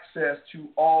access to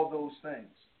all those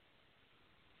things?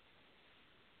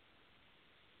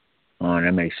 Oh,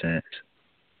 that makes sense.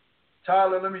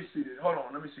 Tyler, let me see this. Hold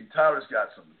on, let me see. Tyler's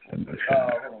got something for me.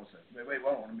 Hold on a second. Wait,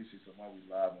 hold on. Let me see something while we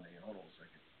live on the air. Hold on a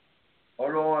second.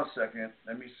 Hold on a second.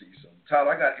 Let me see something.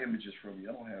 Tyler, I got images from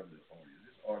you. I don't have the audio. Is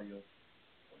this audio?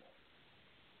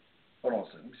 Hold on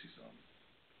a second. Let me see something.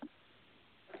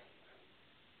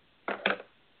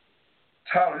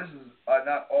 Tyler, this is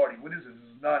not audio. What is this?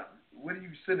 This is not. What are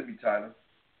you sending me, Tyler?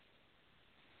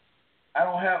 I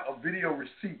don't have a video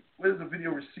receipt. Where's the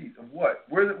video receipt of what?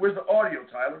 Where's the audio,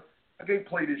 Tyler? I can't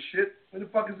play this shit. Where the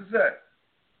fuck is this at?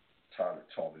 Tyler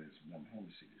told me this. Let me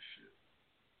see this shit.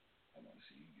 I want to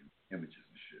see images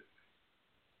and shit.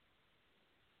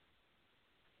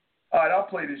 All right, I'll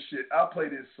play this shit. I'll play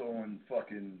this on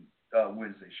fucking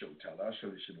Wednesday show, Tyler. I'll show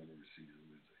this shit on the receipt on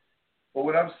Wednesday. But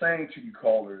what I'm saying to you,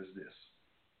 caller, is this.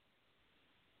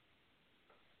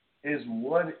 Is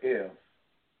what if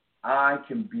I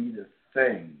can be the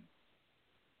thing?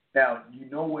 Now, you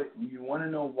know what? You want to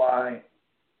know why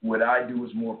what I do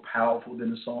is more powerful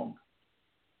than the song?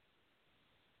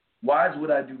 Why is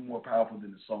what I do more powerful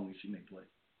than the song that she may play?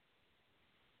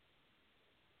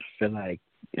 I feel like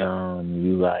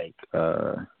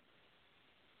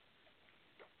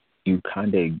you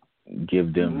kind of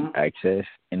give them access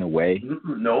in a way.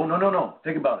 No.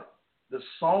 Think about it. The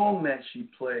song that she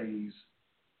plays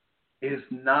is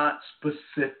not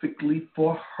specifically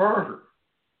for her.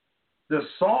 The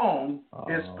song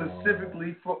is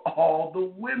specifically for all the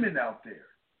women out there.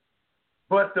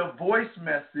 But the voice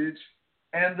message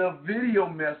and the video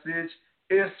message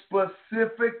is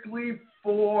specifically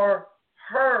for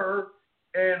her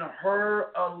and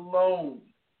her alone.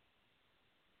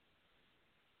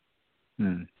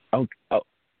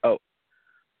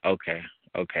 Okay.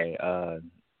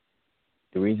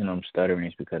 The reason I'm stuttering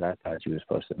is because I thought you were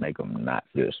supposed to make them not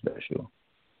feel special.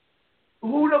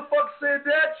 Who the fuck said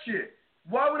that shit?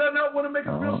 Why would I not want to make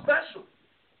her feel special?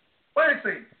 Wait a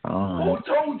second. Who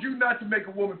told you not to make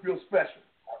a woman feel special?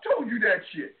 Who told you that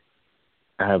shit?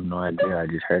 I have no idea. I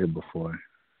just heard it before.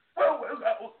 Well,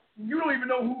 you don't even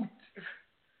know who.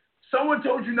 Someone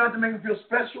told you not to make her feel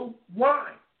special?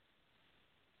 Why?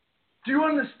 Do you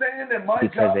understand that my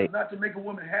job is not to make a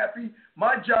woman happy?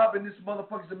 My job in this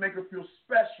motherfucker is to make her feel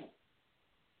special.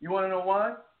 You want to know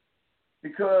why?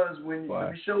 Because let me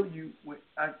show you.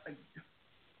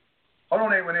 Hold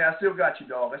on, A1A. I still got you,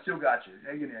 dog. I still got you.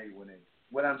 Hang in there, A1A.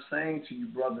 What I'm saying to you,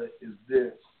 brother, is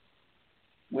this.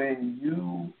 When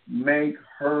you make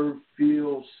her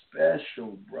feel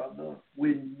special, brother,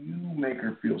 when you make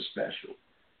her feel special,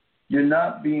 you're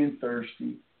not being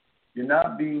thirsty. You're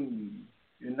not being needy.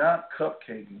 You're not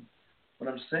cupcaking. What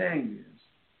I'm saying is,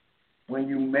 when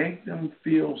you make them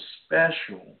feel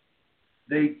special,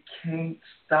 they can't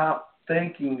stop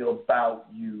thinking about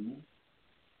you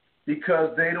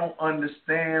because they don't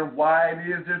understand why it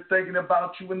is they're thinking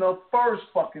about you in the first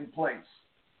fucking place.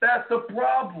 That's the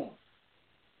problem.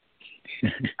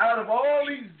 Out of all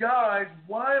these guys,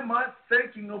 why am I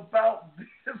thinking about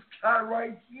this guy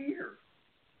right here?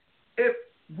 If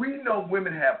we know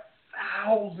women have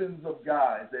thousands of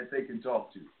guys that they can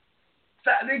talk to.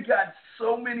 They got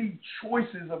so many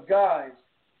choices of guys.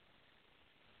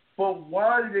 But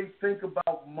why do they think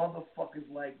about motherfuckers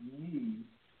like me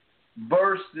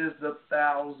versus the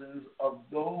thousands of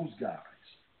those guys?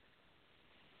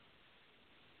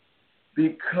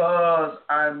 Because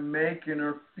I'm making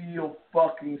her feel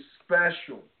fucking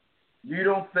special. You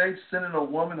don't think sending a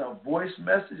woman a voice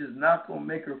message is not going to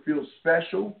make her feel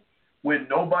special when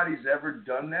nobody's ever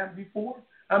done that before?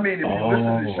 I mean, if you listen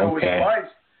to the show with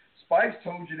Spice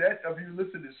told you that. If you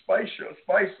listen to Spice,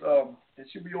 it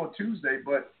should be on Tuesday,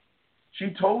 but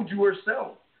She told you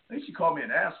herself. I think she called me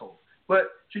an asshole.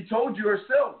 But she told you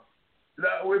herself.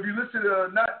 If you listen to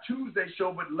not Tuesday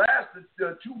show, but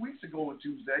 2 weeks ago on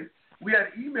Tuesday, we had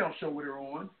an email show with her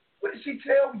on. What did she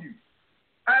tell you?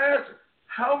 I asked her,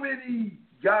 how many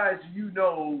guys do you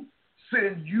know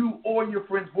send you or your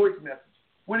friends voice messages?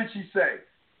 What did she say?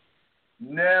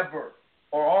 Never,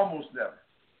 or almost never.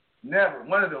 Never,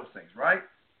 one of those things, right?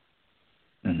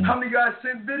 Mm-hmm. How many guys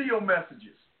send video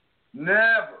messages?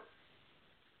 Never.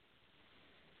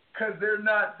 Because they're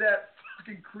not that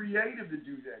fucking creative to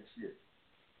do that shit.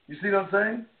 You see what I'm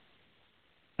saying?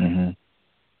 Mm-hmm.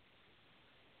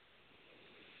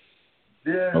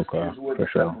 This is what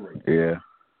separates. Yeah.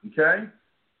 Okay?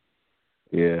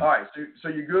 Yeah. All right, so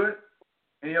you good?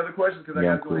 Any other questions? Because I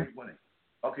got to go 818.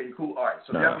 Okay, cool. All right,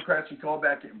 so if you have a question, call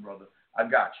back in, brother. I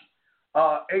got you.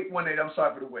 818, I'm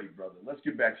sorry for the wait, brother. Let's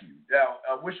get back to you. Now,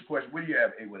 what's your question? What do you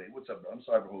have, 818? What's up, bro? I'm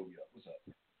sorry for holding you up. What's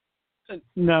up?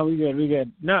 No, we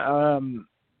good. No,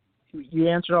 you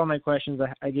answered all my questions.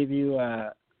 I gave you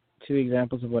 2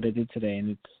 examples of what I did today, and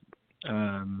it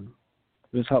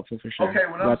was helpful for sure. Okay,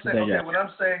 what I'm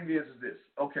saying is this.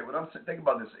 Okay, what I'm saying, think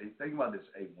about this,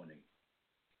 818.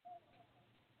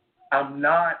 I'm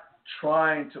not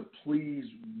trying to please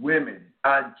women.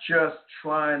 I'm just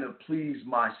trying to please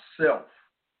myself.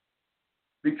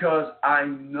 Because I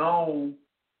know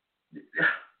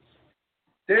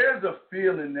there's a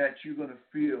feeling that you're going to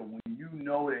feel when you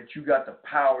know that you got the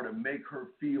power to make her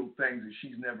feel things that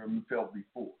she's never felt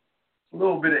before. A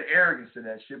little bit of arrogance to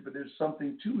that shit, but there's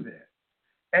something to that.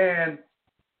 And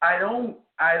I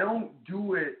don't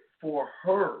do it for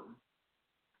her.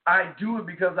 I do it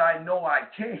because I know I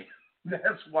can.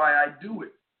 That's why I do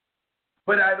it.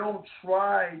 But I'm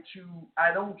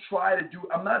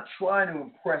not trying to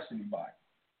impress anybody.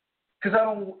 Because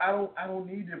I don't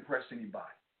need to impress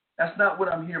anybody. That's not what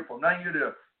I'm here for. I'm not here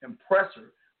to impress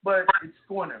her, but it's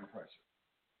going to impress her.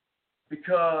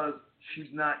 Because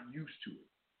she's not used to it.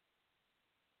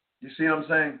 You see what I'm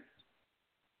saying?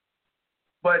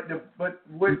 But what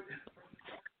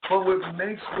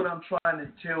makes what I'm trying to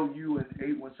tell you in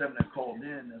 817 that called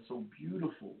in that's so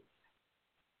beautiful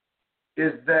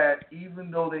is that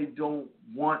even though they don't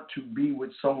want to be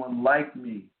with someone like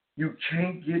me, you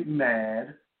can't get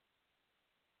mad,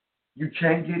 you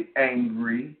can't get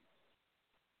angry,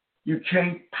 you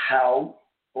can't pout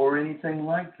or anything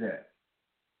like that.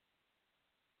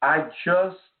 I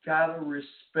just gotta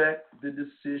respect the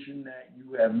decision that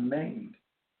you have made.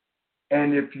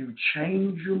 And if you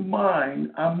change your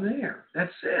mind, I'm there.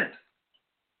 That's it.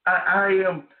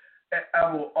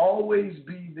 I will always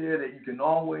be there, that you can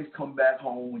always come back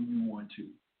home when you want to.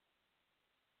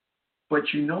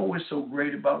 But you know what's so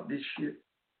great about this shit?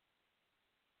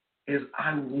 Is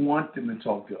I want them to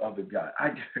talk to other guys.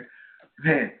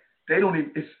 Man, they don't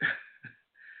even, it's,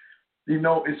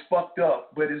 it's fucked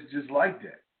up, but it's just like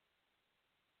that.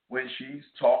 When she's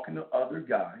talking to other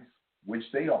guys, which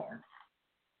they are,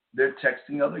 they're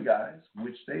texting other guys,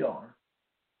 which they are.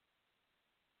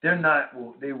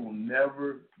 They will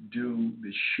never do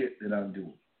the shit that I'm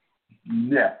doing.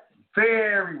 Never.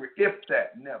 Very rare, if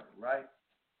that, never, right?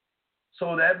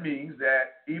 So that means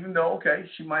that even though, okay,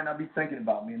 she might not be thinking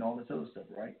about me and all this other stuff,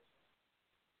 right?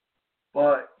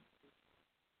 But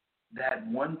that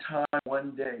one time,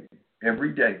 one day,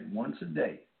 every day, once a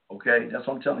day, okay? That's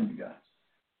what I'm telling you guys.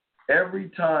 Every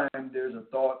time there's a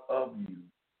thought of you,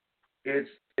 it's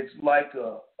like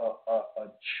a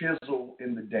chisel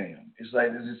in the dam. It's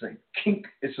like there's just a kink.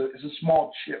 It's a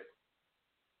small chip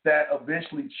that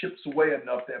eventually chips away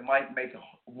enough that might make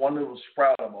one little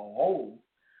sprout of a hole,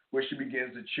 where she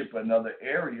begins to chip another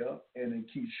area and then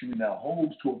keeps shooting out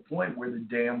holes to a point where the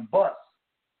dam busts,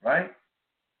 right?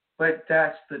 But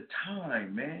that's the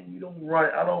time, man. You don't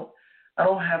rush. I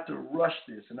don't have to rush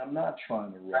this, and I'm not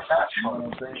trying to rush it. You know what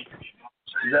I'm saying?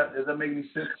 Does that make any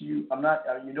sense to you? I'm not.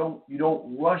 You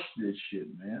don't rush this shit,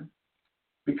 man.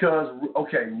 Because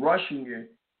rushing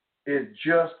it is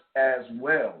just as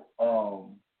well.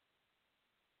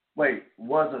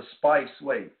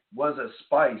 Was a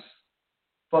spice.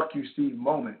 Fuck you, Steve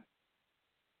moment.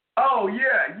 Oh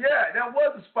yeah, that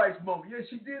was a spice moment. Yeah,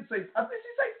 she did say. I think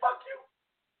she said fuck you.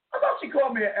 I thought she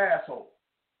called me an asshole.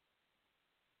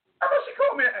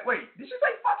 Wait, did she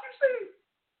say fuck you, Steve?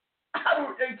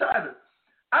 Hey, Tyler,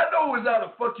 I know it's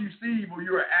either fuck you, Steve, or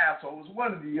you're an asshole. It's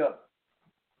one or the other.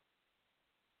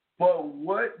 But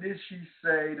what did she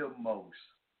say the most?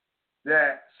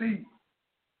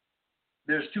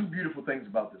 There's 2 beautiful things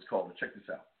about this caller. Check this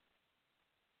out.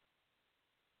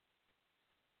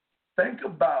 Think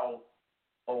about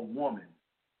a woman,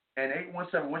 and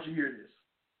 817, once you hear this,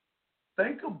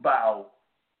 think about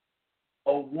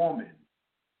a woman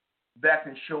that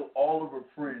can show all of her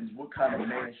friends what kind of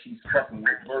man she's fucking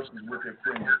with versus what their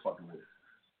friends are fucking with.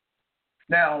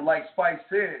 Now, like Spice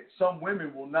said, some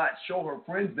women will not show her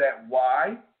friends that.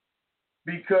 Why?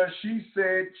 Because she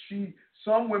said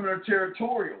some women are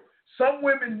territorial. Some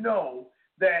women know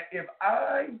that if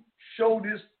I show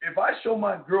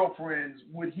my girlfriends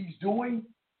what he's doing,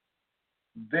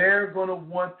 they're going to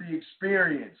want the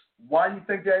experience. Why do you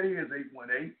think that is,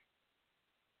 818?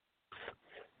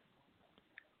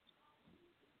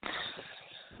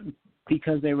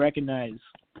 Because they recognize.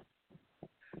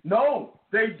 No,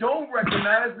 they don't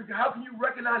recognize. Because how can you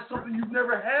recognize something you've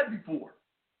never had before?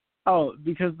 Oh,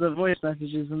 because the voice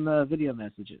messages and the video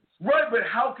messages. Right, but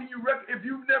how can you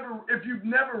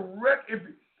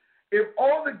if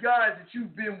all the guys that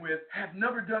you've been with have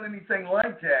never done anything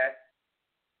like that?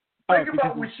 Think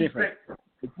about what she's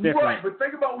thinking. Right, but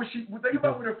think about what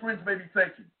her friends may be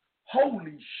thinking.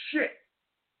 Holy shit.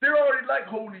 They're already like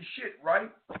holy shit, right?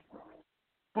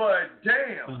 But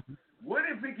damn, what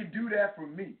if he could do that for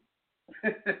me?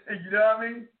 You know what I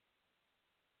mean?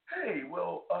 Hey,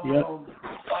 well,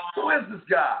 who is this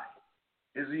guy?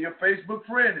 Is he your Facebook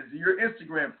friend? Is he your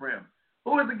Instagram friend?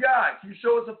 Who is the guy? Can you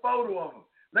show us a photo of him?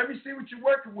 Let me see what you're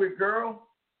working with, girl.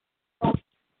 All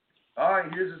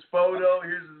right, here's his photo.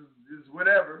 Here's his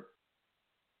whatever.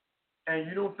 And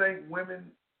you don't think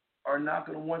women are not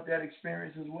going to want that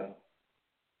experience as well?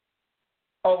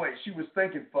 Oh, wait, she was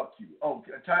thinking fuck you. Oh,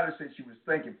 Tyler said she was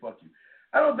thinking fuck you.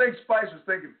 I don't think Spice was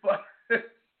thinking fuck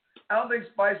I don't think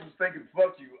Spice was thinking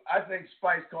fuck you. I think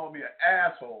Spice called me an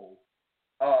asshole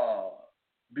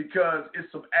because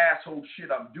it's some asshole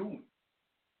shit I'm doing.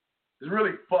 It's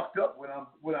really fucked up when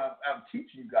I'm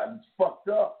teaching you guys. It's fucked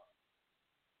up.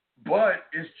 But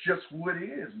it's just what it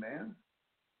is, man.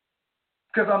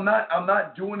 Because I'm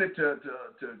not doing it to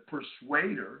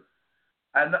persuade her.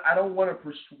 I don't want to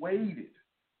persuade it.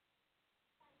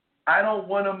 I don't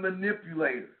want to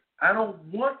manipulate her. I don't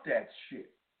want that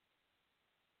shit.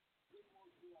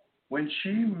 When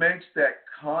she makes that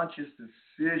conscious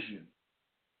decision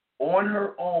on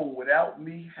her own without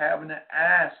me having to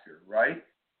ask her, right?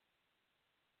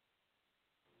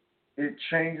 It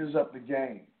changes up the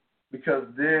game. Because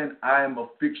then I am a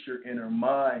fixture in her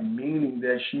mind, meaning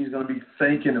that she's going to be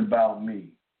thinking about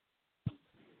me.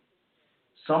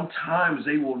 Sometimes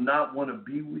they will not want to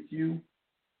be with you,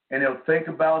 and they'll think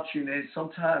about you, and then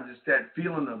sometimes it's that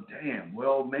feeling of, damn,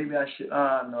 well, maybe I should,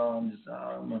 no,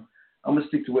 I'm gonna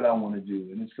stick to what I want to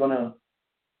do, and it's gonna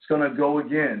go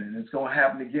again, and it's gonna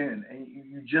happen again, and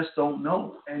you just don't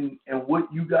know. And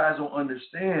what you guys don't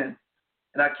understand,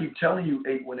 and I keep telling you,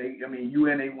 818, I mean you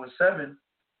and 817,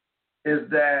 is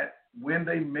that when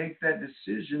they make that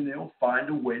decision, they'll find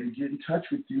a way to get in touch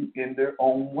with you in their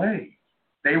own way.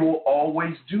 They will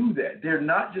always do that. They're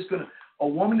not just gonna. A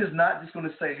woman is not just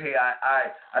gonna say, "Hey,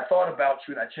 I thought about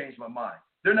you and I changed my mind."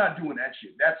 They're not doing that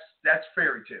shit. That's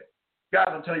fairy tale. Guys,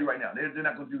 I'm telling you right now, they're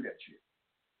not gonna do that shit.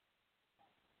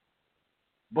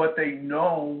 But they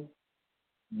know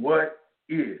what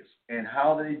is and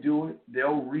how they do it.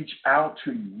 They'll reach out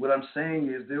to you. What I'm saying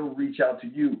is, they'll reach out to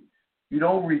you. You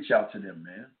don't reach out to them,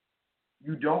 man.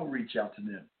 You don't reach out to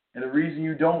them. And the reason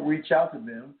you don't reach out to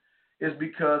them is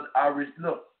because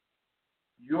look,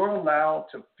 you're allowed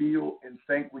to feel and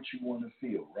think what you want to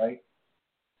feel, right?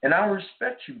 And I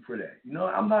respect you for that. You know,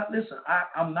 I'm not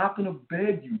going to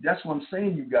beg you. That's what I'm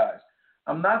saying, you guys.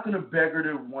 I'm not going to beg her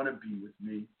to want to be with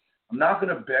me. I'm not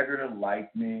going to beg her to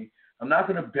like me. I'm not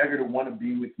going to beg her to want to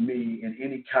be with me in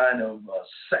any kind of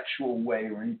sexual way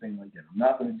or anything like that. I'm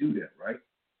not going to do that, right?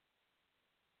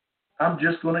 I'm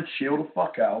just going to chill the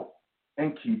fuck out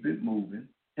and keep it moving,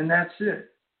 and that's it.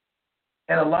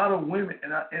 And a lot of women,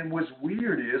 and what's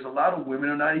weird is a lot of women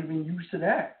are not even used to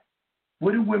that.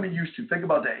 What are women used to? Think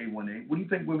about that, 818. What do you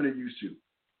think women are used to?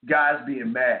 Guys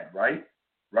being mad, right?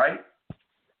 Right?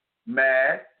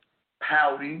 Mad,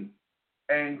 pouting,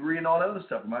 angry, and all that other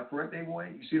stuff. Am I correct,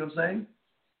 818? You see what I'm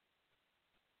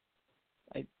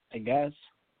saying? I guess.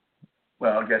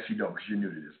 Well, I guess you don't because you're new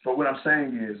to this. But what I'm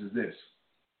saying is this.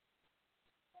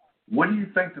 What do you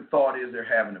think the thought is they're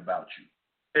having about you?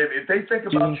 If they think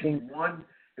about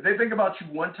if they think about you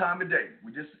one time a day,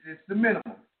 it's the minimum.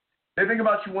 If they think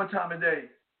about you one time a day,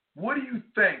 what do you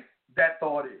think that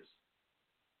thought is?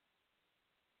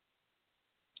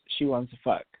 She wants to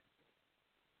fuck.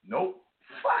 Nope.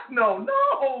 Fuck no.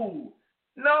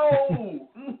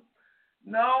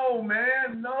 No,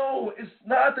 man, no. It's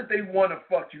not that they want to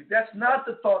fuck you. That's not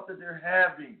the thought that they're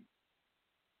having.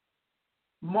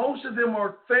 Most of them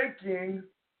are thinking,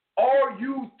 are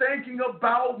you thinking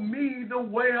about me the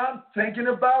way I'm thinking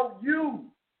about you?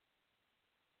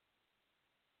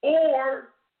 Or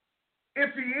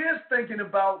If he is thinking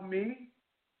about me,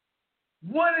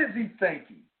 what is he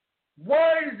thinking?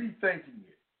 Why is he thinking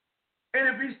it? And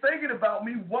if he's thinking about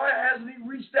me, why hasn't he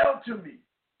reached out to me?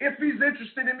 If he's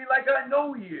interested in me like I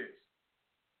know he is.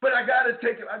 But I gotta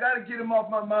get him off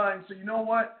my mind. So you know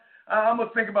what? I'm gonna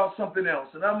think about something else,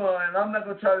 and I'm not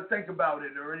gonna try to think about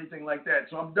it or anything like that.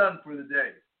 So I'm done for the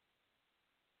day.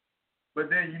 But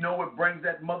then you know what brings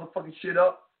that motherfucking shit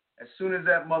up? As soon as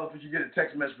that motherfucker, you get a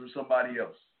text message from somebody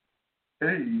else.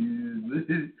 Hey,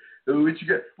 what you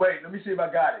got? Wait, let me see if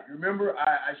I got it. Remember,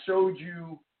 I showed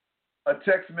you a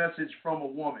text message from a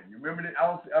woman. You remember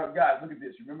that? Guys, look at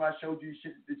this. You remember I showed you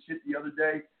this shit the other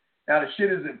day? Now, the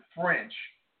shit is in French,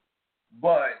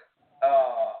 but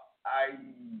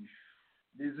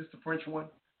is this the French one?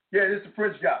 Yeah, this is the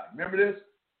French guy. Remember this?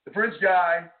 The French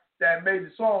guy that made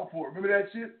the song for it. Remember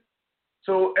that shit?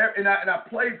 So, and I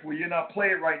played for you, and I'll play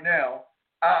it right now.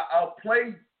 I'll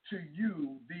play to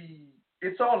you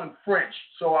it's all in French,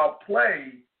 so I'll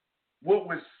play what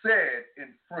was said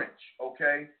in French,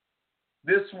 okay?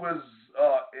 This was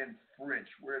in French.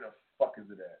 Where the fuck is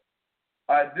it at?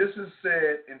 All right, this is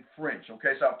said in French,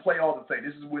 okay? So I'll play all the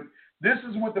things. This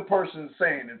is what the person is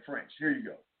saying in French. Here you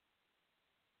go.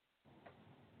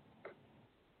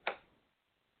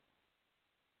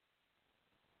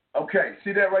 Okay,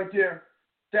 see that right there?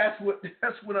 That's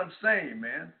what I'm saying,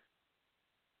 man.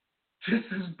 This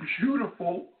is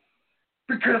beautiful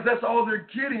because that's all they're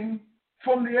getting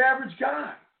from the average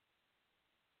guy.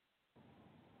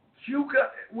 You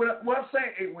got what I'm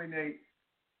saying, 818.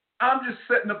 I'm just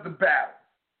setting up the battle.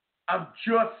 I'm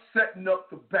just setting up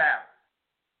the battle.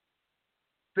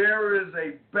 There is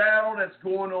a battle that's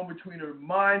going on between her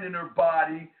mind and her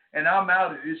body, and I'm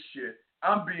out of this shit.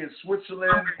 I'm being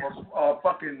Switzerland or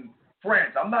fucking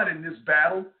France. I'm not in this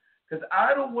battle because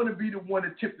I don't want to be the one to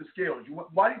tip the scales.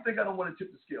 Why do you think I don't want to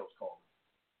tip the scales, Carl?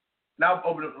 Now I've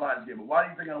opened up the lines again, but why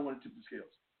do you think I don't want to tip the scales?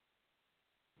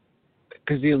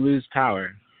 Because you lose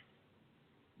power.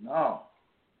 No.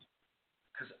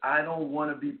 Because I don't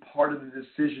want to be part of the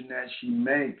decision that she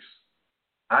makes.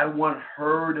 I want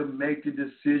her to make the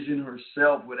decision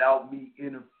herself without me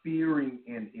interfering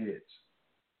in it.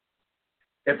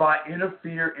 If I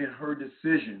interfere in her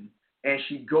decision and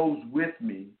she goes with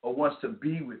me or wants to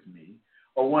be with me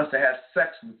or wants to have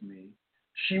sex with me,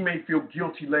 she may feel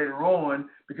guilty later on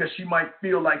because she might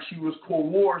feel like she was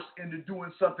coerced into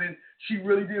doing something she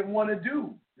really didn't want to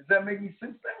do. Does that make any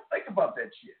sense? Think about that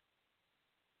shit.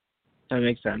 That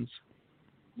makes sense.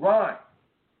 Right.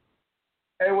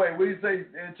 Hey, wait, what do you say?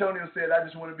 Antonio said, I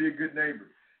just want to be a good neighbor.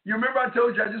 You remember I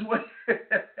told you I just want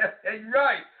Hey,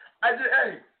 right.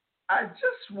 I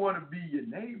just want to be your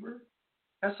neighbor.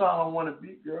 That's all I want to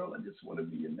be, girl. I just want to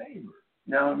be your neighbor.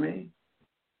 You know what I mean?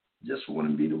 Just want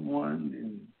to be the one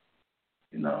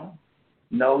and,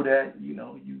 know that,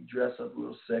 you dress up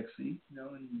real sexy,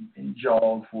 and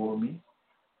jog for me.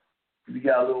 If you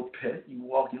got a little pet, you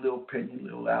walk your little pet in your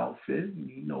little outfit,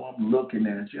 and I'm looking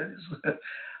at you.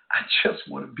 I just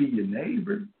want to be your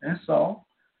neighbor. That's all.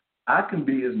 I can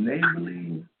be as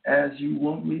neighborly as you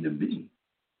want me to be.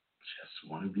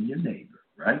 Just want to be your neighbor,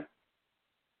 right?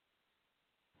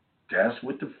 That's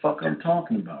what the fuck I'm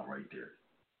talking about right there.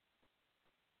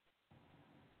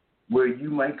 Where you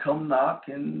might come knock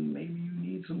and maybe you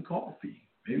need some coffee.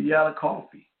 Maybe you're out of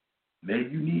coffee. Maybe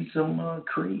you need some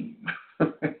cream.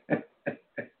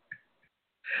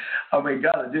 I mean,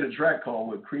 God, I did a track call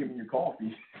with cream in your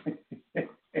coffee.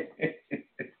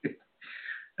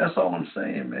 That's all I'm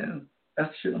saying, man. That's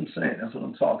the shit I'm saying. That's what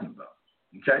I'm talking about.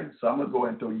 Okay? So I'm going to go ahead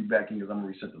and throw you back in because I'm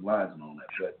going to reset the lines and all that.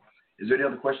 But is there any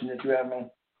other question that you have, man?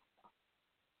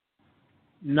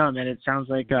 No, man. It sounds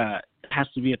like it has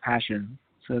to be a passion.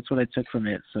 So that's what I took from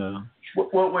it. So.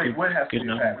 Well, wait. What has to be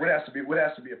a passion? What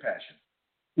has to be a passion?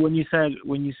 When you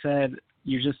said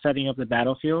you're just setting up the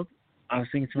battlefield, I was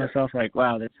thinking to myself like,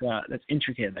 wow, that's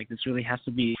intricate. Like this really has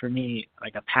to be for me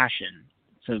like a passion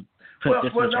to put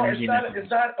this much energy into it.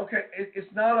 It's not okay. It's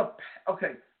not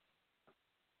okay.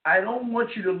 I don't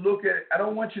want you to look at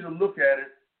it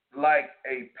like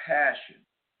a passion.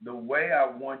 The way I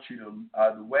want you to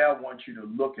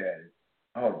look at it.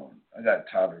 Hold on, I got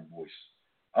Tyler's voice.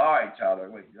 All right, Tyler.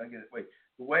 Wait, I get it. Wait.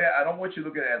 The way I don't want you to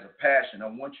look at it as a passion. I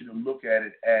want you to look at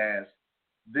it as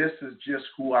this is just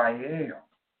who I am.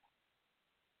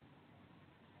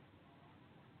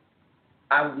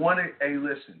 I want it. Hey,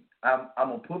 listen. I'm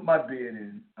gonna put my bid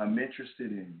in. I'm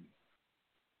interested in you.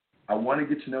 I want to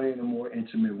get to know you in a more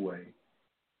intimate way.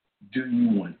 Do you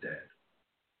want that?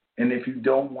 And if you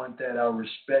don't want that, I'll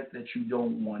respect that you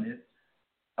don't want it.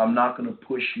 I'm not going to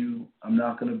push you. I'm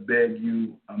not going to beg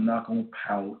you. I'm not going to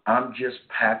pout. I'm just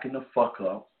packing the fuck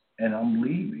up and I'm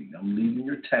leaving. I'm leaving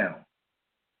your town.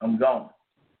 I'm gone.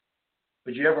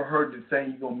 But you ever heard the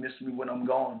thing, you're going to miss me when I'm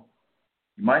gone?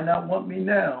 You might not want me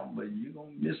now, but you're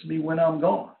going to miss me when I'm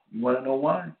gone. You want to know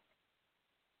why?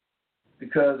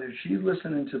 Because if she's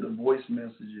listening to the voice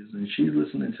messages and she's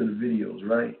listening to the videos,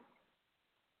 right,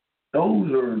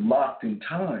 those are locked in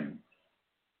time.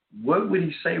 What would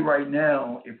he say right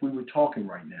now if we were talking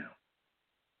right now?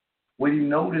 Would he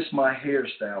notice my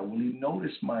hairstyle? Will he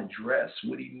notice my dress?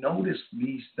 Would he notice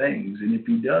these things? And if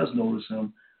he does notice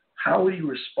them, how would he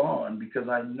respond? Because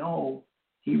I know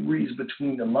he reads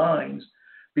between the lines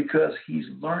because he's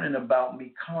learning about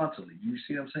me constantly. You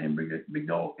see what I'm saying, big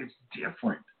dog? It's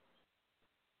different.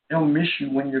 They'll miss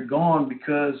you when you're gone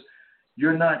because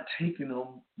you're not taking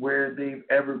them where they've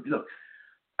ever. Look,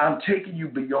 I'm taking you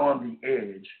beyond the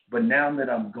edge, but now that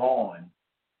I'm gone,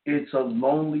 it's a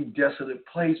lonely, desolate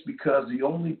place because the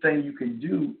only thing you can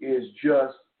do is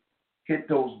just hit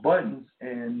those buttons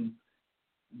and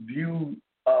view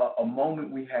a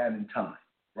moment we had in time,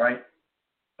 right?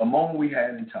 A moment we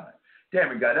had in time.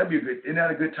 Damn it, God, that'd be a good. Isn't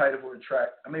that a good title for a track?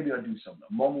 Maybe I'll do something.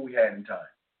 A moment we had in time.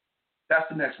 That's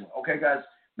the next one. Okay, guys,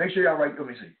 make sure y'all write. Let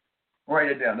me see. Write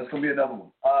it down. That's gonna be another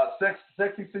one.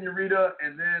 Sexy Senorita,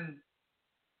 and then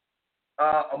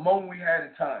a moment we had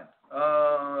in time.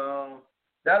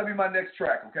 That'll be my next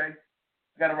track. Okay,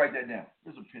 I gotta write that down.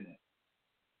 Where's a pen at?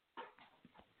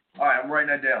 All right, I'm writing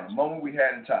that down. A moment we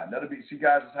had in time. That'll be. See,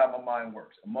 guys, that's how my mind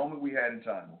works. A moment we had in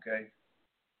time. Okay.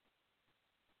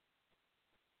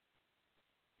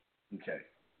 Okay.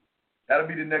 That'll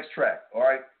be the next track. All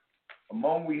right. A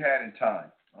moment we had in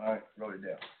time. All right. Wrote it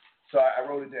down. So I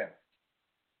wrote it down.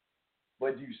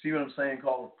 But do you see what I'm saying,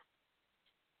 caller?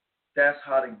 That's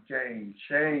how the game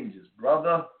changes,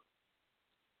 brother.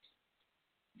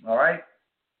 All right.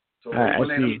 So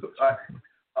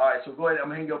all right. So go ahead. I'm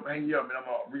gonna hang you up, and I'm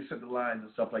gonna reset the lines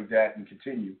and stuff like that, and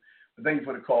continue. But thank you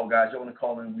for the call, guys. Y'all want to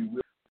call in? We